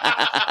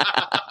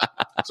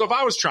 So if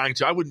I was trying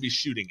to, I wouldn't be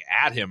shooting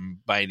at him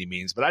by any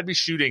means, but I'd be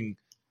shooting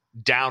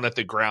down at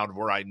the ground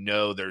where I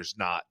know there's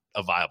not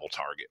a viable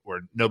target,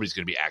 where nobody's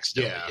going to be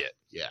accidentally hit.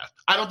 Yeah.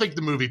 I don't think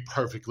the movie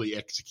perfectly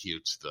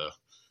executes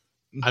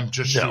I'm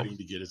just shooting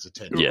to get his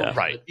attention. Yeah.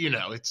 Right.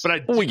 It's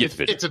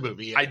a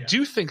movie. Yeah, I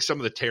do think some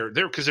of the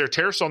because there are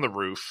terrorists on the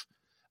roof.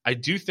 I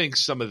do think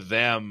some of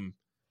them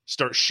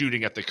start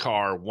shooting at the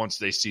car once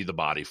they see the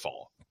body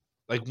fall.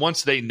 Like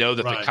once they know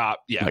that the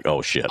cop, like,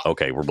 oh shit,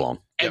 okay, we're blown.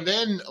 And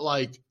then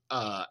Al,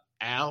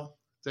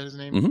 is that his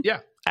name? Mm-hmm. Yeah.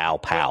 Al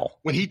Powell.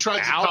 When he tries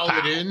to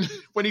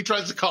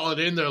call it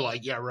in, they're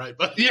like, yeah, right.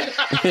 But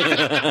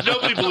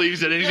nobody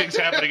believes that anything's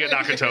happening at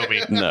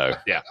Nakatomi. No.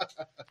 Yeah.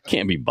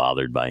 Can't be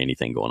bothered by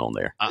anything going on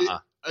there.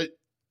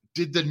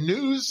 Did the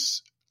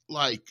news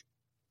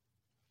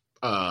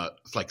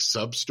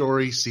sub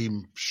story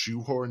seem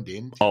shoehorned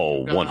in?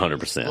 Oh,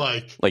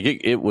 100%. Like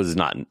it was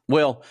not.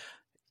 Well,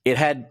 it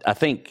had. I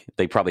think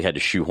they probably had to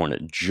shoehorn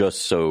it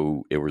just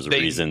so it was a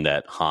reason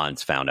that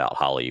Hans found out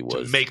Holly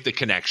was to make the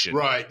connection,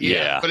 right?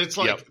 Yeah, but it's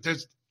like Yep.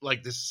 there's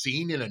like this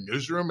scene in a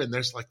newsroom, and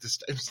there's like this.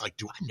 It's like,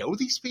 do I know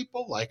these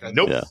people? Like,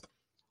 nope. Yeah.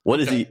 What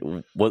is he?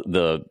 What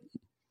the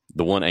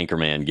one anchor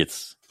man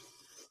gets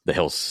the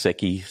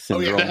Helsinki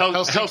syndrome? The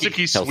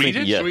Helsinki,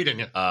 Sweden, yeah. Sweden,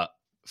 yeah.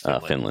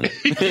 Finland.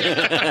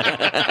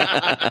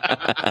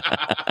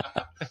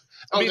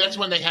 That's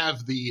when they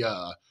have the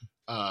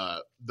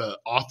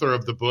author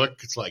of the book.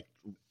 It's like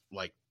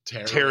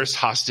terrorist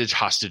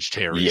hostage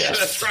terrorist. Yes.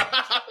 That's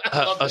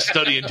right. A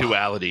study in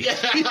duality.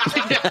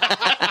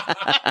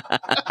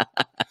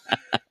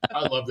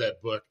 I love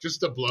that book.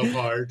 Just a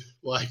blowhard.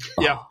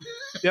 Yep.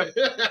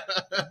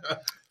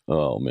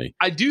 Oh, me.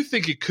 I do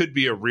think it could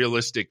be a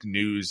realistic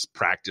news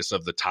practice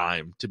of the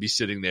time to be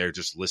sitting there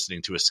just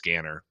listening to a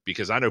scanner,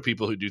 because I know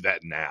people who do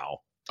that now.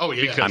 Oh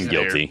yeah, because I'm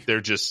guilty.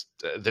 They're just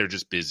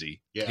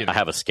busy. Yeah. I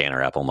have a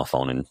scanner app on my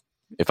phone, and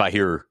if I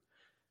hear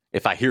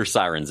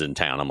sirens in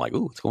town, I'm like,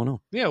 "Ooh, what's going on?"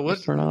 Yeah,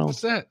 Let's turn it on.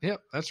 what's that?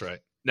 Yep, that's right.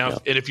 Now,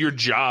 and if your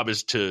job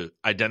is to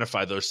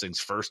identify those things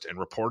first and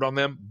report on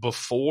them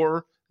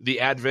before the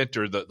advent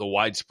or the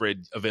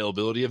widespread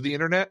availability of the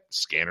internet,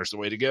 scanner's the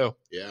way to go.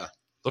 Yeah.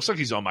 Looks like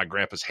he's on my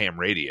grandpa's ham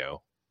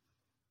radio.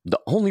 The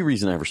only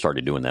reason I ever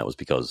started doing that was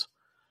because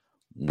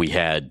we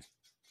had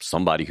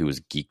somebody who was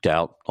geeked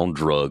out on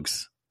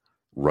drugs,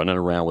 running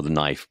around with a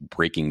knife,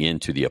 breaking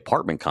into the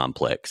apartment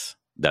complex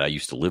that I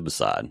used to live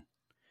beside.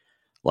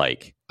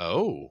 Like,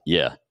 oh,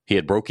 yeah, he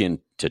had broke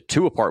into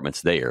 2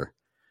 apartments there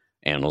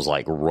and was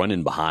like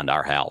running behind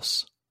our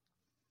house.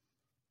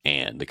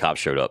 And the cops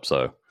showed up.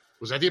 So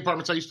was that the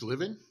apartments I used to live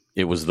in?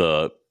 it was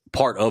the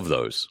part of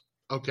those,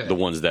 Okay. the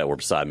ones that were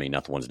beside me,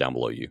 not the ones down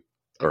below you.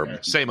 Okay.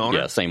 same owner.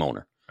 Yeah, same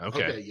owner.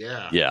 Okay.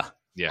 Yeah. Yeah,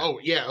 Yeah. Oh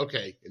yeah.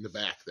 Okay. In the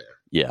back there.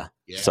 yeah.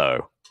 Yeah.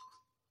 So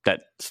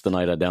that's the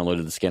night I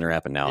downloaded the scanner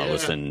app, and now I Yeah.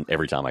 listen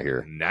every time I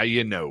hear. Now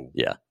you know.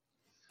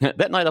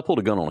 That night I pulled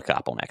a gun on a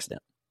cop on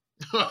accident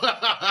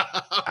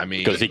I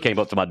mean, because he came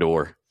up to my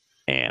door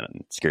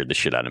and scared the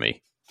shit out of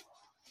me.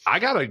 I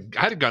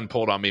had a gun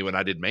pulled on me when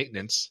I did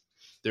maintenance.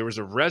 There was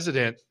a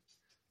resident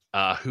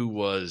who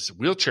was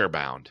wheelchair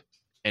bound,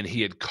 and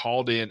he had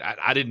called in.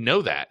 I didn't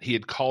know that. He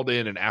had called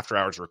in an after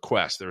hours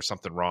request. There was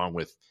something wrong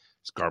with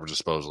his garbage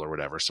disposal or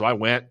whatever. So I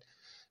went,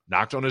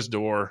 knocked on his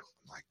door,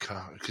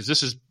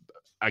 because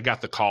I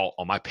got the call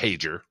on my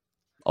pager.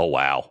 Oh,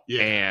 wow.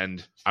 Yeah.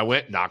 And I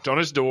went, knocked on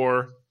his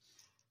door,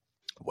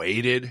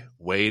 waited,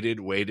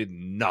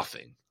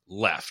 nothing,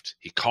 left.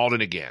 He called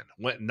in again,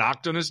 went,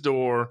 knocked on his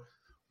door,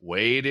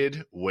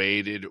 waited,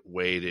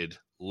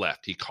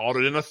 left. He called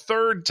it in a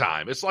third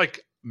time. It's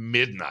like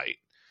midnight.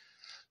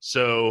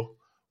 So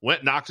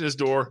went, knocked on his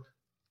door,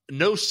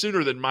 no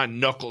sooner than my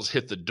knuckles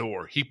hit the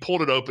door, he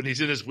pulled it open.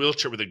 He's in his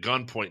wheelchair with a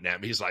gun pointing at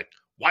me. He's like,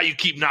 "Why you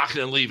keep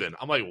knocking and leaving?"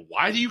 I'm like,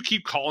 "Why do you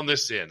keep calling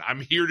this in?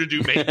 I'm here to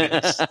do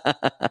maintenance."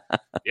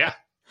 Yeah.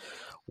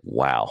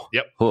 Wow.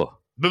 Yep. Huh.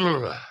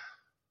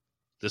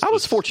 This I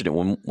was fortunate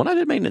when I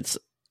did maintenance.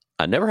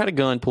 I never had a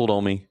gun pulled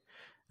on me,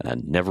 and I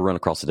never run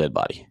across a dead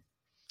body.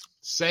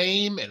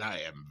 Same, and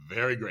I am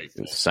very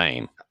grateful.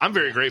 Same. I'm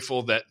very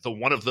grateful that the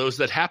one of those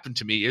that happened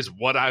to me is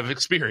what I've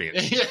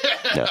experienced.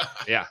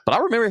 Yeah. But I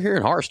remember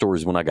hearing horror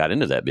stories when I got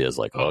into that biz.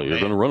 Like, you're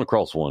going to run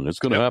across one. It's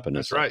going to happen.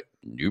 That's it's right.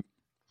 Nope.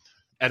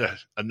 At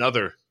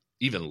another,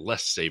 even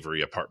less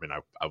savory apartment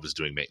I was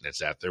doing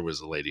maintenance at, there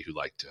was a lady who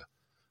liked to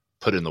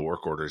put in the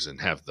work orders and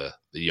have the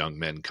young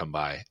men come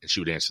by, and she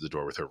would answer the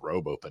door with her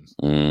robe open.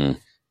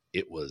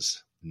 It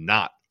was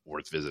not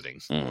worth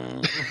visiting.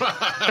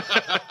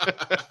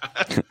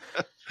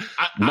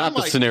 Not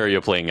the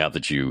scenario playing out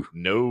that you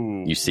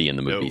see in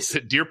the No. movies.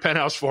 Dear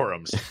Penthouse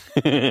Forums.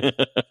 Nope.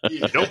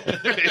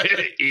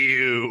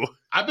 Ew.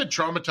 I've been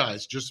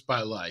traumatized just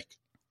by like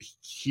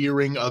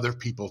hearing other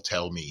people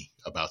tell me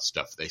about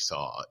stuff they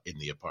saw in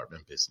the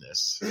apartment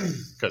business.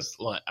 Because,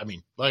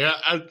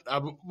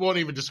 I won't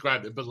even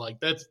describe it, but like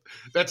that's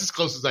as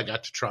close as I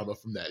got to trauma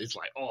from that. It's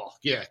like, oh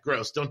yeah,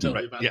 gross. Don't tell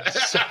me about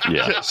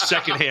that.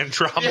 Secondhand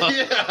trauma.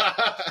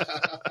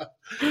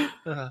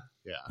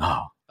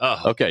 Yeah.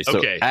 Okay,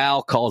 so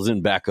Al calls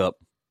in back up.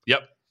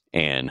 Yep.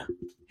 And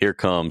here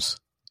comes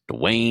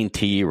Dwayne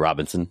T.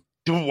 Robinson.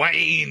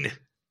 Dwayne.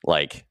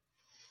 Like,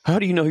 how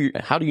do you know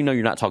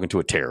you're not talking to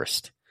a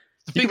terrorist?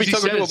 You could be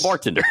talking to a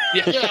bartender.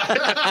 Yeah.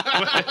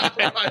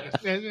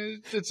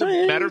 It's a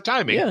matter of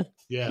timing.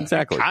 Yeah.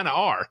 Exactly. Kind of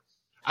are.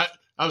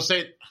 I was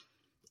saying,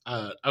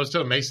 I was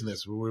telling Mason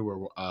this when we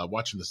were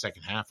watching the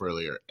second half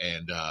earlier,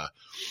 and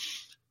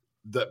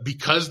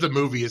because the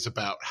movie is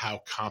about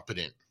how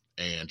competent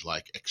and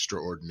like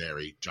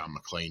extraordinary John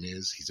McClane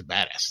is, he's a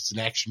badass. It's an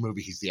action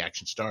movie. He's the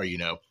action star,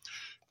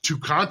 To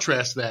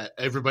contrast that,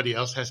 everybody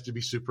else has to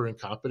be super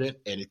incompetent,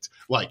 and it's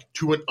like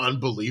to an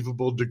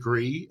unbelievable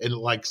degree. And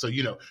like, so,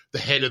 the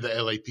head of the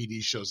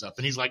LAPD shows up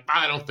and he's like,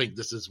 I don't think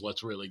this is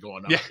what's really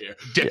going on here.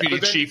 Deputy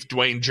Chief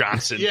Dwayne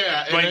Johnson.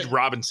 Dwayne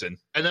Robinson.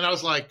 And then I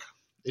was like,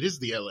 it is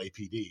the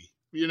LAPD.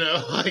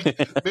 Like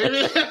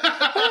maybe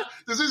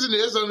this isn't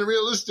as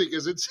unrealistic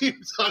as it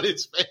seems on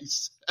its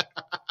face.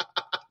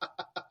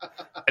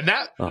 And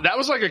that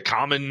was like a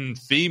common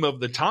theme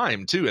of the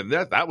time too. And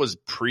that was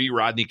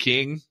pre-Rodney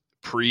King,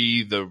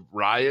 pre the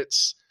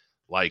riots.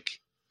 Like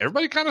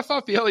everybody kind of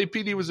thought the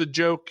LAPD was a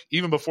joke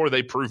even before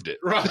they proved it.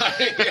 Right.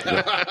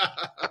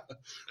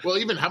 Well,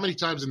 even how many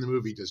times in the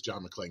movie does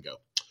John McClane go,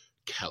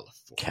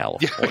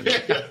 California?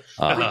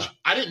 Which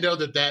I didn't know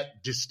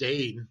that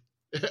disdain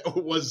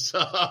was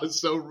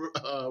so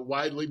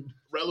widely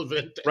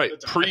relevant. Right.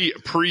 Pre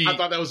I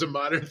thought that was a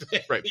modern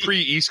thing. Right. Pre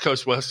East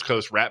Coast, West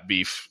Coast rap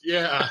beef.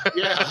 Yeah.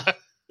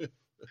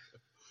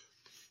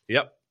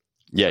 Yep.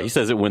 Yeah, he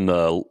says it when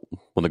the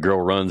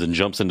girl runs and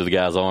jumps into the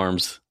guy's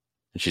arms,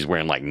 and she's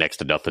wearing like next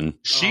to nothing.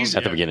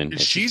 At the beginning.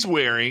 She's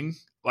wearing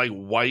like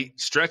white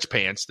stretch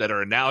pants that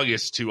are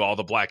analogous to all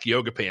the black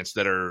yoga pants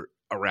that are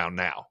around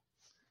now.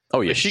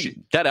 Oh yeah,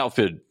 that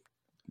outfit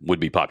would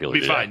be popular.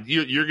 Be fine.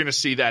 You're going to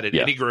see that at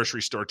any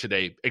grocery store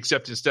today,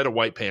 except instead of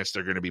white pants,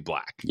 they're going to be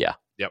black. Yeah.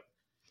 Yep.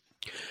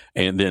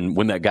 And then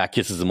when that guy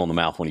kisses him on the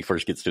mouth when he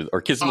first gets to,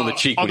 or kisses him on the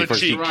cheek when he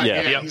first gets, right,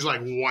 yeah. He's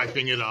like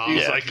wiping it off.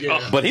 He's like,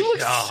 but he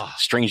looks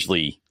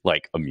strangely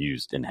like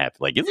amused and happy.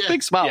 Like it's a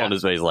big smile on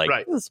his face.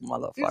 Like this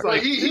motherfucker. He's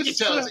like, he can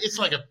tell it's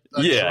like a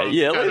like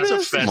it's a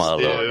this festive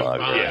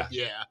motherfucker.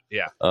 Yeah.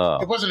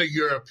 It wasn't a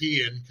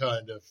European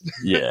kind of.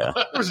 Yeah.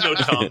 There was no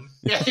tongue.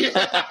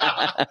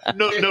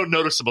 No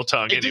noticeable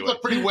tongue. It did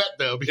look pretty wet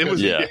though because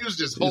he used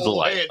his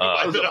whole hand.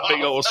 It was a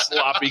big old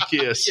sloppy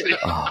kiss.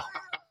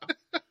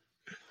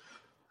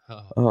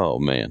 Oh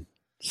man!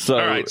 So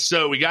all right,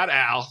 so we got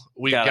Al.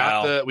 We've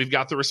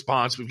got the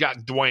response. We've got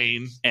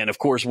Dwayne, and of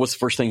course, what's the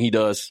first thing he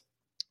does?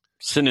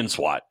 Send in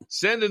SWAT.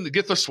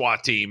 Get the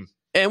SWAT team.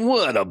 And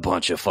what a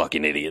bunch of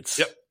fucking idiots!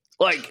 Yep.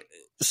 Like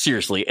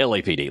seriously,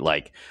 LAPD.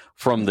 Like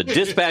from the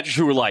dispatchers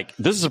who were like,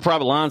 "This is a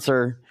private line,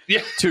 sir,"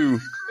 to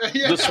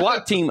the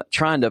SWAT team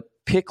trying to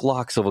pick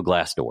locks of a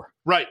glass door.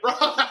 Right.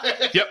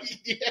 Yep.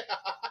 Yeah.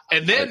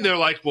 And then they're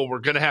like, "Well, we're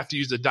going to have to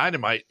use the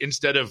dynamite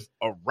instead of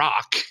a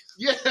rock."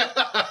 Yeah.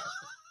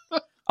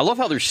 I love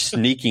how they're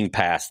sneaking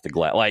past the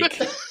glass.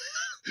 Like,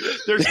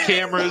 there's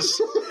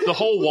cameras. The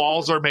whole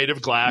walls are made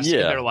of glass. Yeah.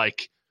 And they're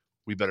like,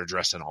 we better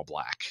dress in all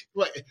black.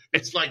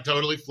 It's like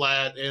totally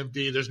flat,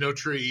 empty. There's no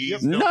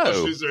trees. No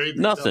bushes or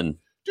anything. Nothing.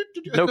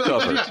 No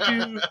cover.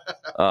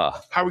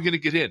 How are we going to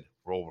get in?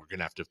 Well, we're going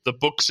to have to. The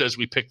book says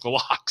we pick the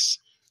locks.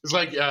 It's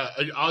like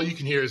all you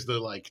can hear is the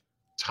like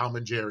Tom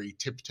and Jerry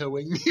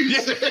tiptoeing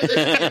music.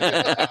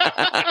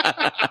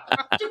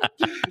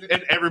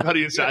 And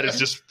everybody inside is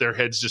just their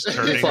heads just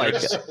turning,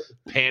 just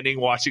panning,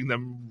 watching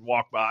them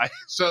walk by.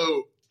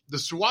 So the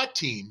SWAT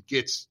team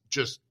gets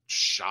just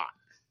shot.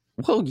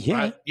 Well, yeah.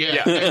 Right?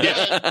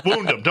 Yeah.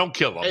 Wound them, don't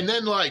kill them. And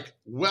then, like,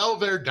 while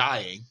they're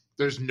dying,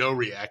 there's no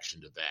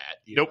reaction to that.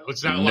 Nope.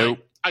 It's not Nope.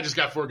 like I just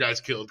got 4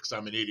 guys killed because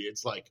I'm an idiot.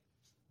 It's like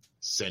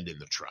send in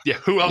the truck. Yeah,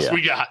 who else Yeah.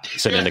 we got?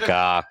 Send in the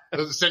car.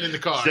 Send in the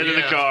car. Send in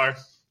the car.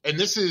 And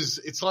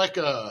it's like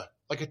a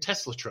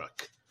Tesla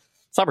truck.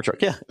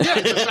 Cybertruck, yeah. Yeah,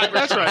 it's a Cybertruck.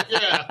 That's right.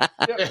 Yeah.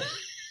 Yep.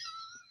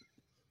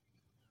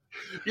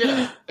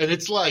 Yeah. And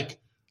it's like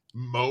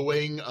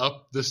mowing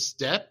up the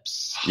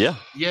steps. Yeah.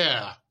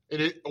 Yeah.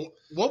 And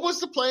what was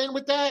the plan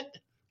with that?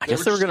 I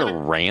guess they were going to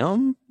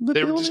ram the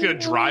They were just going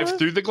to drive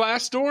through the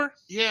glass door?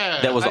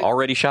 Yeah. That was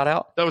already shot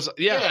out? That was,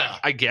 Yeah.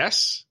 I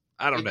guess.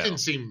 I don't know. It didn't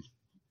seem,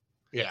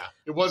 it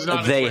was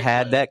not. They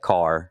had that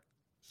car.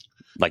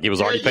 Like, it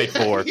was already paid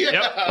for. Yeah.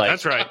 Yep, Like,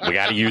 that's right. We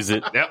got to use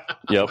it. Yep.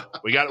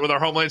 We got it with our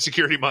Homeland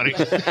Security money.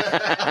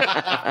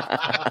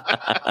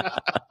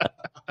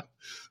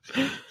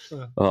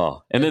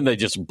 Oh, and then they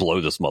just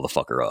blow this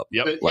motherfucker up.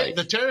 Yep. But, Like-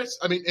 the terrorists,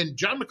 and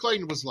John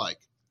McClane was like,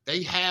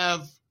 they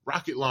have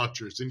rocket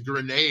launchers and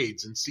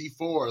grenades and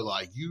C4.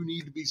 Like, you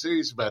need to be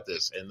serious about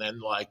this. And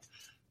then, like,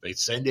 they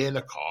send in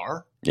a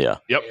car. Yeah.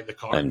 Yep. And the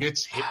car And-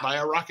 gets hit by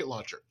a rocket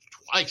launcher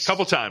twice.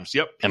 Couple times.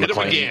 Yep. And Hit him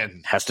McClane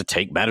again. has to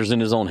take matters in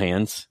his own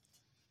hands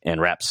and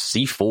wraps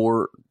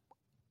C4.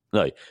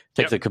 No, he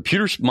takes Yep. a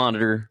computer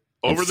monitor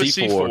and Over the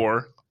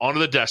C4 onto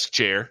the desk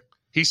chair.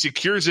 He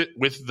secures it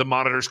with the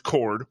monitor's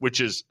cord,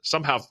 which is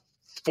somehow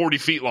 40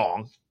 feet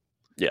long.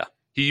 Yeah.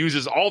 He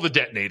uses all the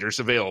detonators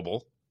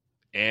available,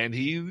 and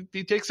he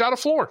takes out a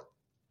floor.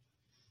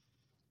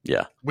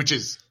 Yeah. Which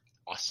is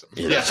awesome.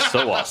 Yeah, that's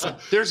so awesome.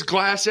 There's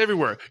glass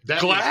everywhere.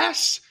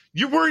 Glass?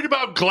 You're worried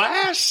about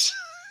glass?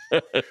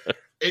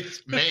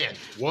 It's, man,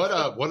 what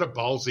a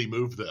ballsy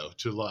move, though,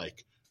 to,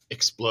 like,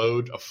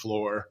 explode a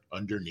floor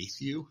underneath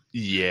you in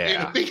a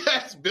Yeah. big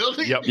ass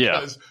building. Yep.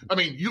 Because,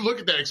 you look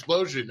at that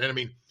explosion,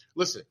 and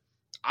listen,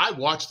 I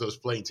watched those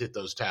planes hit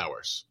those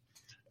towers,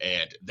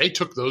 and they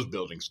took those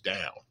buildings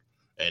down,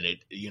 and it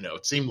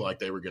seemed like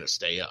they were going to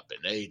stay up,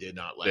 and they did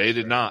not. They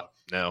did not.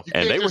 No. You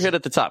And can't they were just- hit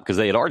at the top because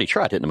they had already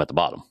tried hitting them at the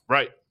bottom,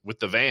 Right. With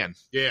the van.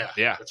 Yeah,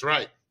 Yeah. that's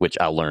right. which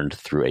I learned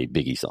through a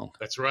Biggie song.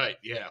 That's right.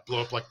 Yeah,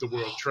 blow up like the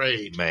World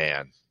Trade.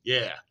 Man.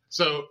 Yeah.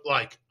 So,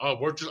 like,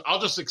 I'll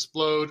just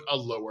explode a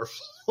lower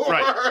floor.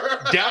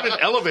 Right. Down an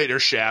elevator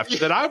shaft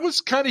that I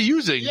was kind of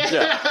using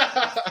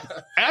Yeah.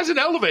 as an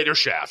elevator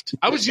shaft.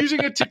 I was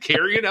using it to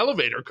carry an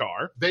elevator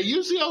car. They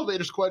use the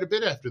elevators quite a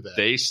bit after that.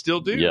 They still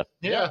do. Yeah.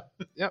 Yeah.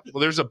 Yeah.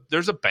 Well,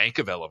 there's a bank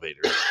of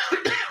elevators.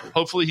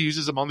 Hopefully he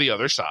uses them on the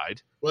other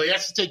side. Well, he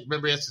has to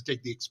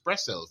take the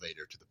express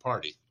elevator to the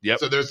party. Yep.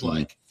 So there's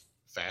like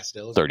fast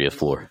elevator, 30th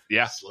floor.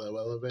 Yeah. slow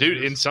elevator.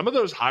 Dude, in some of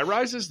those high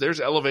rises, there's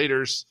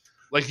elevators.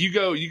 Like you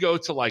go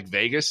to like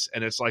Vegas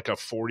and it's like a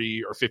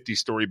 40 or 50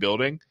 story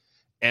building.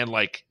 And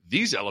like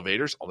these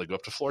elevators only go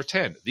up to floor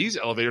 10. These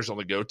elevators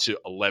only go to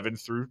 11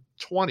 through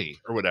 20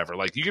 or whatever.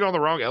 Like you get on the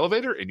wrong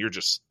elevator and you're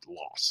just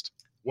lost.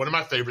 One of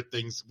my favorite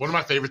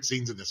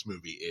scenes in this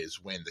movie is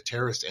when the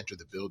terrorists enter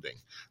the building,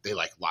 they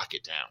like lock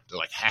it down. They're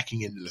like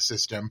hacking into the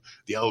system.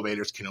 The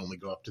elevators can only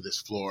go up to this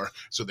floor.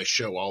 So they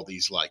show all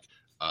these like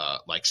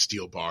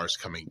steel bars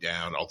coming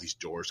down, all these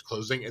doors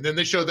closing, and then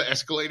they show the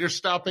escalators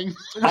stopping.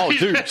 Oh,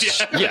 dude.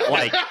 Yeah. Yeah,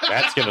 like,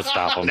 that's going to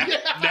stop them.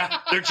 Now,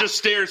 they're just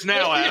stairs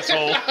now,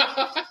 asshole.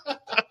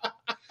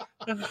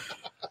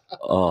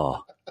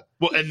 Oh,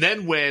 Well, and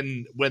then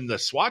when the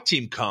SWAT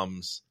team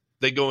comes,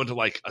 they go into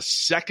like a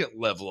second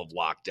level of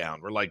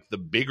lockdown where like the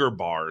bigger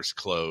bars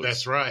close.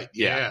 That's right.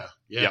 Yeah.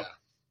 Yep.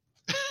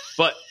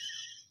 But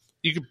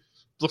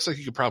looks like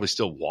you could probably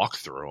still walk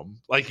through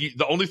them. Like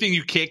the only thing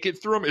you can't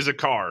get through them is a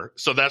car.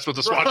 So that's what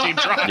the SWAT team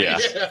tries.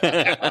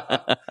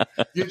 yeah.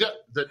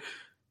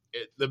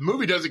 The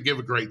movie doesn't give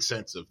a great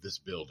sense of this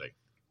building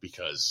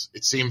because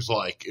it seems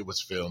like it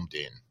was filmed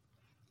in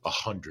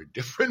 100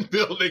 different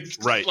buildings.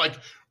 Right. Like,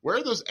 where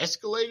are those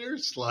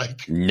escalators?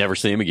 Like, Never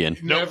see him again.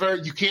 never.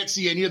 You can't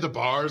see any of the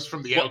bars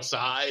from the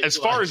outside. As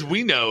far as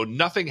we know,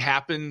 nothing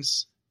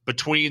happens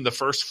between the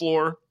first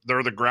floor,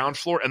 or the ground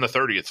floor, and the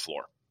 30th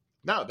floor.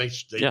 no,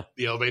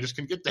 the elevators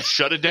can get there.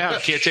 Shut it down.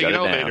 Can't take Shut an it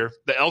down. elevator.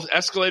 The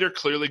escalator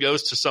clearly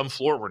goes to some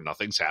floor where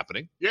nothing's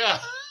happening. Yeah,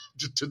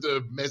 just to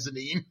the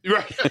mezzanine.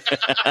 Right.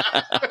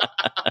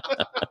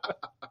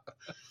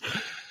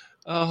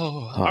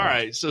 Oh, all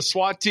right. So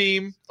SWAT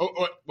team.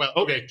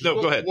 Okay.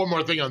 no, go ahead. One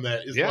more thing on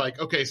that is Yeah. like,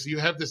 okay, so you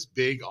have this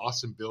big,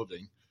 awesome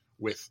building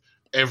with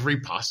every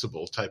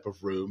possible type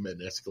of room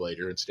and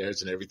escalator and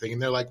stairs and everything,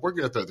 and they're like, we're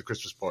going to throw the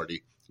Christmas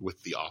party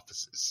with the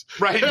offices.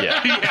 Right.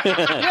 Yeah.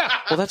 Yeah.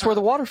 Well, that's where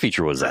the water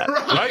feature was at.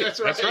 Right, That's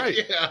that's right.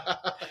 Yeah.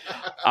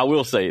 I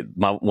will say,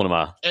 one of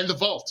my, And the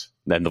vault.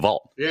 then the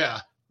vault.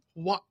 Yeah.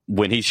 What?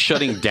 When he's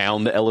shutting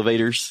down the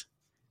elevators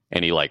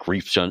and he like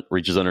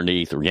reaches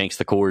underneath or yanks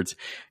the cords,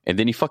 and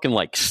then he fucking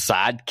like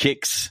side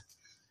kicks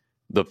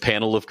the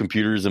panel of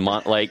computers and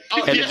it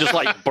just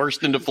like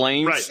burst into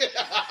flames. Right.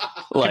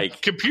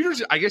 Like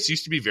Computers, I guess,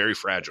 used to be very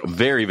fragile.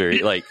 very, very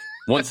like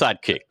one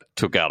side kick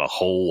took out a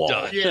whole wall.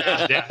 Done.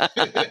 Yeah.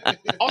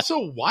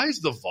 Also, why is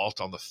the vault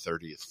on the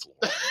 30th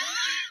floor?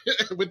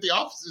 with the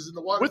offices and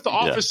the water. With the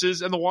feature.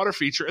 offices and the water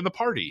feature and the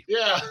party.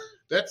 Yeah,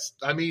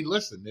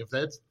 listen, if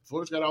that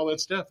floor's got all that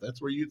stuff,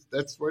 that's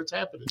where it's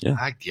happening. Yeah.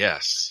 I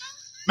guess.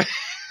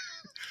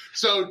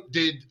 So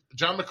did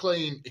John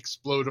McClane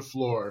explode a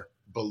floor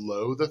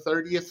below the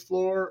 30th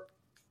floor?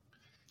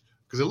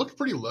 Because it looked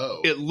pretty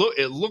low. It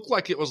looked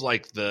like it was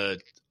like the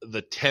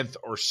 10th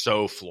or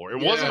so floor.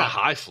 It wasn't a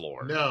high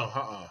floor.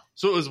 No,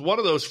 So it was one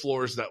of those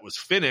floors that was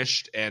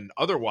finished and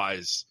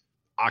otherwise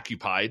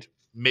occupied.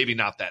 Maybe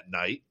not that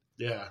night,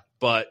 Yeah.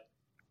 but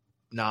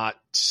not.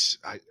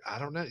 I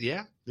don't know.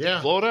 Yeah.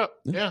 Yeah. Blow it up.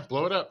 Yeah,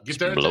 blow it up. Get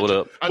their Blow it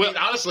attention. up. I mean,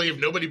 honestly, if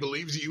nobody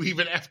believes you,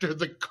 even after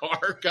the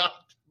car got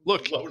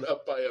blown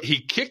up by a... He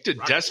kicked a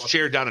desk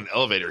chair down an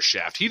elevator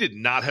shaft. He did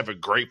not have a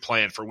great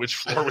plan for which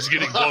floor was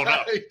getting blown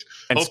up.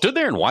 And stood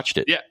there and watched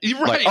it. Yeah, you're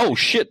right. Like, oh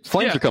shit,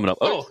 flames are coming up.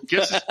 Oh,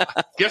 guess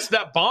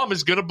that bomb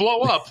is going to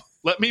blow up.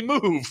 Let me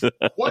move.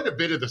 Quite a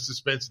bit of the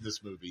suspense in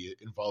this movie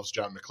involves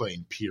John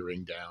McClane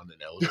peering down an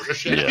elevator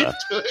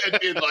shaft and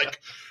being like,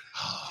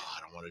 oh,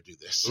 I don't want to do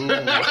this.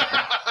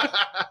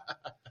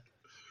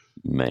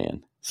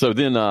 Man. So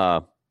then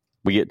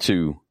we get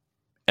to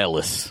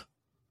Ellis.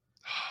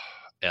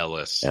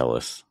 Ellis.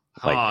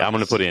 Like, I'm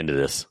going to put into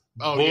this.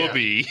 Oh,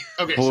 Booby.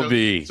 Yeah. Okay,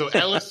 Booby. so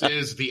Ellis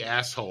is the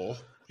asshole.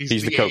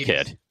 He's the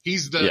cokehead.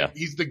 He's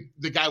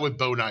the guy with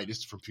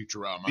bonitis from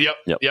Futurama.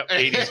 Yep.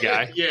 80s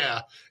guy.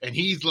 Yeah. And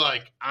he's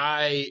like,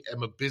 I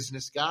am a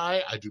business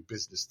guy. I do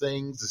business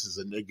things. This is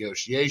a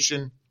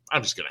negotiation.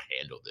 I'm just going to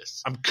handle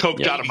this. I'm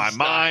coked out of my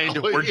mind.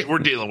 We're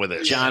dealing with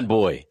it. John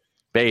Boy.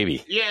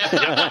 Baby. Yeah.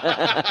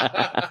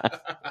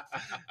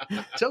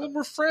 Tell him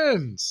we're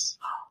friends.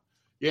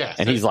 Yeah.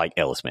 And he's like,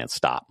 Ellis, man,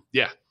 stop.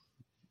 Yeah.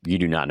 You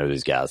do not know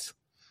these guys.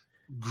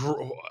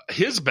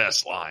 His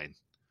best line.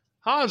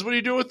 Hans, what are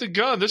you doing with the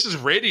gun? This is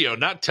radio,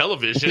 not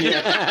television. What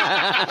am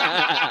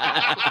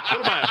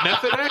I, a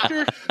method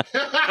actor?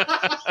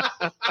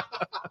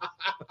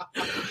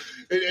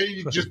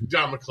 and just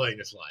John McClane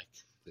is like,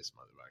 this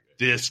motherfucker.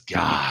 This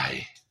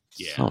guy.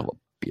 Yeah. Son of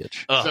a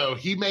bitch. So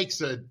he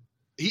makes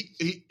he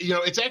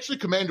it's actually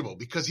commendable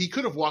because he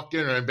could have walked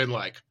in and been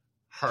like,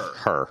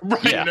 her.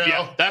 Right. Yeah.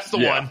 Yeah, that's the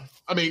one.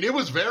 I mean, it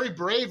was very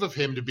brave of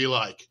him to be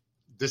like,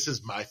 this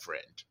is my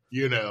friend,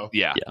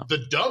 Yeah.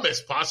 the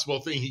dumbest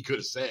possible thing he could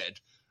have said,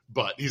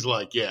 but he's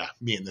like, yeah,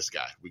 me and this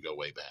guy, we go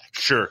way back.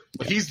 Sure.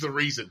 But he's the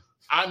reason.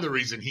 I'm the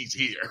reason he's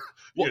here,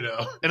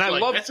 And I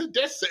love that's a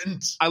death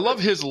sentence. I love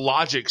his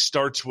logic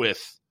starts with,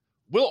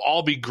 we'll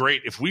all be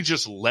great if we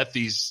just let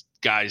these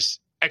guys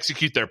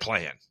execute their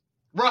plan.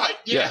 Right.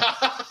 Yeah.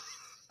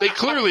 They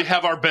clearly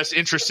have our best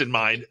interest in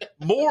mind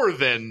more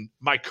than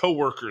my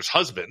coworker's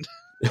husband.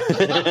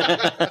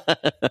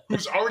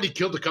 Who's already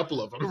killed a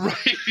couple of them.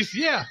 Right.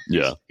 Yeah.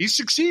 Yeah. He's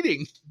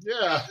succeeding.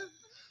 Yeah.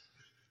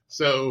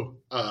 So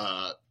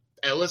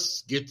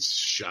Ellis gets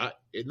shot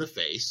in the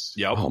face.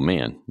 Yep. Oh,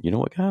 man. You know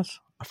what, guys?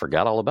 I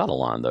forgot all about a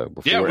line, though,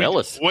 before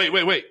Ellis.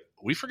 Wait.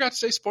 We forgot to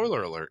say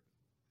spoiler alert.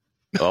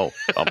 Oh,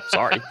 I'm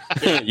sorry.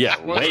 Yeah,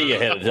 way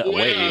ahead of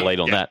way late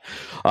on that.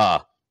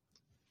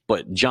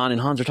 But John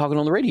and Hans are talking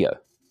on the radio,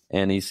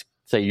 and he's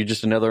saying, "You're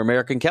just another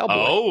American cowboy."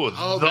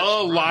 Oh,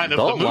 the line of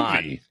the movie.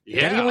 Line.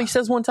 Yeah. That he only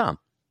says one time.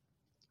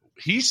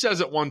 He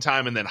says it one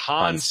time, and then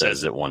Hans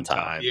says it one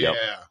time. Yeah. Yep.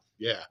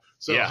 Yeah.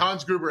 So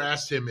Hans Gruber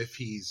asked him if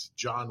he's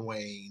John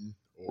Wayne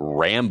or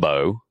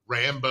Rambo,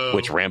 Rambo.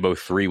 which Rambo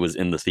 3 was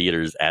in the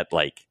theaters at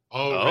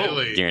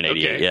really? during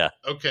 88. Okay. Yeah.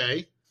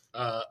 Okay.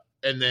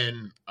 And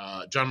then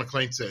John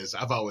McClane says,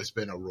 I've always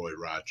been a Roy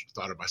Rogers,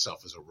 thought of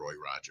myself as a Roy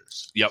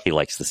Rogers. Yep. He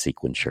likes the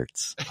sequin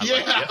shirts. That's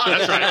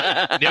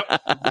right.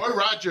 Yep. Roy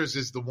Rogers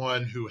is the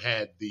one who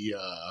had the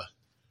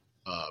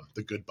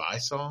goodbye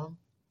song.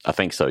 I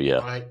think so, yeah.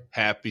 Right?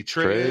 Happy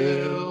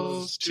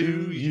trails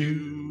to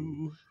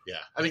you. Yeah.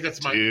 I think that's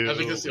the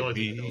only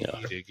thing I know.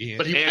 Again.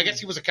 But I guess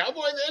he was a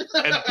cowboy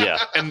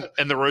then?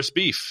 And the roast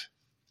beef.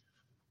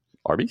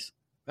 Arby's?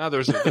 Now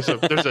there's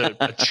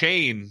a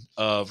chain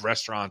of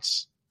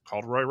restaurants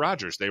called Roy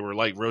Rogers. They were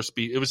like roast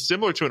beef. It was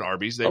similar to an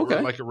Arby's. They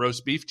were like a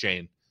roast beef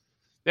chain.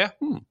 Yeah.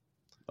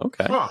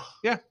 Okay. Huh.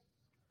 Yeah.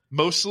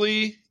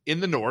 Mostly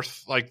in the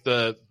north, like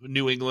the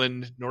New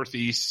England,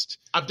 Northeast.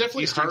 I've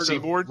definitely Eastern heard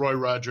Seaboard. of Roy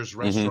Rogers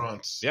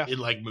restaurants in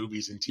like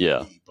movies and TV.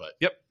 Yeah. But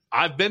Yep.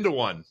 I've been to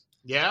one.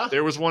 Yeah.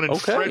 There was one in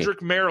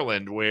Frederick,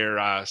 Maryland,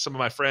 where some of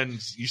my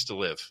friends used to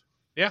live.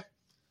 Yeah.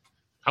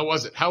 How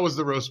was it? How was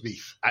the roast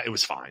beef? It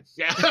was fine.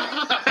 Yeah.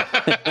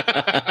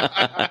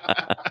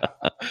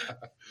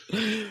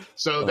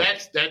 So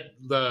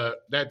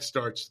that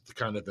starts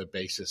kind of the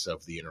basis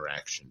of the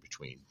interaction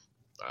between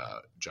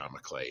John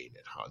McClane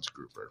and Hans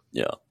Gruber.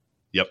 Yeah.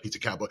 Yep. He's a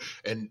cowboy.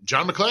 And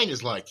John McClane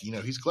is like,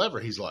 he's clever.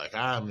 He's like,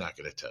 I'm not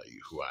going to tell you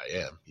who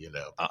I am,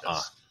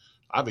 because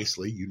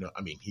obviously, he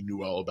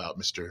knew all about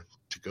Mr.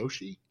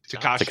 Takagi.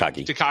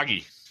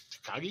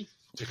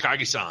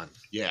 Takagi-san.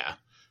 Yeah.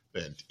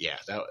 And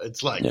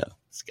it's like,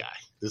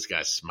 this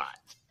guy's smart.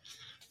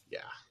 Yeah.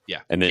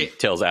 Yeah. And then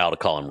tells Al to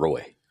call him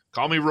Roy.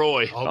 Call me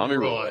Roy. Call me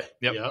Roy.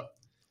 Yep.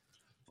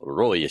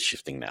 Roy is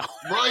shifting now.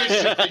 Roy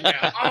is shifting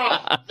now.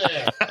 Oh,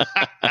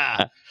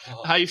 man.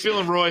 How you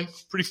feeling, Roy?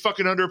 Pretty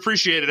fucking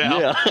underappreciated,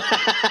 Al.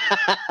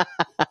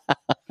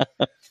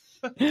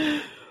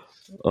 Yeah.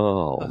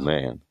 Oh,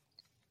 man.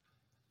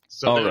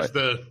 So All there's right.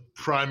 the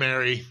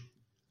primary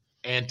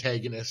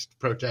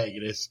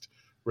antagonist-protagonist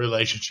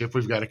relationship.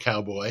 We've got a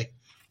cowboy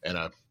and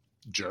a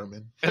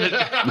German. And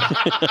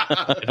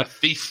a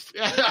thief.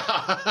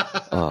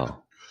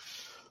 Oh.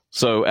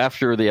 So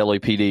after the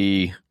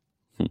LAPD,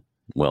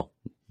 well,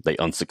 they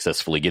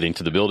unsuccessfully get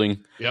into the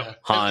building. Yep.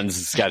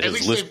 Hans got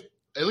his list.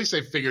 At least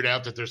they figured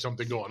out that there's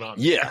something going on.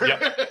 Yeah.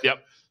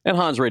 Yep. And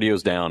Hans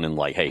radios down and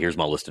like, hey, here's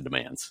my list of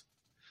demands.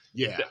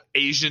 Yeah. The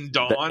Asian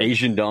Dawn. The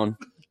Asian Dawn.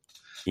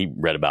 He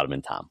read about him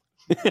in Time.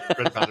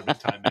 Read about it in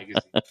Time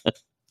magazine.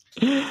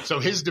 So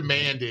his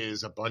demand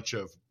is a bunch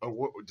of,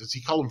 what, does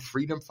he call them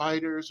freedom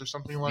fighters or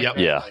something like Yep.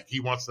 that? Yeah. Like he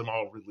wants them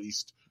all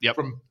released Yep.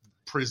 from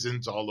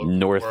prisons all over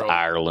North the world.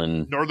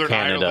 Ireland, Northern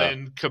Canada.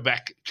 Ireland,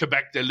 Quebec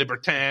de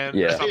Libertin.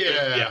 Yeah. Or something.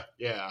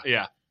 Yeah.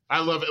 Yeah.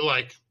 I love it.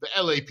 Like the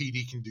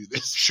LAPD can do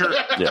this. Sure.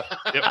 Yeah.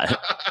 Yep.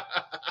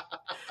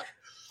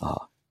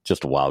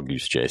 Just a wild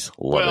goose chase.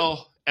 Love it.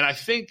 Well, and I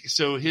think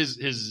so.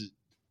 His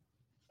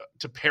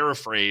to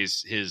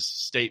paraphrase his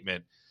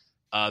statement,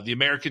 the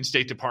American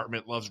State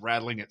Department loves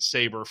rattling its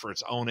saber for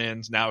its own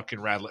ends. Now it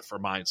can rattle it for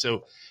mine.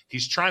 So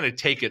he's trying to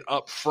take it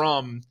up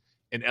from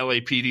an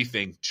LAPD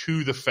thing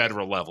to the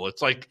federal level.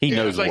 It's like He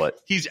knows it's like what.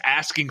 he's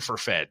asking for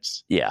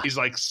feds. Yeah. He's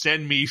like,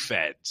 send me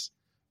feds,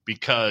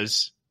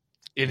 because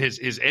in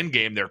his end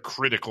game, they're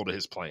critical to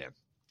his plan.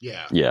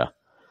 Yeah. Yeah.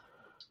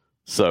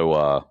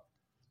 So,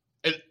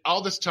 And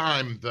all this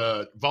time,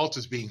 the vault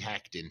is being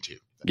hacked into.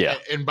 yeah.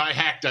 And by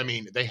hacked, I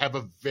mean they have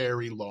a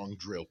very long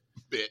drill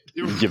bit.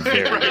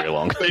 Very, very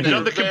long. They've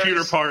done the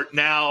computer part.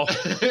 Now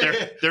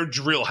they're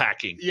drill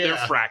hacking. Yeah.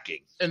 They're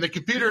fracking. And the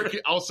computer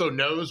also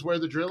knows where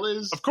the drill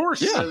is. Of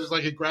course. Yeah. So there's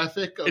like a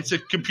graphic. It's a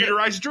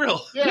computerized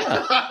drill.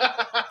 Yeah.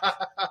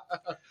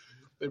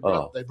 They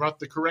brought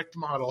the correct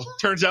model.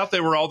 Turns out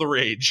they were all the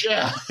rage.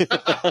 Yeah.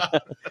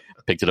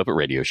 Picked it up at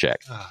Radio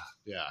Shack.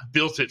 Yeah.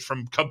 Built it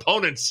from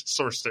components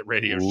sourced at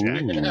Radio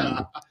Shack. Ooh.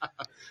 Yeah.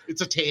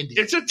 It's a Tandy.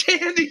 It's a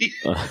Tandy.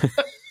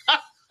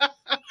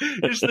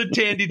 It's the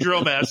Tandy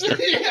Drill Master.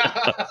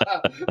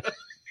 Yeah.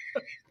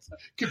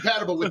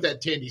 Compatible with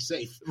that Tandy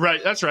safe.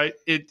 Right. That's right.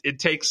 It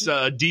takes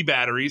D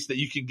batteries that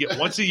you can get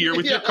once a year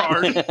with your Yeah.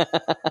 card.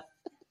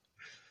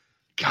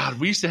 God,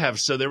 we used to have,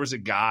 so there was a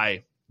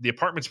guy, the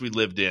apartments we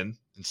lived in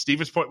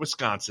Stevens Point,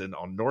 Wisconsin,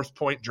 on North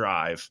Point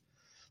Drive.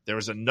 There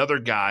was another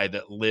guy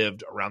that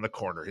lived around the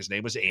corner. His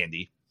name was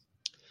Andy,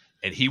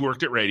 and he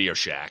worked at Radio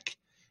Shack.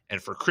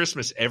 And for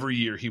Christmas every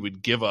year, he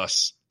would give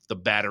us the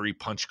battery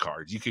punch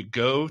cards. You could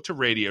go to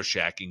Radio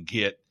Shack and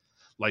get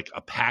like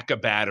a pack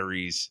of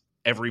batteries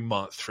every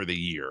month for the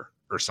year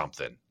or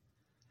something.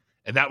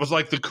 And that was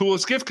like the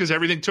coolest gift because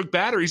everything took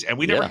batteries and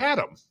we never had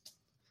them.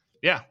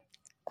 Yeah.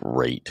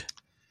 Great.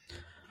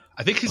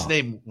 I think his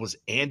name was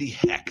Andy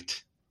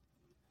Hecht.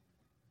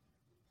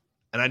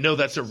 And I know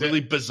that's a really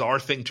bizarre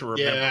thing to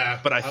remember,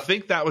 but I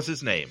think that was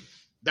his name.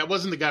 That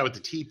wasn't the guy with the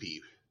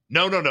teepee.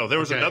 No. There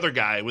was another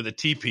guy with a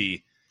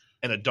teepee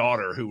and a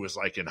daughter who was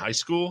like in high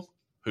school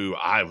who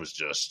I was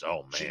just,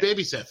 oh man. She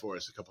babysat for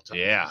us a couple times.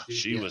 Yeah,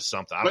 she was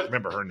something. I don't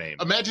remember her name.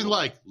 Imagine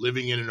like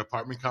living in an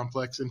apartment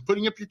complex and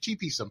putting up your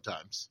teepee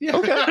sometimes. Yeah.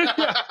 Okay.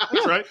 Yeah,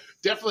 that's right.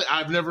 Definitely.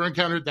 I've never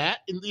encountered that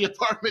in the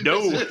apartment.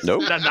 No, business.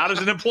 Nope. not as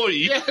an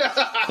employee. As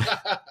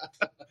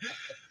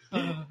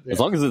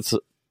long as it's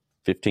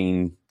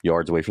 15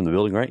 yards away from the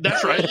building, right?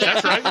 That's right.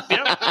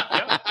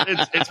 Yeah.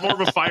 It's more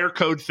of a fire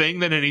code thing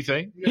than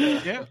anything.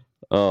 Yeah.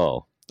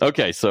 Oh,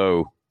 okay.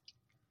 So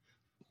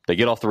they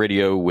get off the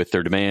radio with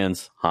their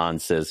demands.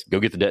 Hans says, go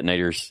get the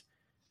detonators.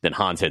 Then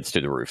Hans heads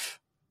to the roof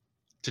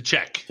To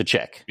check.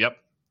 Yep.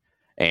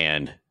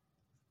 And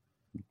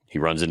he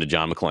runs into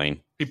John McClane.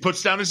 He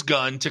puts down his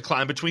gun to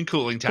climb between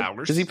cooling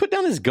towers. Does he put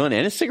down his gun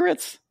and his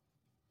cigarettes?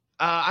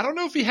 I don't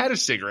know if he had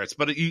his cigarettes,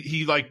 but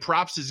he like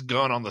props his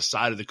gun on the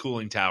side of the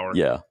cooling tower.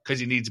 Yeah. Because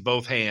he needs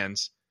both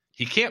hands.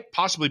 He can't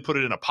possibly put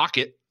it in a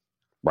pocket.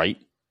 Right.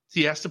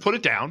 He has to put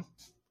it down.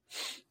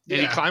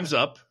 And he climbs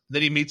up.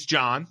 Then he meets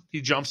John.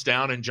 He jumps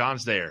down, and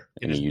John's there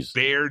in his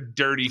bare,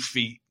 dirty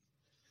feet.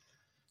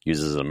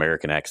 Uses an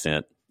American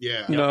accent.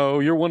 Yeah. No,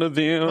 you're one of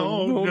them.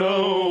 Oh,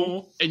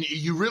 no. And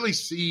you really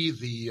see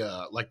the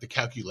the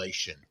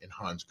calculation in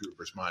Hans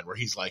Gruber's mind where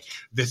he's like,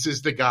 this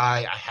is the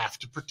guy, I have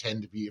to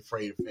pretend to be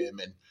afraid of him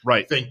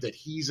and think that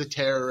he's a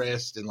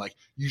terrorist. And like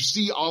you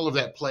see all of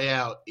that play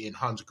out in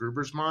Hans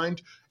Gruber's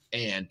mind.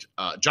 And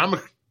John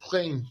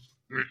McClane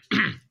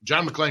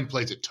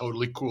plays it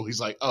totally cool. He's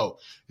like, oh,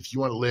 if you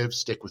want to live,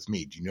 stick with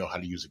me. Do you know how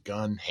to use a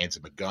gun? Hands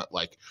him a gun.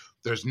 Like,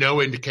 there's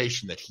no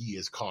indication that he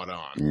is caught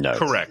on. No.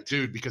 Correct.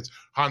 Dude, because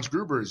Hans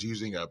Gruber is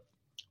using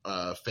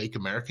a fake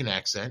American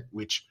accent,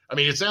 which, I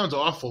mean, it sounds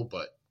awful,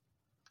 but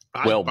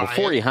well,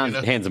 before he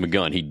hands him a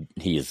gun,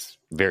 he is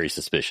very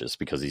suspicious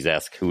because he's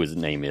asked who his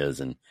name is,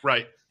 and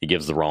he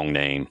gives the wrong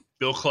name.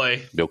 Bill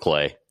Clay.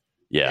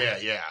 Yeah.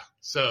 Yeah.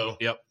 So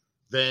Yep.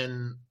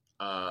 Then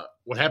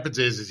what happens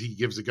is he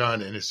gives the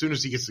gun, and as soon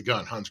as he gets the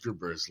gun, Hans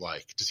Gruber is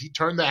like, does he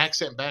turn the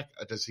accent back?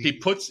 Does he? He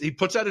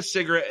puts out a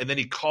cigarette, and then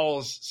he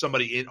calls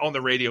somebody on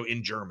the radio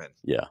in German.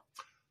 Yeah.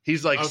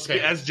 He's like, Okay.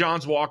 as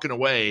John's walking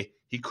away,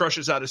 he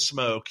crushes out his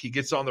smoke. He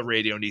gets on the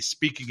radio, and he's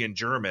speaking in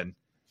German.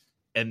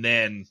 And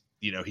then,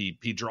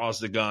 he draws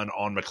the gun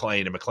on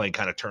McClane, and McClane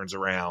kind of turns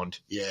around.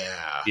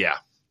 Yeah. Yeah.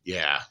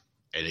 Yeah.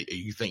 And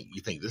you think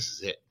this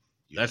is it.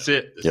 That's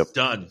it. This Yep. is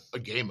Done. a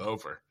game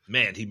over.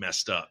 Man, he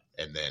messed up.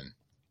 And then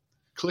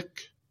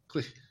click,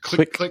 click,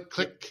 Click. click, click,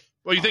 click.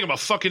 Well, you think I'm a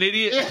fucking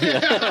idiot?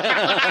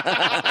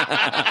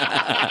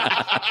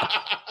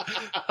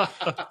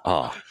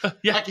 Oh,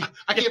 Yeah.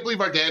 I can't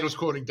believe our dad was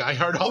quoting Die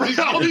Hard all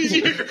these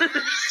years.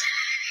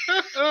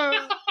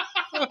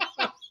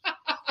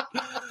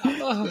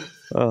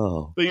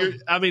 oh. But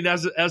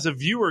as a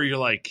viewer, you're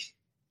like,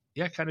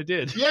 yeah, I kind of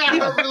did. Yeah, I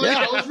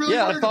was really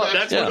I worried thought about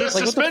that's that. where the what the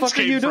suspense fuck are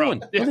came you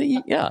from.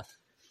 doing? Yeah.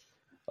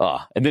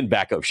 And then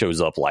backup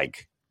shows up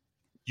like,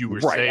 You were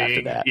Right saying,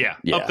 after that. Yeah,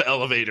 Yeah. up the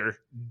elevator,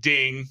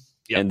 ding.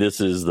 Yep. and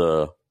this is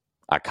the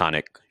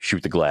iconic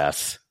shoot the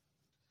glass.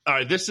 All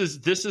right, this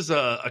is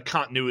a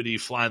continuity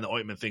fly in the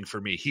ointment thing for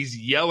me. He's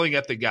yelling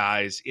at the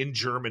guys in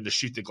German to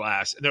shoot the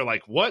glass, and they're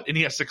like, "What?" And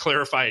he has to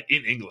clarify it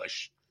in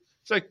English.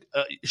 It's like,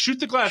 shoot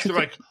the glass. They're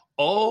like,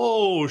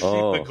 "Oh,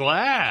 shoot the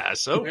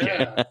glass."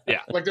 Okay,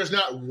 yeah. Like there's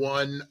not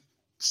one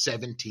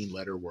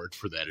 17-letter word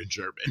for that in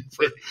German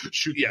for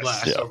shoot the Yes.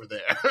 glass Yeah. over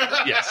there.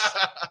 Yes.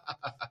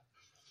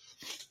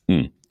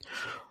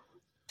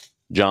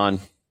 John,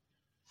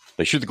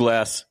 they shoot the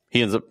glass.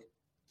 He ends up,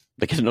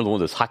 they get another one of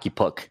those hockey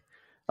puck,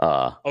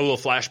 Little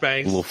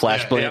flashbangs. little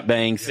flash Yeah.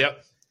 bangs.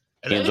 Yep.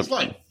 And that Ends is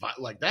up-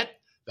 like that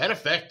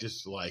effect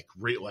is like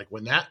like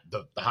when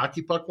the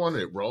hockey puck one,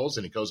 it rolls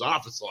and it goes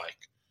off, it's like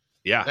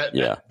Yeah.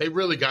 Yeah. they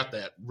really got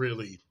that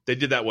really. They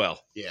did that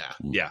well. Yeah.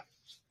 Yeah.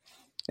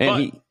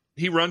 And But-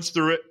 He runs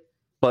through it.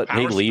 he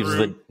powers leaves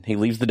through. he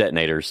leaves the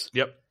detonators,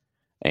 Yep.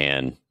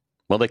 and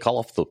they call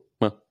off the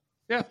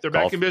Yeah, they're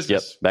back in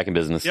business. Yep, back in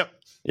business. Yep.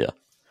 Yeah.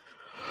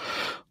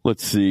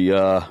 Let's see.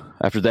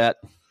 After that,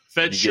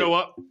 Feds show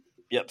up.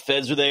 yep,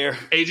 feds are there.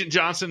 Agent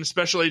Johnson,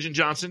 Special Agent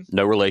Johnson.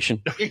 No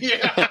relation.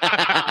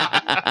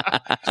 Yeah.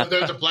 So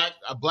there's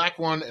a black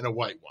one and a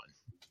white one,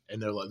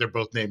 and they're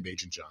both named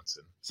Agent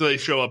Johnson. So they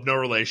show up, no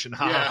relation.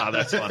 Ha ha ha,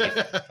 that's funny.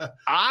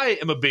 I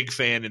am a big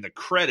fan in the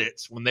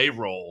credits when they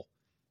roll.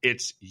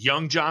 It's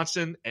Young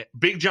Johnson,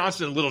 Big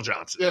Johnson, and Little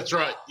Johnson. That's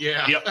right.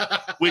 Yeah.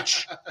 Yep.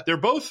 Which they're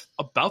both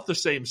about the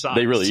same size.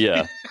 They really,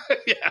 yeah.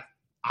 Yeah.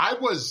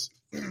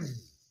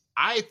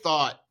 I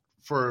thought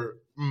for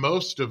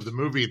most of the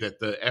movie that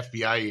the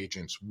FBI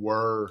agents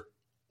were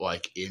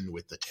like in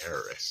with the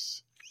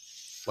terrorists.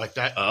 Like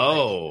that.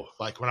 Oh.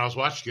 Like when I was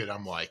watching it,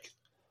 I'm like,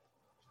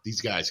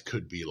 these guys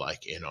could be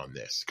like in on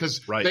this.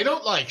 Because Right. they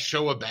don't like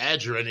show a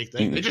badge or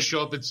anything. They just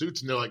show up in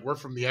suits and they're like, we're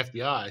from the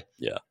FBI.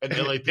 Yeah. And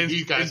they're like,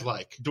 these guys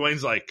like,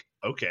 Dwayne's like,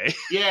 okay.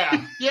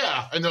 yeah,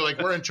 yeah. And they're like,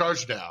 we're in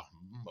charge now.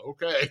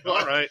 Okay.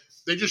 All right.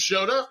 They just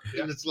showed up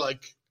and it's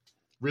like,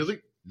 really?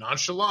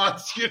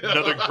 Nonchalance, you know?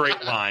 Another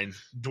great line.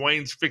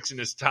 Dwayne's fixing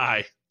his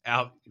tie.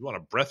 Out. You want a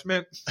breath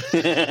mint?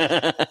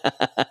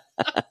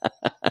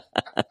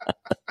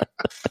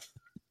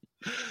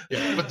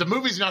 Yeah, but the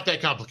movie's not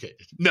that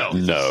complicated. No.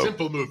 It's a No.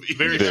 simple movie.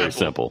 Very Very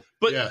simple. simple.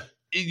 But yeah.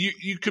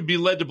 you could be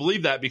led to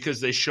believe that because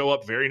they show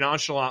up very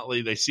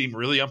nonchalantly. They seem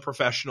really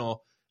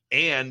unprofessional.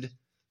 And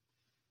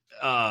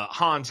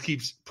Hans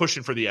keeps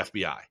pushing for the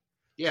FBI.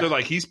 Yeah. So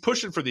like he's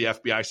pushing for the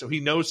FBI, so he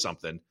knows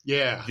something.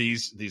 Yeah.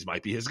 These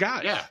might be his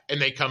guys. Yeah.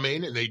 And they come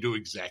in and they do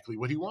exactly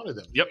what he wanted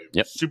them to Yep. do.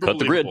 Yep. Super Cut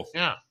the grid. believable.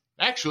 Yeah.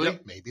 Actually,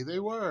 Yep. maybe they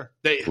were.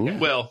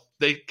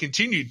 They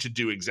continued to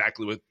do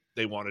exactly what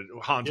they wanted.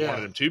 Hans Yeah.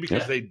 wanted them to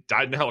because Yeah. they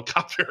died in a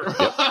helicopter.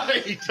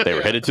 Right. They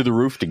were headed to the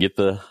roof to get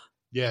the.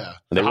 Yeah.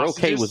 And they The were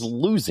okay hostages? with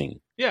losing.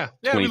 Yeah.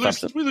 We lose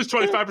 25%.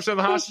 25% of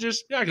the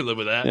hostages. Yeah, I can live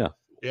with that. Yeah.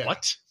 Yeah.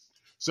 What?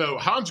 So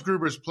Hans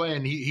Gruber's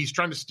plan, he's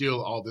trying to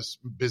steal all this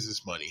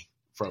business money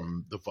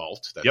from the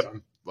vault. That's Yep.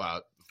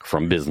 on,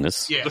 From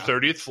business. yeah. The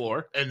 30th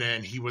floor. And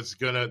then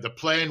the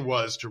plan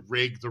was to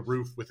rig the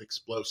roof with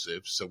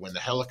explosives. So when the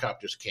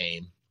helicopters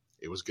came,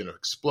 it was going to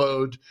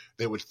explode.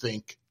 They would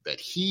think that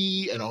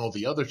he and all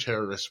the other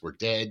terrorists were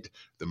dead.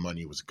 The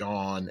money was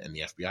gone and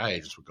the FBI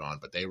agents were gone,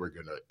 but they were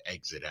going to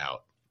exit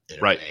out in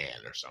a Right.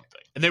 van or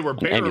something. And they were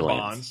bearer ambulance.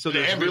 bonds. So An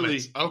there's ambulance.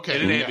 really Okay.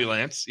 in an Yeah.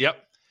 ambulance.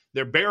 Yep.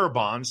 They're bearer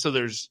bonds, so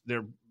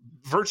they're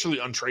virtually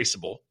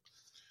untraceable.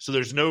 So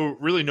there's no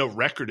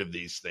record of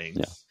these things.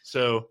 Yeah.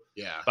 So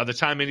Yeah. by the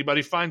time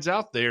anybody finds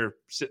out, they're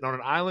sitting on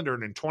an island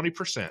earning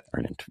 20%.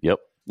 Yep.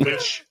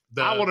 Which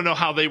I want to know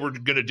how they were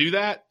going to do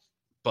that,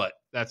 but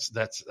That's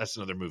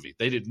another movie.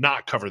 They did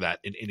not cover that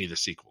in any of the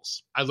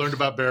sequels. I learned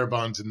about bearer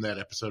bonds in that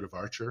episode of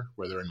Archer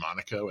where they're in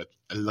Monaco at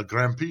Le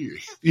Grand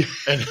Prix.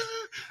 And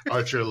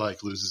Archer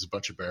like loses a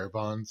bunch of bearer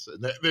bonds.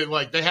 And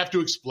they have to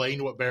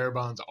explain what bearer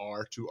bonds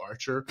are to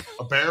Archer.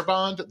 A bearer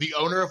bond, the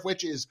owner of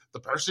which is the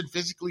person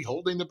physically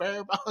holding the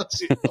bearer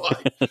bonds.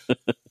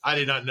 I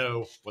did not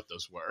know what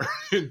those were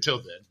until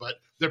then. But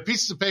they're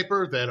pieces of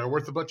paper that are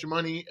worth a bunch of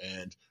money,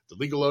 and the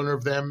legal owner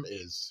of them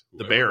is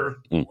The bearer.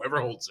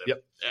 Whoever holds them.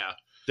 Yep. Yeah.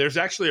 There's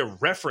actually a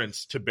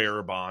reference to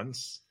bearer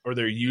bonds, or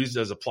they're used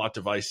as a plot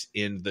device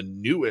in the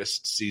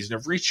newest season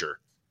of Reacher.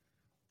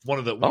 One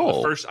of the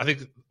first, I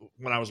think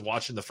when I was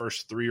watching the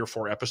first 3 or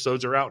 4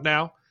 episodes are out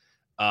now.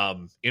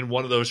 In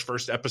one of those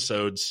first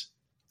episodes,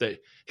 he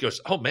goes,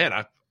 "Oh man,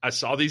 I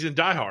saw these in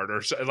Die Hard,"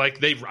 or so,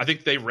 like I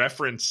think they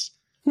reference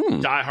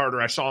Die Hard,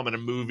 or I saw them in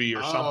a movie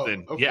or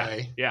something.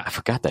 Okay. Yeah. I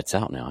forgot that's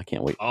out now. I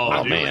can't wait. Oh,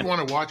 I dude. really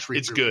want to watch Reacher,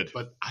 It's good.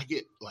 but I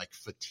get like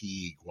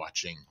fatigue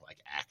watching like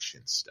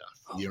action stuff.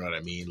 You know what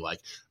I mean? Like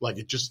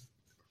it just.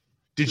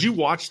 Did you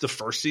watch the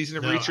first season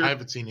of Reacher? I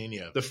haven't seen any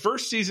of it. The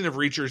first season of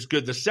Reacher is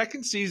good. The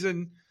second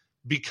season,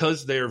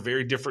 because they are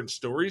very different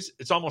stories,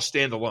 it's almost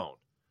standalone.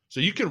 So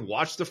you can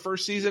watch the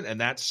first season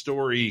and that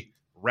story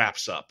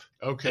wraps up.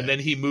 Okay. And then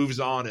he moves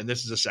on and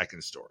this is a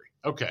second story.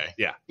 Okay.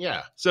 Yeah.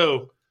 Yeah.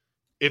 So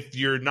if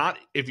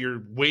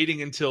you're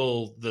waiting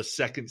until the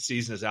second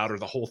season is out or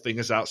the whole thing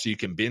is out so you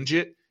can binge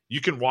it, you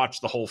can watch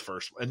the whole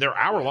first one. And they're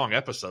hour-long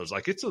episodes.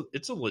 Like it's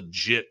a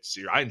legit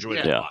series. I enjoyed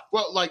it a lot.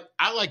 Well, like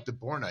I like The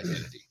Bourne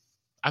Identity.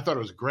 I thought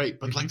it was great,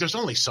 but like there's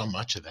only so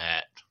much of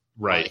that.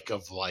 Right. Like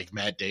of like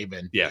Matt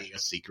Damon being a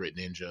secret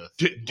ninja.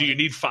 Do you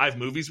need 5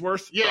 movies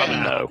worth? Yeah. Probably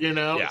not. No. You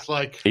know, Yeah. it's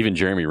like Even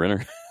Jeremy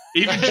Renner.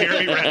 Even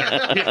Jeremy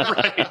Renner. Yeah,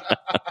 right.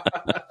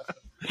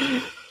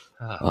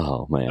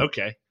 Oh man.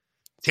 Okay.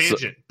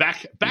 Tangent.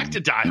 Back to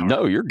Die Hard.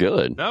 No, you're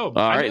good. No. All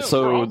right.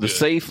 So the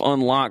safe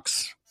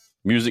unlocks.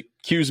 Music.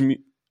 Cue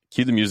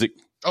the music.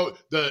 Oh,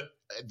 the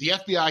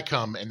FBI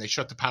come and they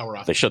shut the power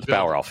off. They shut the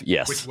power off.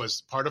 Yes. Which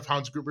was part of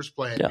Hans Gruber's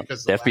plan Yeah.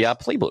 because The FBI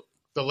playbook.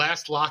 the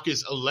last lock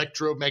is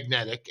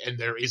electromagnetic and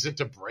there isn't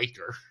a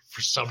breaker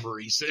for some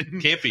reason.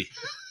 Can't be.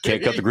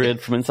 Can't cut the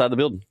grid from inside the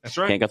building. That's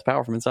right. Can't cut the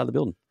power from inside the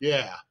building.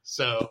 Yeah.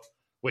 So,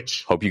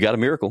 which, Hope you got a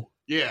miracle.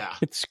 yeah.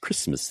 It's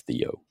Christmas,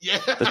 Theo. Yeah.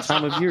 The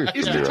time of year.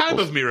 It's for the time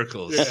miracles. of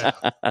miracles. Yeah.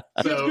 Have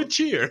So, good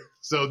cheer.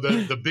 so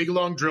the big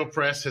long drill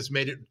press has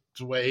made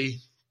its way,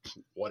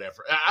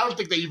 whatever. I don't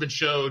think they even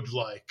showed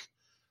like,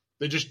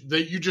 you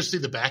just see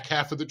the back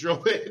half of the drill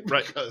bit.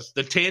 Right. Because,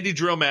 The Tandy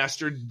Drill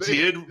Master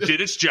did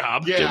its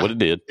job. yeah. Did what it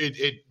did.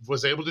 It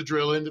was able to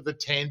drill into the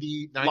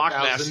Tandy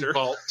Lockmaster. 9000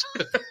 vault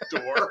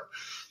door.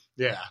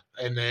 Yeah,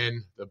 and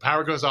then the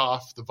power goes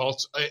off. The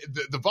vault's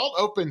the vault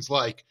opens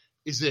like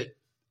is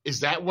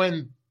that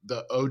when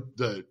the Ode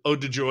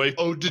to Joy.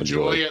 Ode to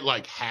Joy at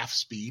like half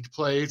speed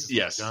plays? It's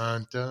Yes. like,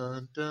 dun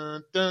dun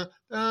dun dun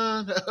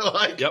dun.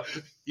 Like, Yep.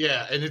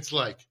 yeah, and it's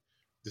like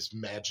this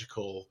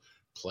magical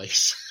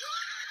place.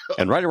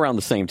 And right around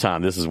the same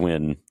time, this is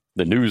when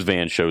the news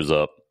van shows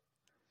up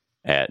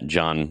at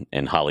John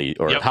and Holly,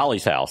 or Yep. at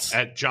Holly's house.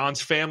 At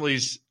John's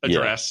family's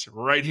address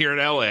right here in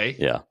L.A.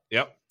 Yeah.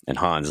 Yep. And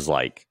Hans is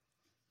like,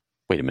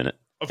 wait a minute.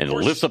 Of And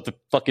course. lifts up the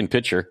fucking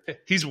picture.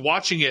 He's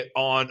watching it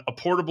on a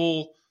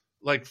portable,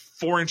 like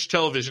 4-inch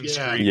television Yeah.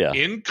 screen Yeah.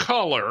 in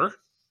color.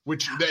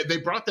 Which they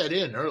brought that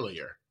in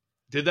earlier.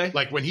 Did they?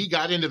 Like when he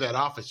got into that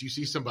office, you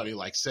see somebody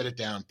like set it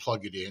down,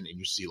 plug it in, and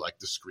you see like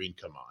the screen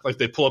come on. Like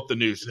they pull up the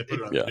news. And they put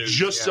it on Yeah. the news.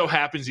 Just Yeah. so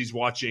happens he's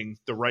watching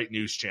the right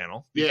news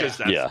channel because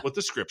that's Yeah. what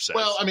the script says.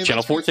 Well, I mean,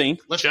 Channel let's be- 14.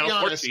 Let's Channel be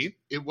honest, 14.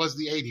 it was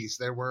the 80s.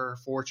 There were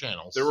 4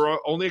 channels. there were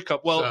only a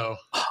couple. Well,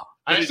 so,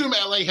 I but it- assume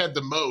LA had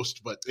the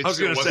most, but it I was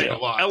still going to wasn't say a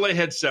lot. LA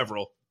had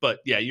several, but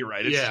yeah, you're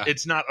right. It's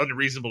Yeah. not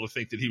unreasonable to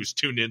think that he was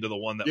tuned into the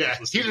one that Yeah,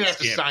 was he listening didn't have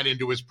to Scam. sign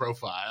into his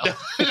profile.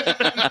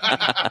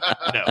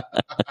 No.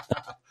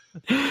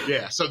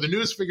 Yeah, so the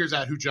news figures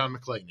out who John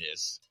McClane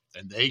is,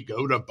 and they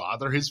go to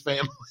bother his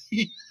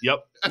family. Yep.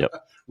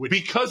 Which,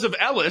 Because of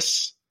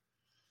Ellis.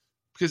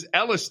 Because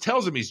Ellis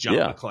tells him he's John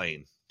Yeah.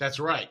 McClane. that's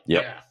right.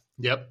 Yep. Yeah.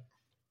 Yep.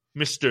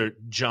 Mr.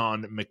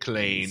 John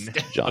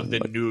McClane John of the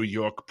Mc- New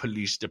York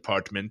Police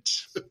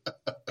Department.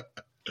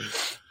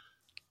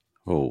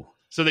 Oh.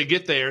 So they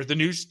get there. The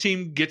news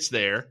team gets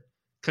there.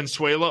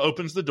 Consuela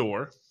opens the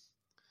door,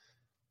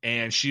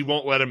 and she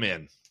won't let him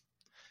in.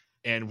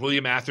 And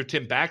William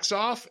Atherton backs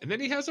off, and then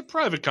he has a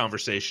private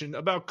conversation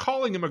about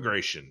calling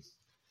immigration.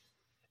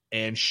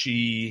 And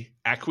she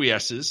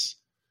acquiesces.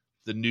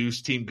 The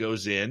news team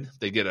goes in.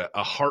 They get a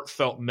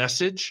heartfelt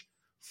message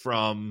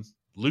from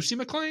Lucy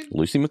McClane.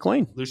 Lucy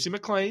McLean. Lucy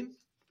McClane,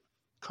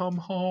 come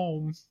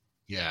home.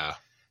 Yeah.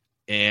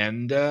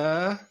 And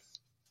that's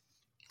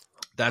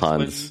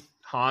when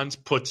Hans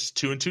puts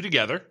 2 and 2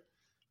 together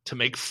to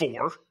make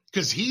 4.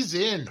 Because he's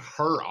in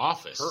her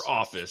office. Her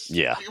office.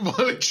 Yeah.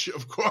 Which,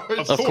 of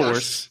course. Of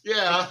course.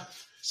 Yeah.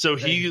 So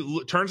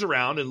he turns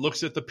around and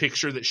looks at the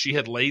picture that she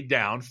had laid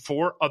down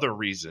for other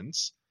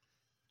reasons.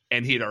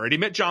 And he had already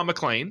met John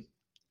McClane.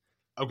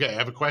 Okay, I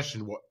have a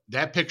question.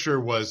 That picture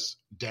was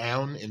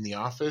down in the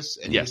office,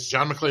 and Yes.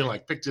 John McClane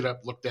like picked it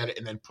up, looked at it,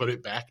 and then put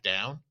it back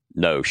down.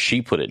 No,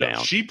 she put it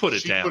down. She put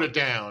it She down. put it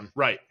down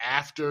Right.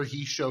 after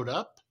he showed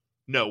up.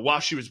 No,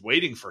 while she was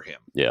waiting for him.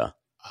 Yeah.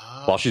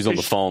 Oh, While she's on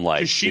the phone, like,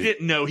 Because she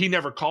didn't know. He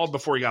never called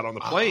before he got on the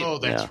plane. Oh,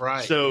 that's Yeah.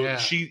 right. So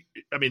yeah.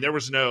 there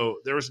was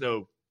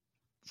no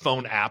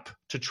phone app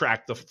to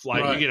track the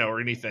flight, Right. or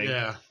anything.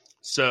 Yeah,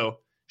 So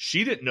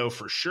she didn't know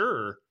for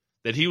sure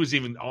that he was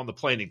even on the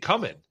plane and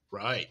coming.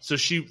 right. So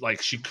she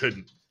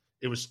couldn't.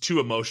 It was too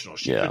emotional.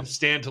 She Yeah. couldn't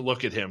stand to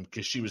look at him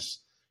because she was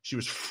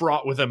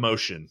fraught with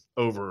emotion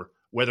over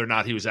whether or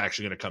not he was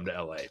actually going to come to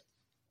LA.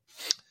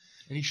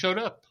 And he showed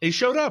up. He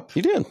showed up.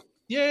 he did.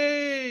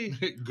 Yay!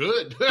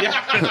 Good.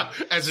 Yeah.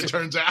 As it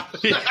turns out.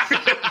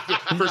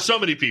 For so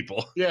many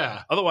people.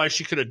 Yeah. Otherwise,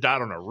 she could have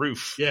died on a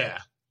roof. Yeah.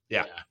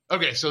 Yeah.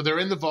 Okay, so they're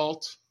in the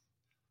vault.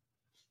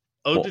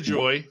 Ode to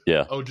joy.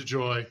 Yeah. Ode to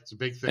joy. It's a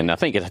big thing. And I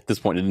think at this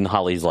point, then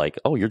Holly's like,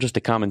 "Oh, you're just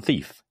a common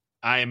thief."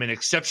 I am an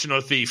exceptional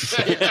thief.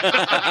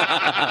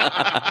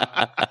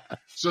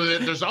 So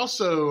there's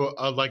also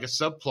like a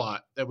subplot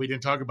that we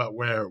didn't talk about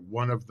where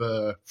one of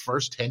the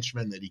first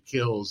henchmen that he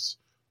kills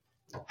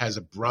has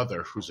a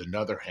brother who's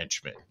another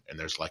henchman, and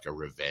there's like a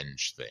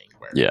revenge thing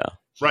where Yeah.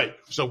 Right.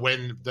 So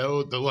when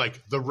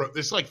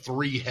there's like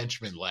 3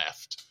 henchmen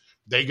left,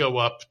 they go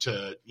up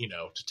to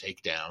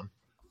take down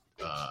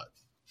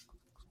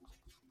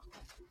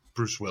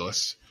Bruce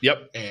Willis,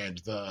 Yep. and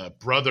the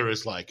brother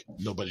is like,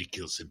 nobody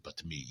kills him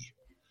but me,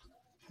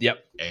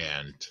 Yep.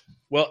 and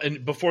Well,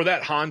 and before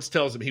that, Hans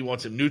tells him he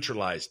wants him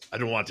neutralized. I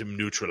don't want him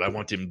neutral. I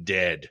want him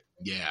dead.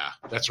 yeah,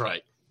 that's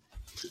right.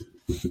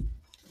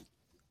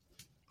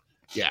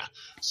 Yeah.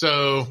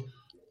 So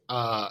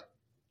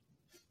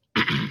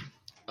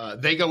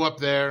they go up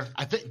there.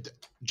 I think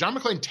John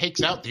McClane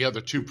takes out the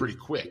other 2 pretty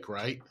quick,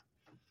 right?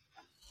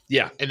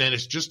 Yeah. And then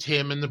it's just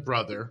him and the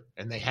brother,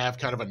 and they have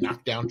kind of a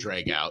knockdown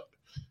drag out,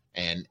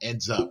 and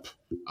ends up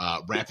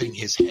wrapping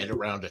his head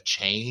around a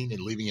chain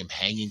and leaving him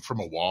hanging from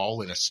a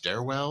wall in a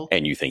stairwell.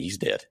 And you think he's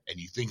dead. And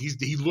you think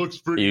he looks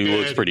pretty He dead.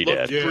 looks pretty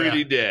dead. Yeah.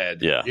 Pretty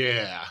dead. Yeah.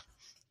 Yeah.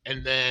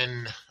 And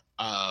then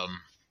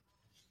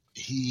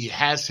he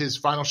has his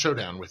final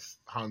showdown with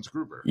Hans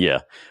Gruber. Yeah.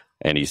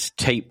 And he's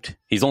taped.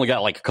 He's only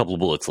got like a couple of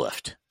bullets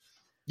left.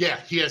 Yeah,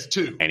 he has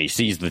 2. And he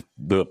sees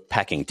the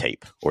packing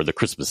tape or the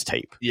Christmas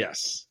tape.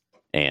 Yes.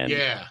 And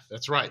Yeah,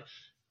 that's right.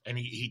 And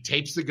he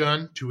tapes the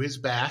gun to his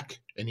back,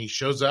 and he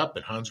shows up,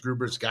 and Hans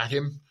Gruber's got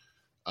him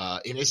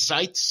in his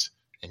sights,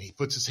 and he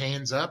puts his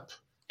hands up,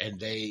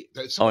 and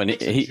someone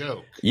makes a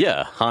joke.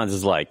 yeah, Hans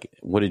is like,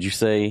 "What did you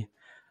say?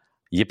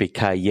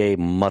 Yippee-ki-yay,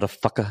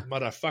 motherfucker."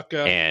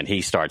 Motherfucker. And he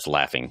starts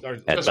laughing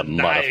Starts at the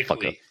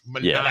motherfucker.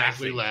 Maniacally Yeah.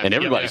 laughing. And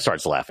everybody Yeah.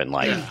 starts laughing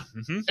like Yeah.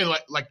 Mm-hmm. And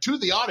like to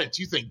the audience,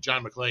 you think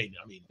John McClane,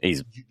 I mean, he's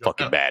you don't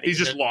fucking know. bad. He's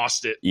just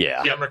lost it.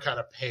 Yeah. The camera kind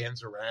of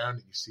pans around,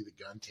 and you see the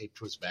gun taped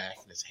to his back,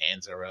 and his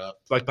hands are up.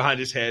 Like behind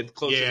his head,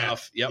 close Yeah.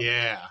 enough. Yep.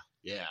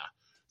 Yeah.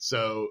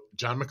 So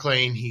John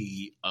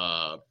McClane,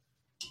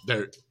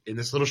 they're in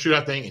this little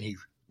shootout thing, and he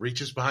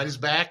reaches behind his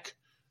back,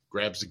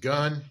 grabs a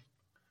gun,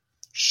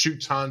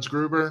 shoots Hans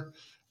Gruber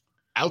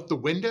out the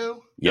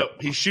window. Yep. No,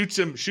 he shoots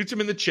him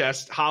in the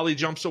chest. Holly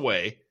jumps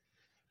away.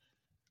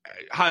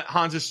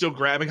 Hans is still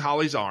grabbing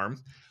Holly's arm,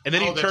 and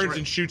then he Oh, that's turns right.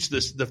 and shoots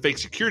the fake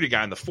security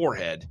guy in the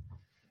forehead.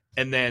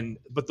 And then,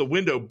 but the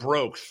window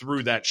broke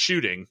through that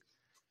shooting,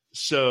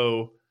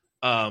 so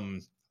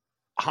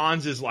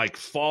Hans is like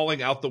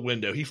falling out the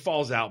window. He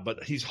falls out,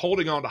 but he's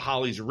holding on to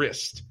Holly's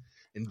wrist.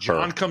 And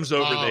John comes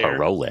over Oh. A there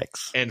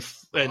Rolex. and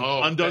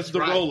Oh, undoes that's the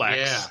right. Rolex.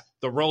 Yeah.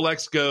 The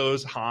Rolex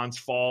goes. Hans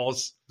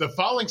falls. The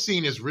falling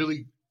scene is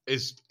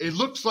it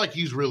looks like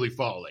he's really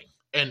falling.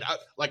 And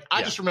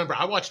I just remember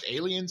I watched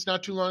Aliens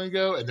not too long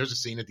ago, and there's a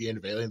scene at the end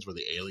of Aliens where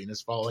the alien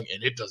is falling,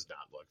 and it does not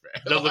look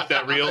very. Doesn't look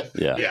that real.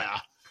 Yeah. Yeah.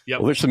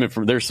 Yep.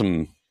 Well, there's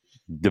some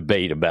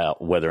debate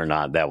about whether or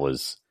not that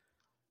was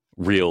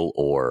real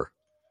or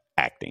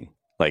acting.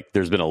 Like,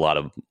 there's been a lot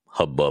of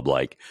hubbub,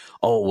 like,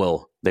 "Oh,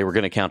 well, they were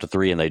going to count to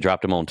 3 and they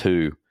dropped him on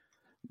 2,"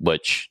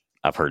 which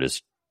I've heard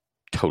is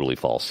totally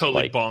false.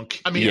 Totally like,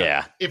 bunk. I mean,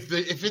 yeah, if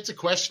it's a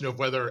question of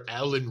whether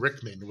Alan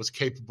Rickman was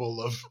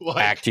capable of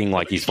acting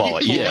like he's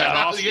falling.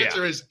 Yeah, the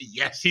answer is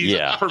yes. He's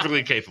Yeah.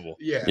 perfectly capable.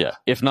 Yeah. yeah.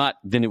 If not,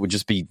 then it would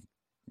just be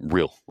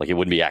real. Like, it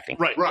wouldn't be acting.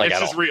 Right. Right. It's at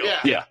just all. real.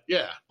 Yeah.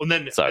 Yeah. And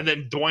then So-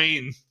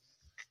 Dwayne.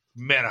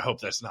 Man, I hope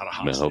that's not a I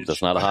hostage. hope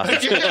that's not a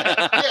hostage.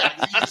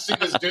 Yeah, you see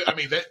this dude. I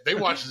mean, they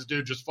watch this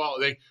dude just fall.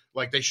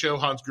 They show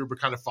Hans Gruber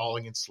kind of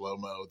falling in slow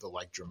mo, the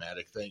like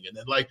dramatic thing, and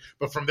then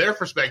but from their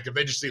perspective,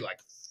 they just see like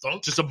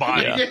thunk. Just a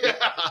body. Yeah.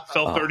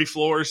 Fell 30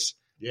 floors.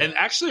 Yeah. And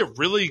actually a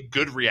really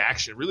good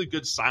reaction, really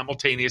good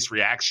simultaneous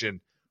reaction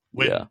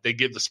when Yeah. they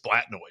give the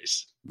splat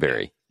noise.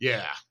 Very.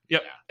 Yeah.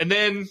 Yep. And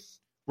then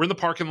we're in the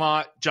parking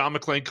lot. John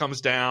McClane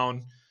comes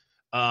down.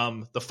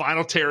 The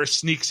final terrorist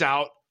sneaks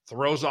out,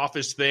 throws off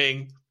his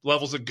thing,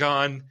 levels a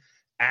gun.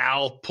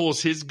 Al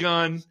pulls his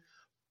gun.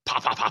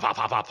 Pop, pop, pop, pop,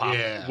 pop, pop, pop.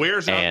 Yeah.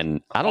 Wears out.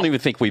 And I don't even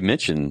think we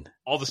mentioned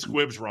All the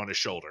squibs were on his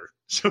shoulder.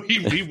 So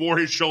he wore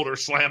his shoulder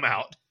slam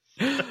out.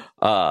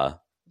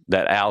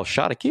 that Al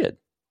shot a kid.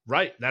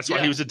 Right. That's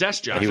why he was a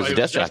desk jockey. He was a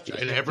desk jockey.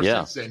 And ever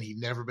since then, he'd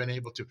never been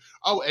able to.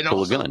 Oh, and pull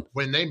also, a gun.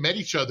 when they met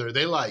each other,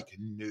 they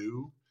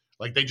knew.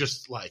 They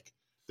just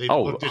they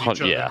Oh, looked at each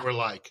other yeah. and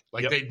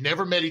were they'd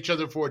never met each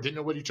other before, didn't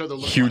know what each other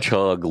looked Huge like.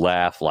 hug,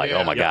 laugh, like, Yeah.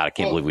 oh my God, I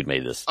can't believe we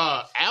made this.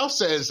 Al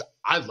says,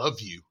 "I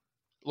love you."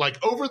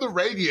 Over the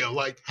radio,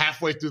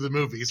 halfway through the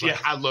movie, he's like,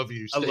 "I love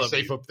you. Stay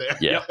safe up there."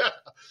 Yeah.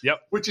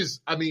 Yep. Which is,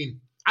 I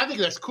think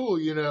that's cool,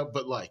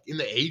 but in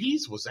the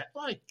 80s, was that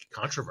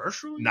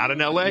controversial? Not in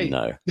LA.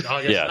 No. No,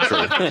 I guess Yeah,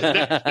 not. true.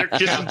 They're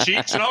kissing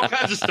cheeks and all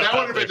kinds of stuff. That would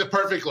out have been there. the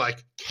perfect,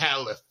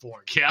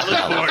 California.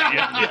 California.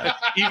 Yeah.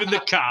 Even the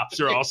cops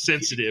are all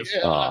sensitive.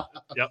 Yeah.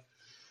 Yep.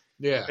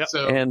 Yeah. Yep.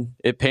 So, And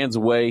it pans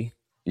away,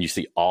 and you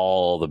see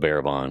all the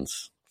bear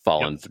bonds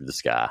falling through the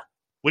sky.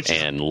 Which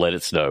is And Let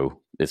It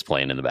Snow is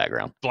playing in the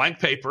background. blank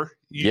paper.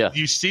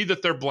 You see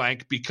that they're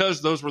blank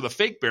because those were the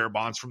fake bear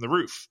bonds from the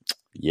roof,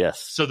 Yes.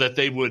 so that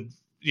they would,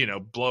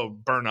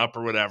 burn up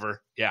or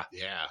whatever. Yeah.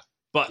 yeah.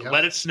 But Yep.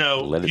 Let It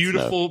Snow. Let It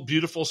Beautiful,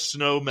 beautiful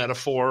snow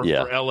metaphor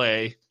Yeah. for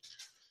LA.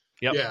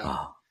 Yep. Yeah.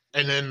 Oh,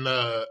 And then,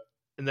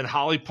 And then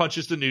Holly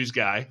punches the news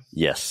guy.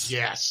 yes.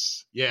 yes.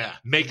 Yeah.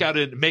 Make out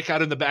in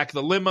the back of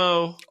the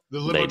limo. The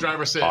limo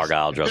driver says,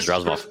 Argyle "This is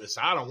drives him off. Christmas.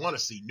 I don't want to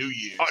see New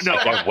Year's." Oh, no,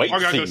 I can't wait to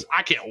Argyle see- goes,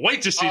 I can't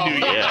wait to see Oh, New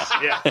Year's.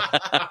 yeah.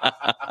 Yeah.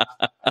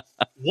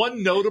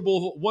 One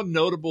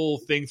notable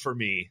thing for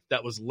me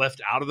that was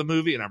left out of the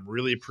movie, and I'm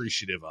really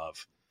appreciative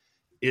of,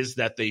 is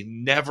that they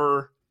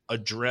never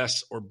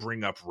address or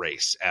bring up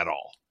race at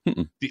all.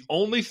 Mm-mm. The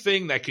only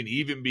thing that can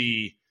even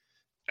be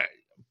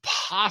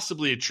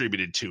possibly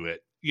attributed to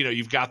it,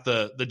 you've got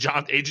the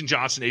Agent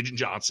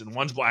Johnson,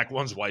 one's black,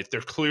 one's white. They're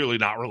clearly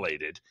not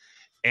related.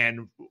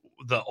 And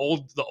the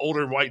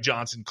older white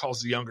Johnson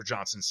calls the younger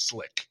Johnson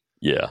slick,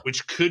 Yeah.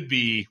 which could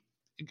be,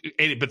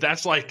 but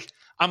that's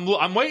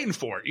I'm waiting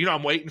for it.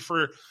 I'm waiting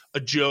for a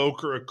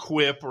joke or a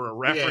quip or a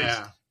reference,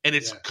 Yeah. and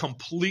it's Yeah.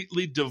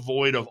 completely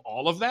devoid of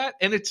all of that,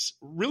 and it's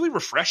really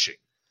refreshing.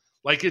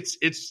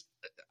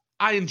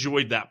 I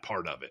enjoyed that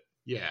part of it.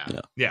 Yeah. Yeah.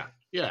 Yeah,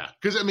 Yeah.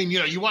 Because,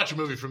 you watch a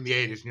movie from the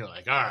 80s and you're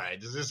like, all right,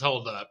 does this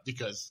hold up?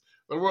 Because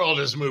the world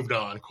has moved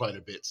on quite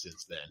a bit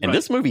since then. And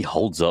this movie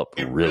holds up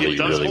really, it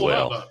does really hold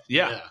well. up.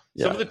 yeah.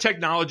 Yeah. Some of the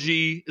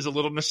technology is a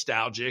little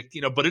nostalgic,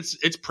 but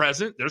it's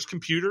present. There's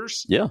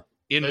computers Yeah.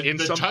 in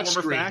The some touch form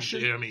or screen,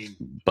 fashion.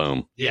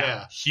 Boom.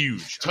 Yeah.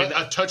 Huge.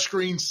 A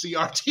touchscreen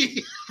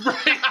CRT.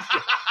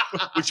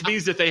 Which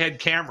means that they had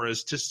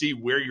cameras to see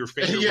where your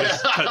finger Yeah,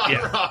 was.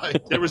 Yeah.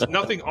 right. There was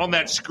nothing on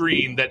that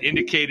screen that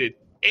indicated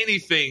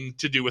anything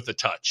to do with the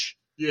touch.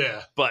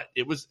 Yeah. But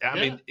it was,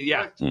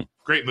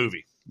 great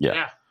movie.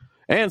 Yeah.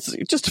 And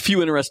just a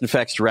few interesting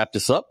facts to wrap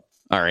this up.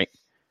 All right.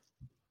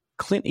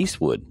 Clint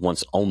Eastwood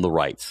once owned the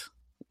rights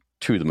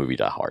to the movie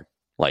Die Hard.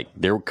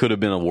 There could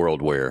have been a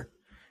world where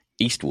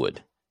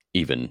Eastwood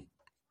even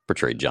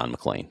portrayed John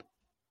McClane.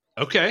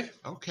 Okay.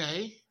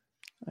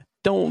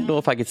 Don't know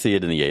if I could see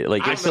it in the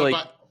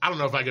 80s. I don't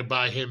know if I could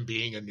buy him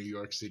being a New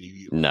York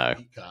City No.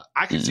 cop.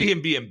 I could see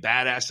him being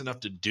badass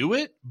enough to do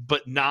it,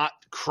 but not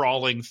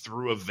crawling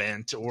through a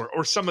vent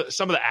or some of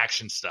the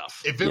action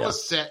stuff. If it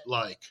was set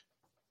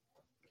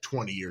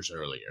 20 years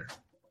earlier.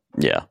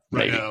 Yeah,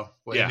 maybe. Yeah.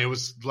 And it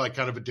was kind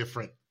of a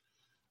different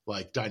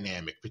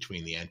dynamic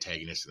between the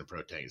antagonist and the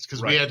protagonist.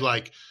 Because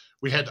Right.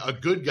 we had a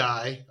good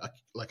guy,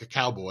 like a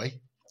cowboy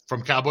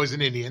from Cowboys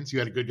and Indians. You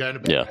had a good guy and a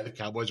bad guy. The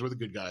Cowboys were the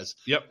good guys.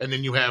 Yep. And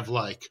then you have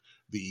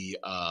the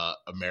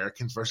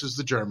Americans versus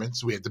the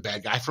Germans. We had the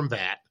bad guy from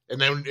that. And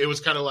then it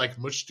was kind of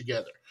mushed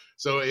together.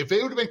 So if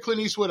it would have been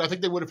Clint Eastwood, I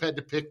think they would have had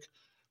to pick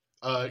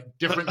a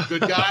different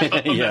good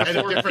guy Yeah. and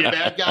a different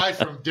bad guy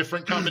from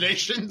different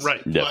combinations.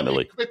 Right. But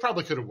Definitely. it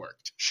probably could have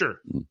worked. Sure.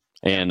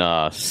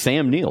 And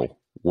Sam Neill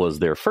was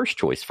their first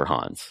choice for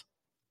Hans.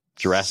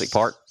 Jurassic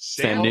Park.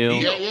 Sam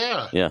Neill.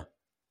 Yeah.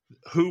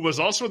 Who was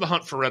also in The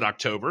Hunt for Red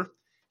October.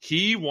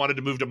 He wanted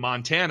to move to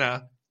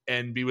Montana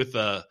and be with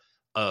a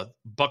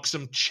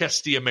buxom,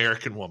 chesty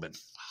American woman.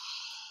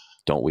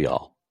 Don't we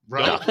all?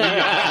 Right.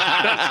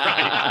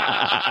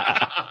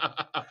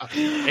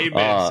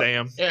 Amen,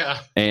 Sam. Yeah.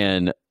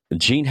 And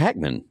Gene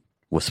Hackman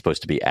was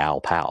supposed to be Al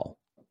Powell.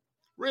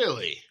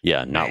 Really?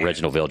 Yeah, not Man.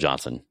 Reginald Vale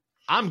Johnson.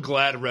 I'm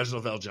glad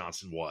Reginald Vell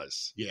Johnson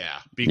was, Yeah.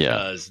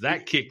 because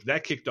that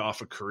kicked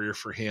off a career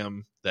for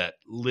him that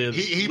lives.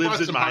 He lives brought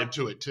in some my. heart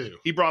to it too.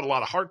 He brought a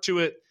lot of heart to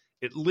it.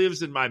 It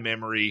lives in my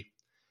memory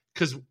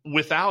because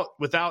without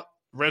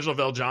Reginald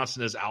Vell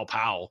Johnson as Al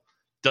Powell,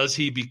 does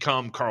he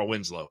become Carl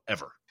Winslow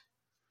ever?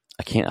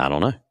 I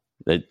don't know.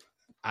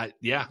 I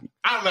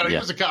don't know. He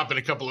was a cop in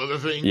a couple other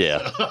things.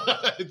 Yeah. So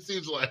it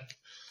seems like.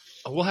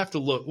 We'll have to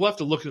look. We'll have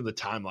to look into the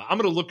timeline. I'm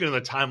going to look into the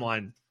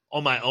timeline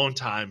on my own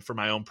time for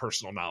my own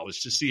personal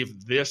knowledge to see if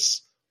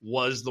this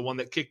was the one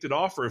that kicked it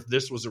off or if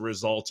this was a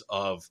result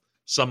of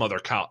some other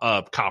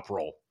cop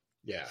role.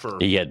 Yeah.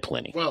 He had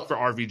plenty. Well, For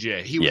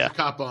RVJ. he was a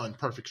cop on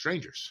Perfect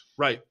Strangers.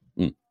 Right.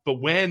 Mm. But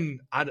when,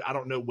 I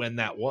don't know when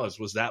that was.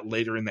 Was that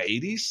later in the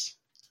 80s?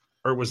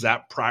 Or was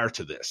that prior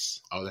to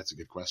this? Oh, that's a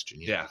good question.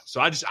 Yeah.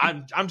 So I'm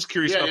just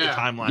curious Yeah, about yeah.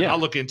 the timeline. Yeah. I'll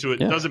look into it.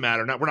 Yeah. Doesn't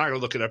matter. We're not going to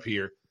look it up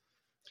here.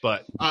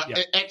 But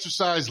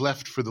exercise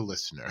left for the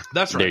listener.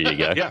 that's right. There you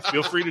go. Yeah,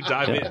 feel free to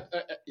dive in.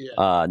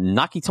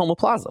 Nakatomi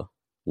Plaza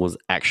was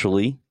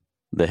actually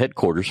the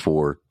headquarters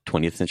for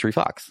 20th Century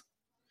Fox.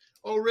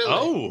 Oh, really?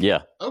 Oh,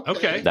 Yeah.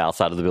 okay. The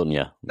outside of the building,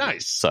 yeah.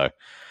 Nice. So,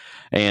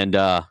 and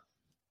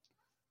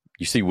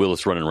you see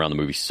Willis running around the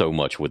movie so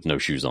much with no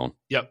shoes on.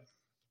 Yep.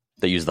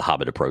 They used the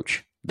Hobbit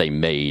approach. They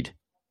made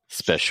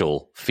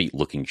special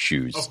feet-looking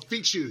shoes Oh,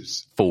 feet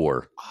shoes.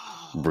 for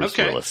Bruce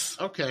okay. Willis.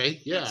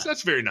 Okay, yeah.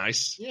 That's very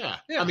nice. Yeah.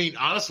 I mean,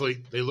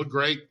 honestly, they look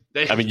great.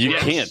 I mean, you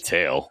Yes. can't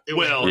tell. It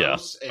was Well,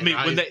 gross, I and mean,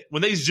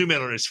 when they zoom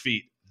in on his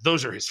feet,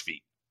 those are his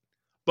feet.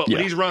 But when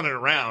Yeah. he's running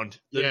around,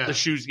 the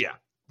shoes,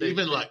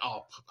 even like,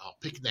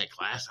 picking that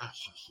glass.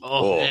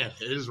 Oh, Man,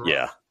 it is rough.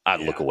 Yeah,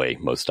 I'd look away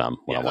most time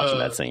when I'm watching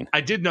that scene.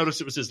 I did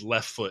notice it was his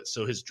left foot,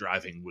 so his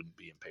driving wouldn't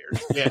be impaired.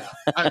 Yeah.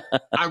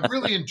 I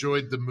really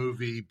enjoyed the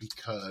movie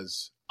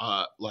because,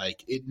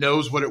 it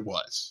knows what it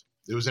was.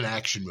 It was an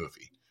action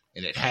movie,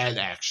 and it had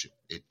action.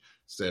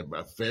 It's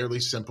a fairly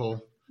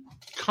simple,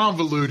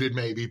 convoluted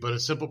maybe, but a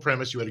simple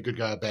premise. You had a good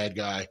guy, a bad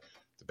guy.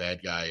 The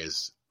bad guy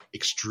is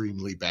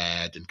extremely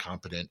bad and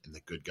competent, and the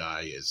good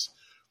guy is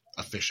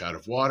a fish out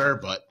of water,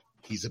 but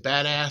he's a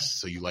badass,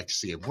 so you like to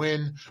see him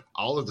win.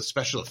 All of the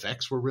special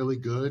effects were really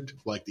good,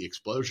 like the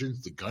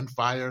explosions, the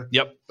gunfire.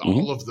 Yep.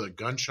 All of the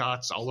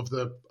gunshots, all of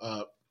the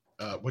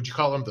what'd you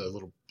call them? The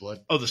little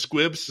blood. Oh, the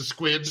squibs. The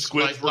squibs. The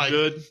squibs were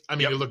good. I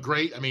mean, It looked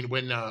great. I mean,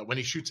 when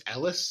he shoots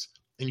Ellis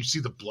and you see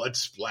the blood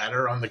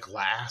splatter on the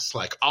glass,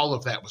 like all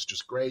of that was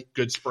just great.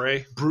 Good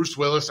spray. Bruce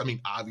Willis. I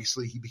mean,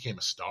 obviously he became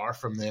a star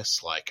from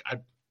this.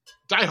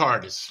 Die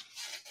Hard is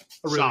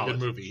a really Solid. good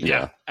movie.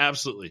 Yeah.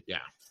 Absolutely. Yeah.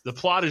 The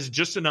plot is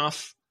just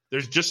enough.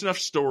 There's just enough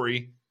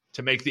story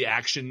to make the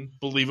action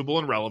believable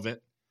and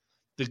relevant.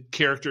 The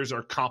characters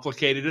are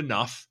complicated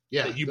enough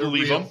that you they're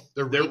believe real. them.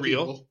 They're real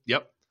people.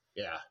 Yep.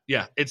 Yeah.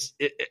 Yeah.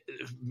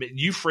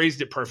 You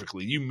phrased it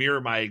perfectly. You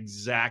mirror my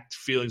exact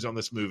feelings on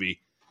this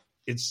movie.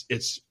 It's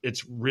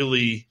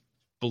really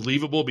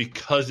believable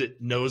because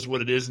it knows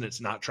what it is and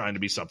it's not trying to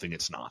be something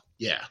it's not.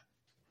 Yeah.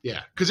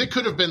 Yeah. Because it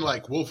could have been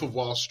like Wolf of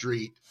Wall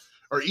Street,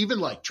 or even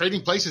like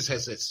Trading Places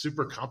has that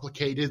super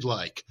complicated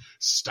like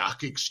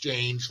stock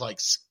exchange like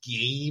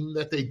scheme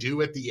that they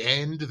do at the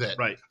end. That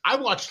Right. I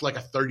watched like a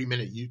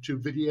 30-minute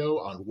YouTube video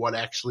on what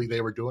actually they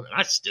were doing, and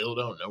I still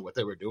don't know what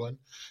they were doing.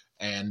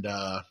 And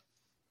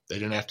they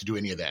didn't have to do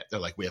any of that. They're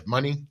like, we have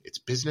money, it's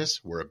business,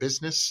 we're a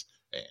business,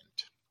 and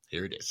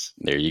here it is.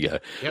 There you go.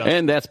 Yeah.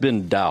 And that's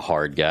been Die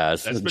Hard,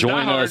 guys. That's been Join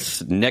Die Hard.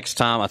 us next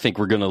time. I think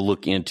we're going to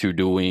look into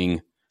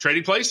doing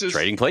Trading Places.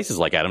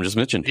 like Adam just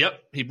mentioned. Yep.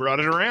 He brought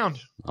it around.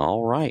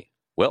 All right.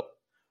 Well,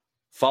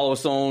 follow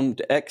us on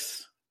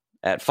X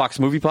at Fox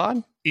Movie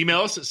Pod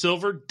Email us at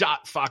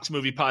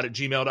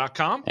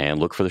silver.foxmoviepod@gmail.com. and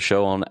look for the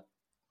show on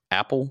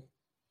Apple,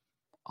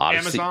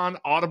 Odyssey, Amazon,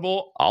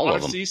 Audible, All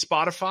of Odyssey,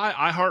 Spotify,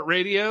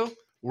 iHeartRadio,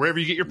 wherever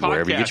you get your podcast.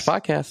 wherever you get your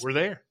podcast. We're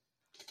there.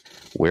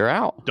 We're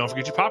out. Don't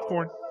forget your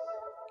popcorn.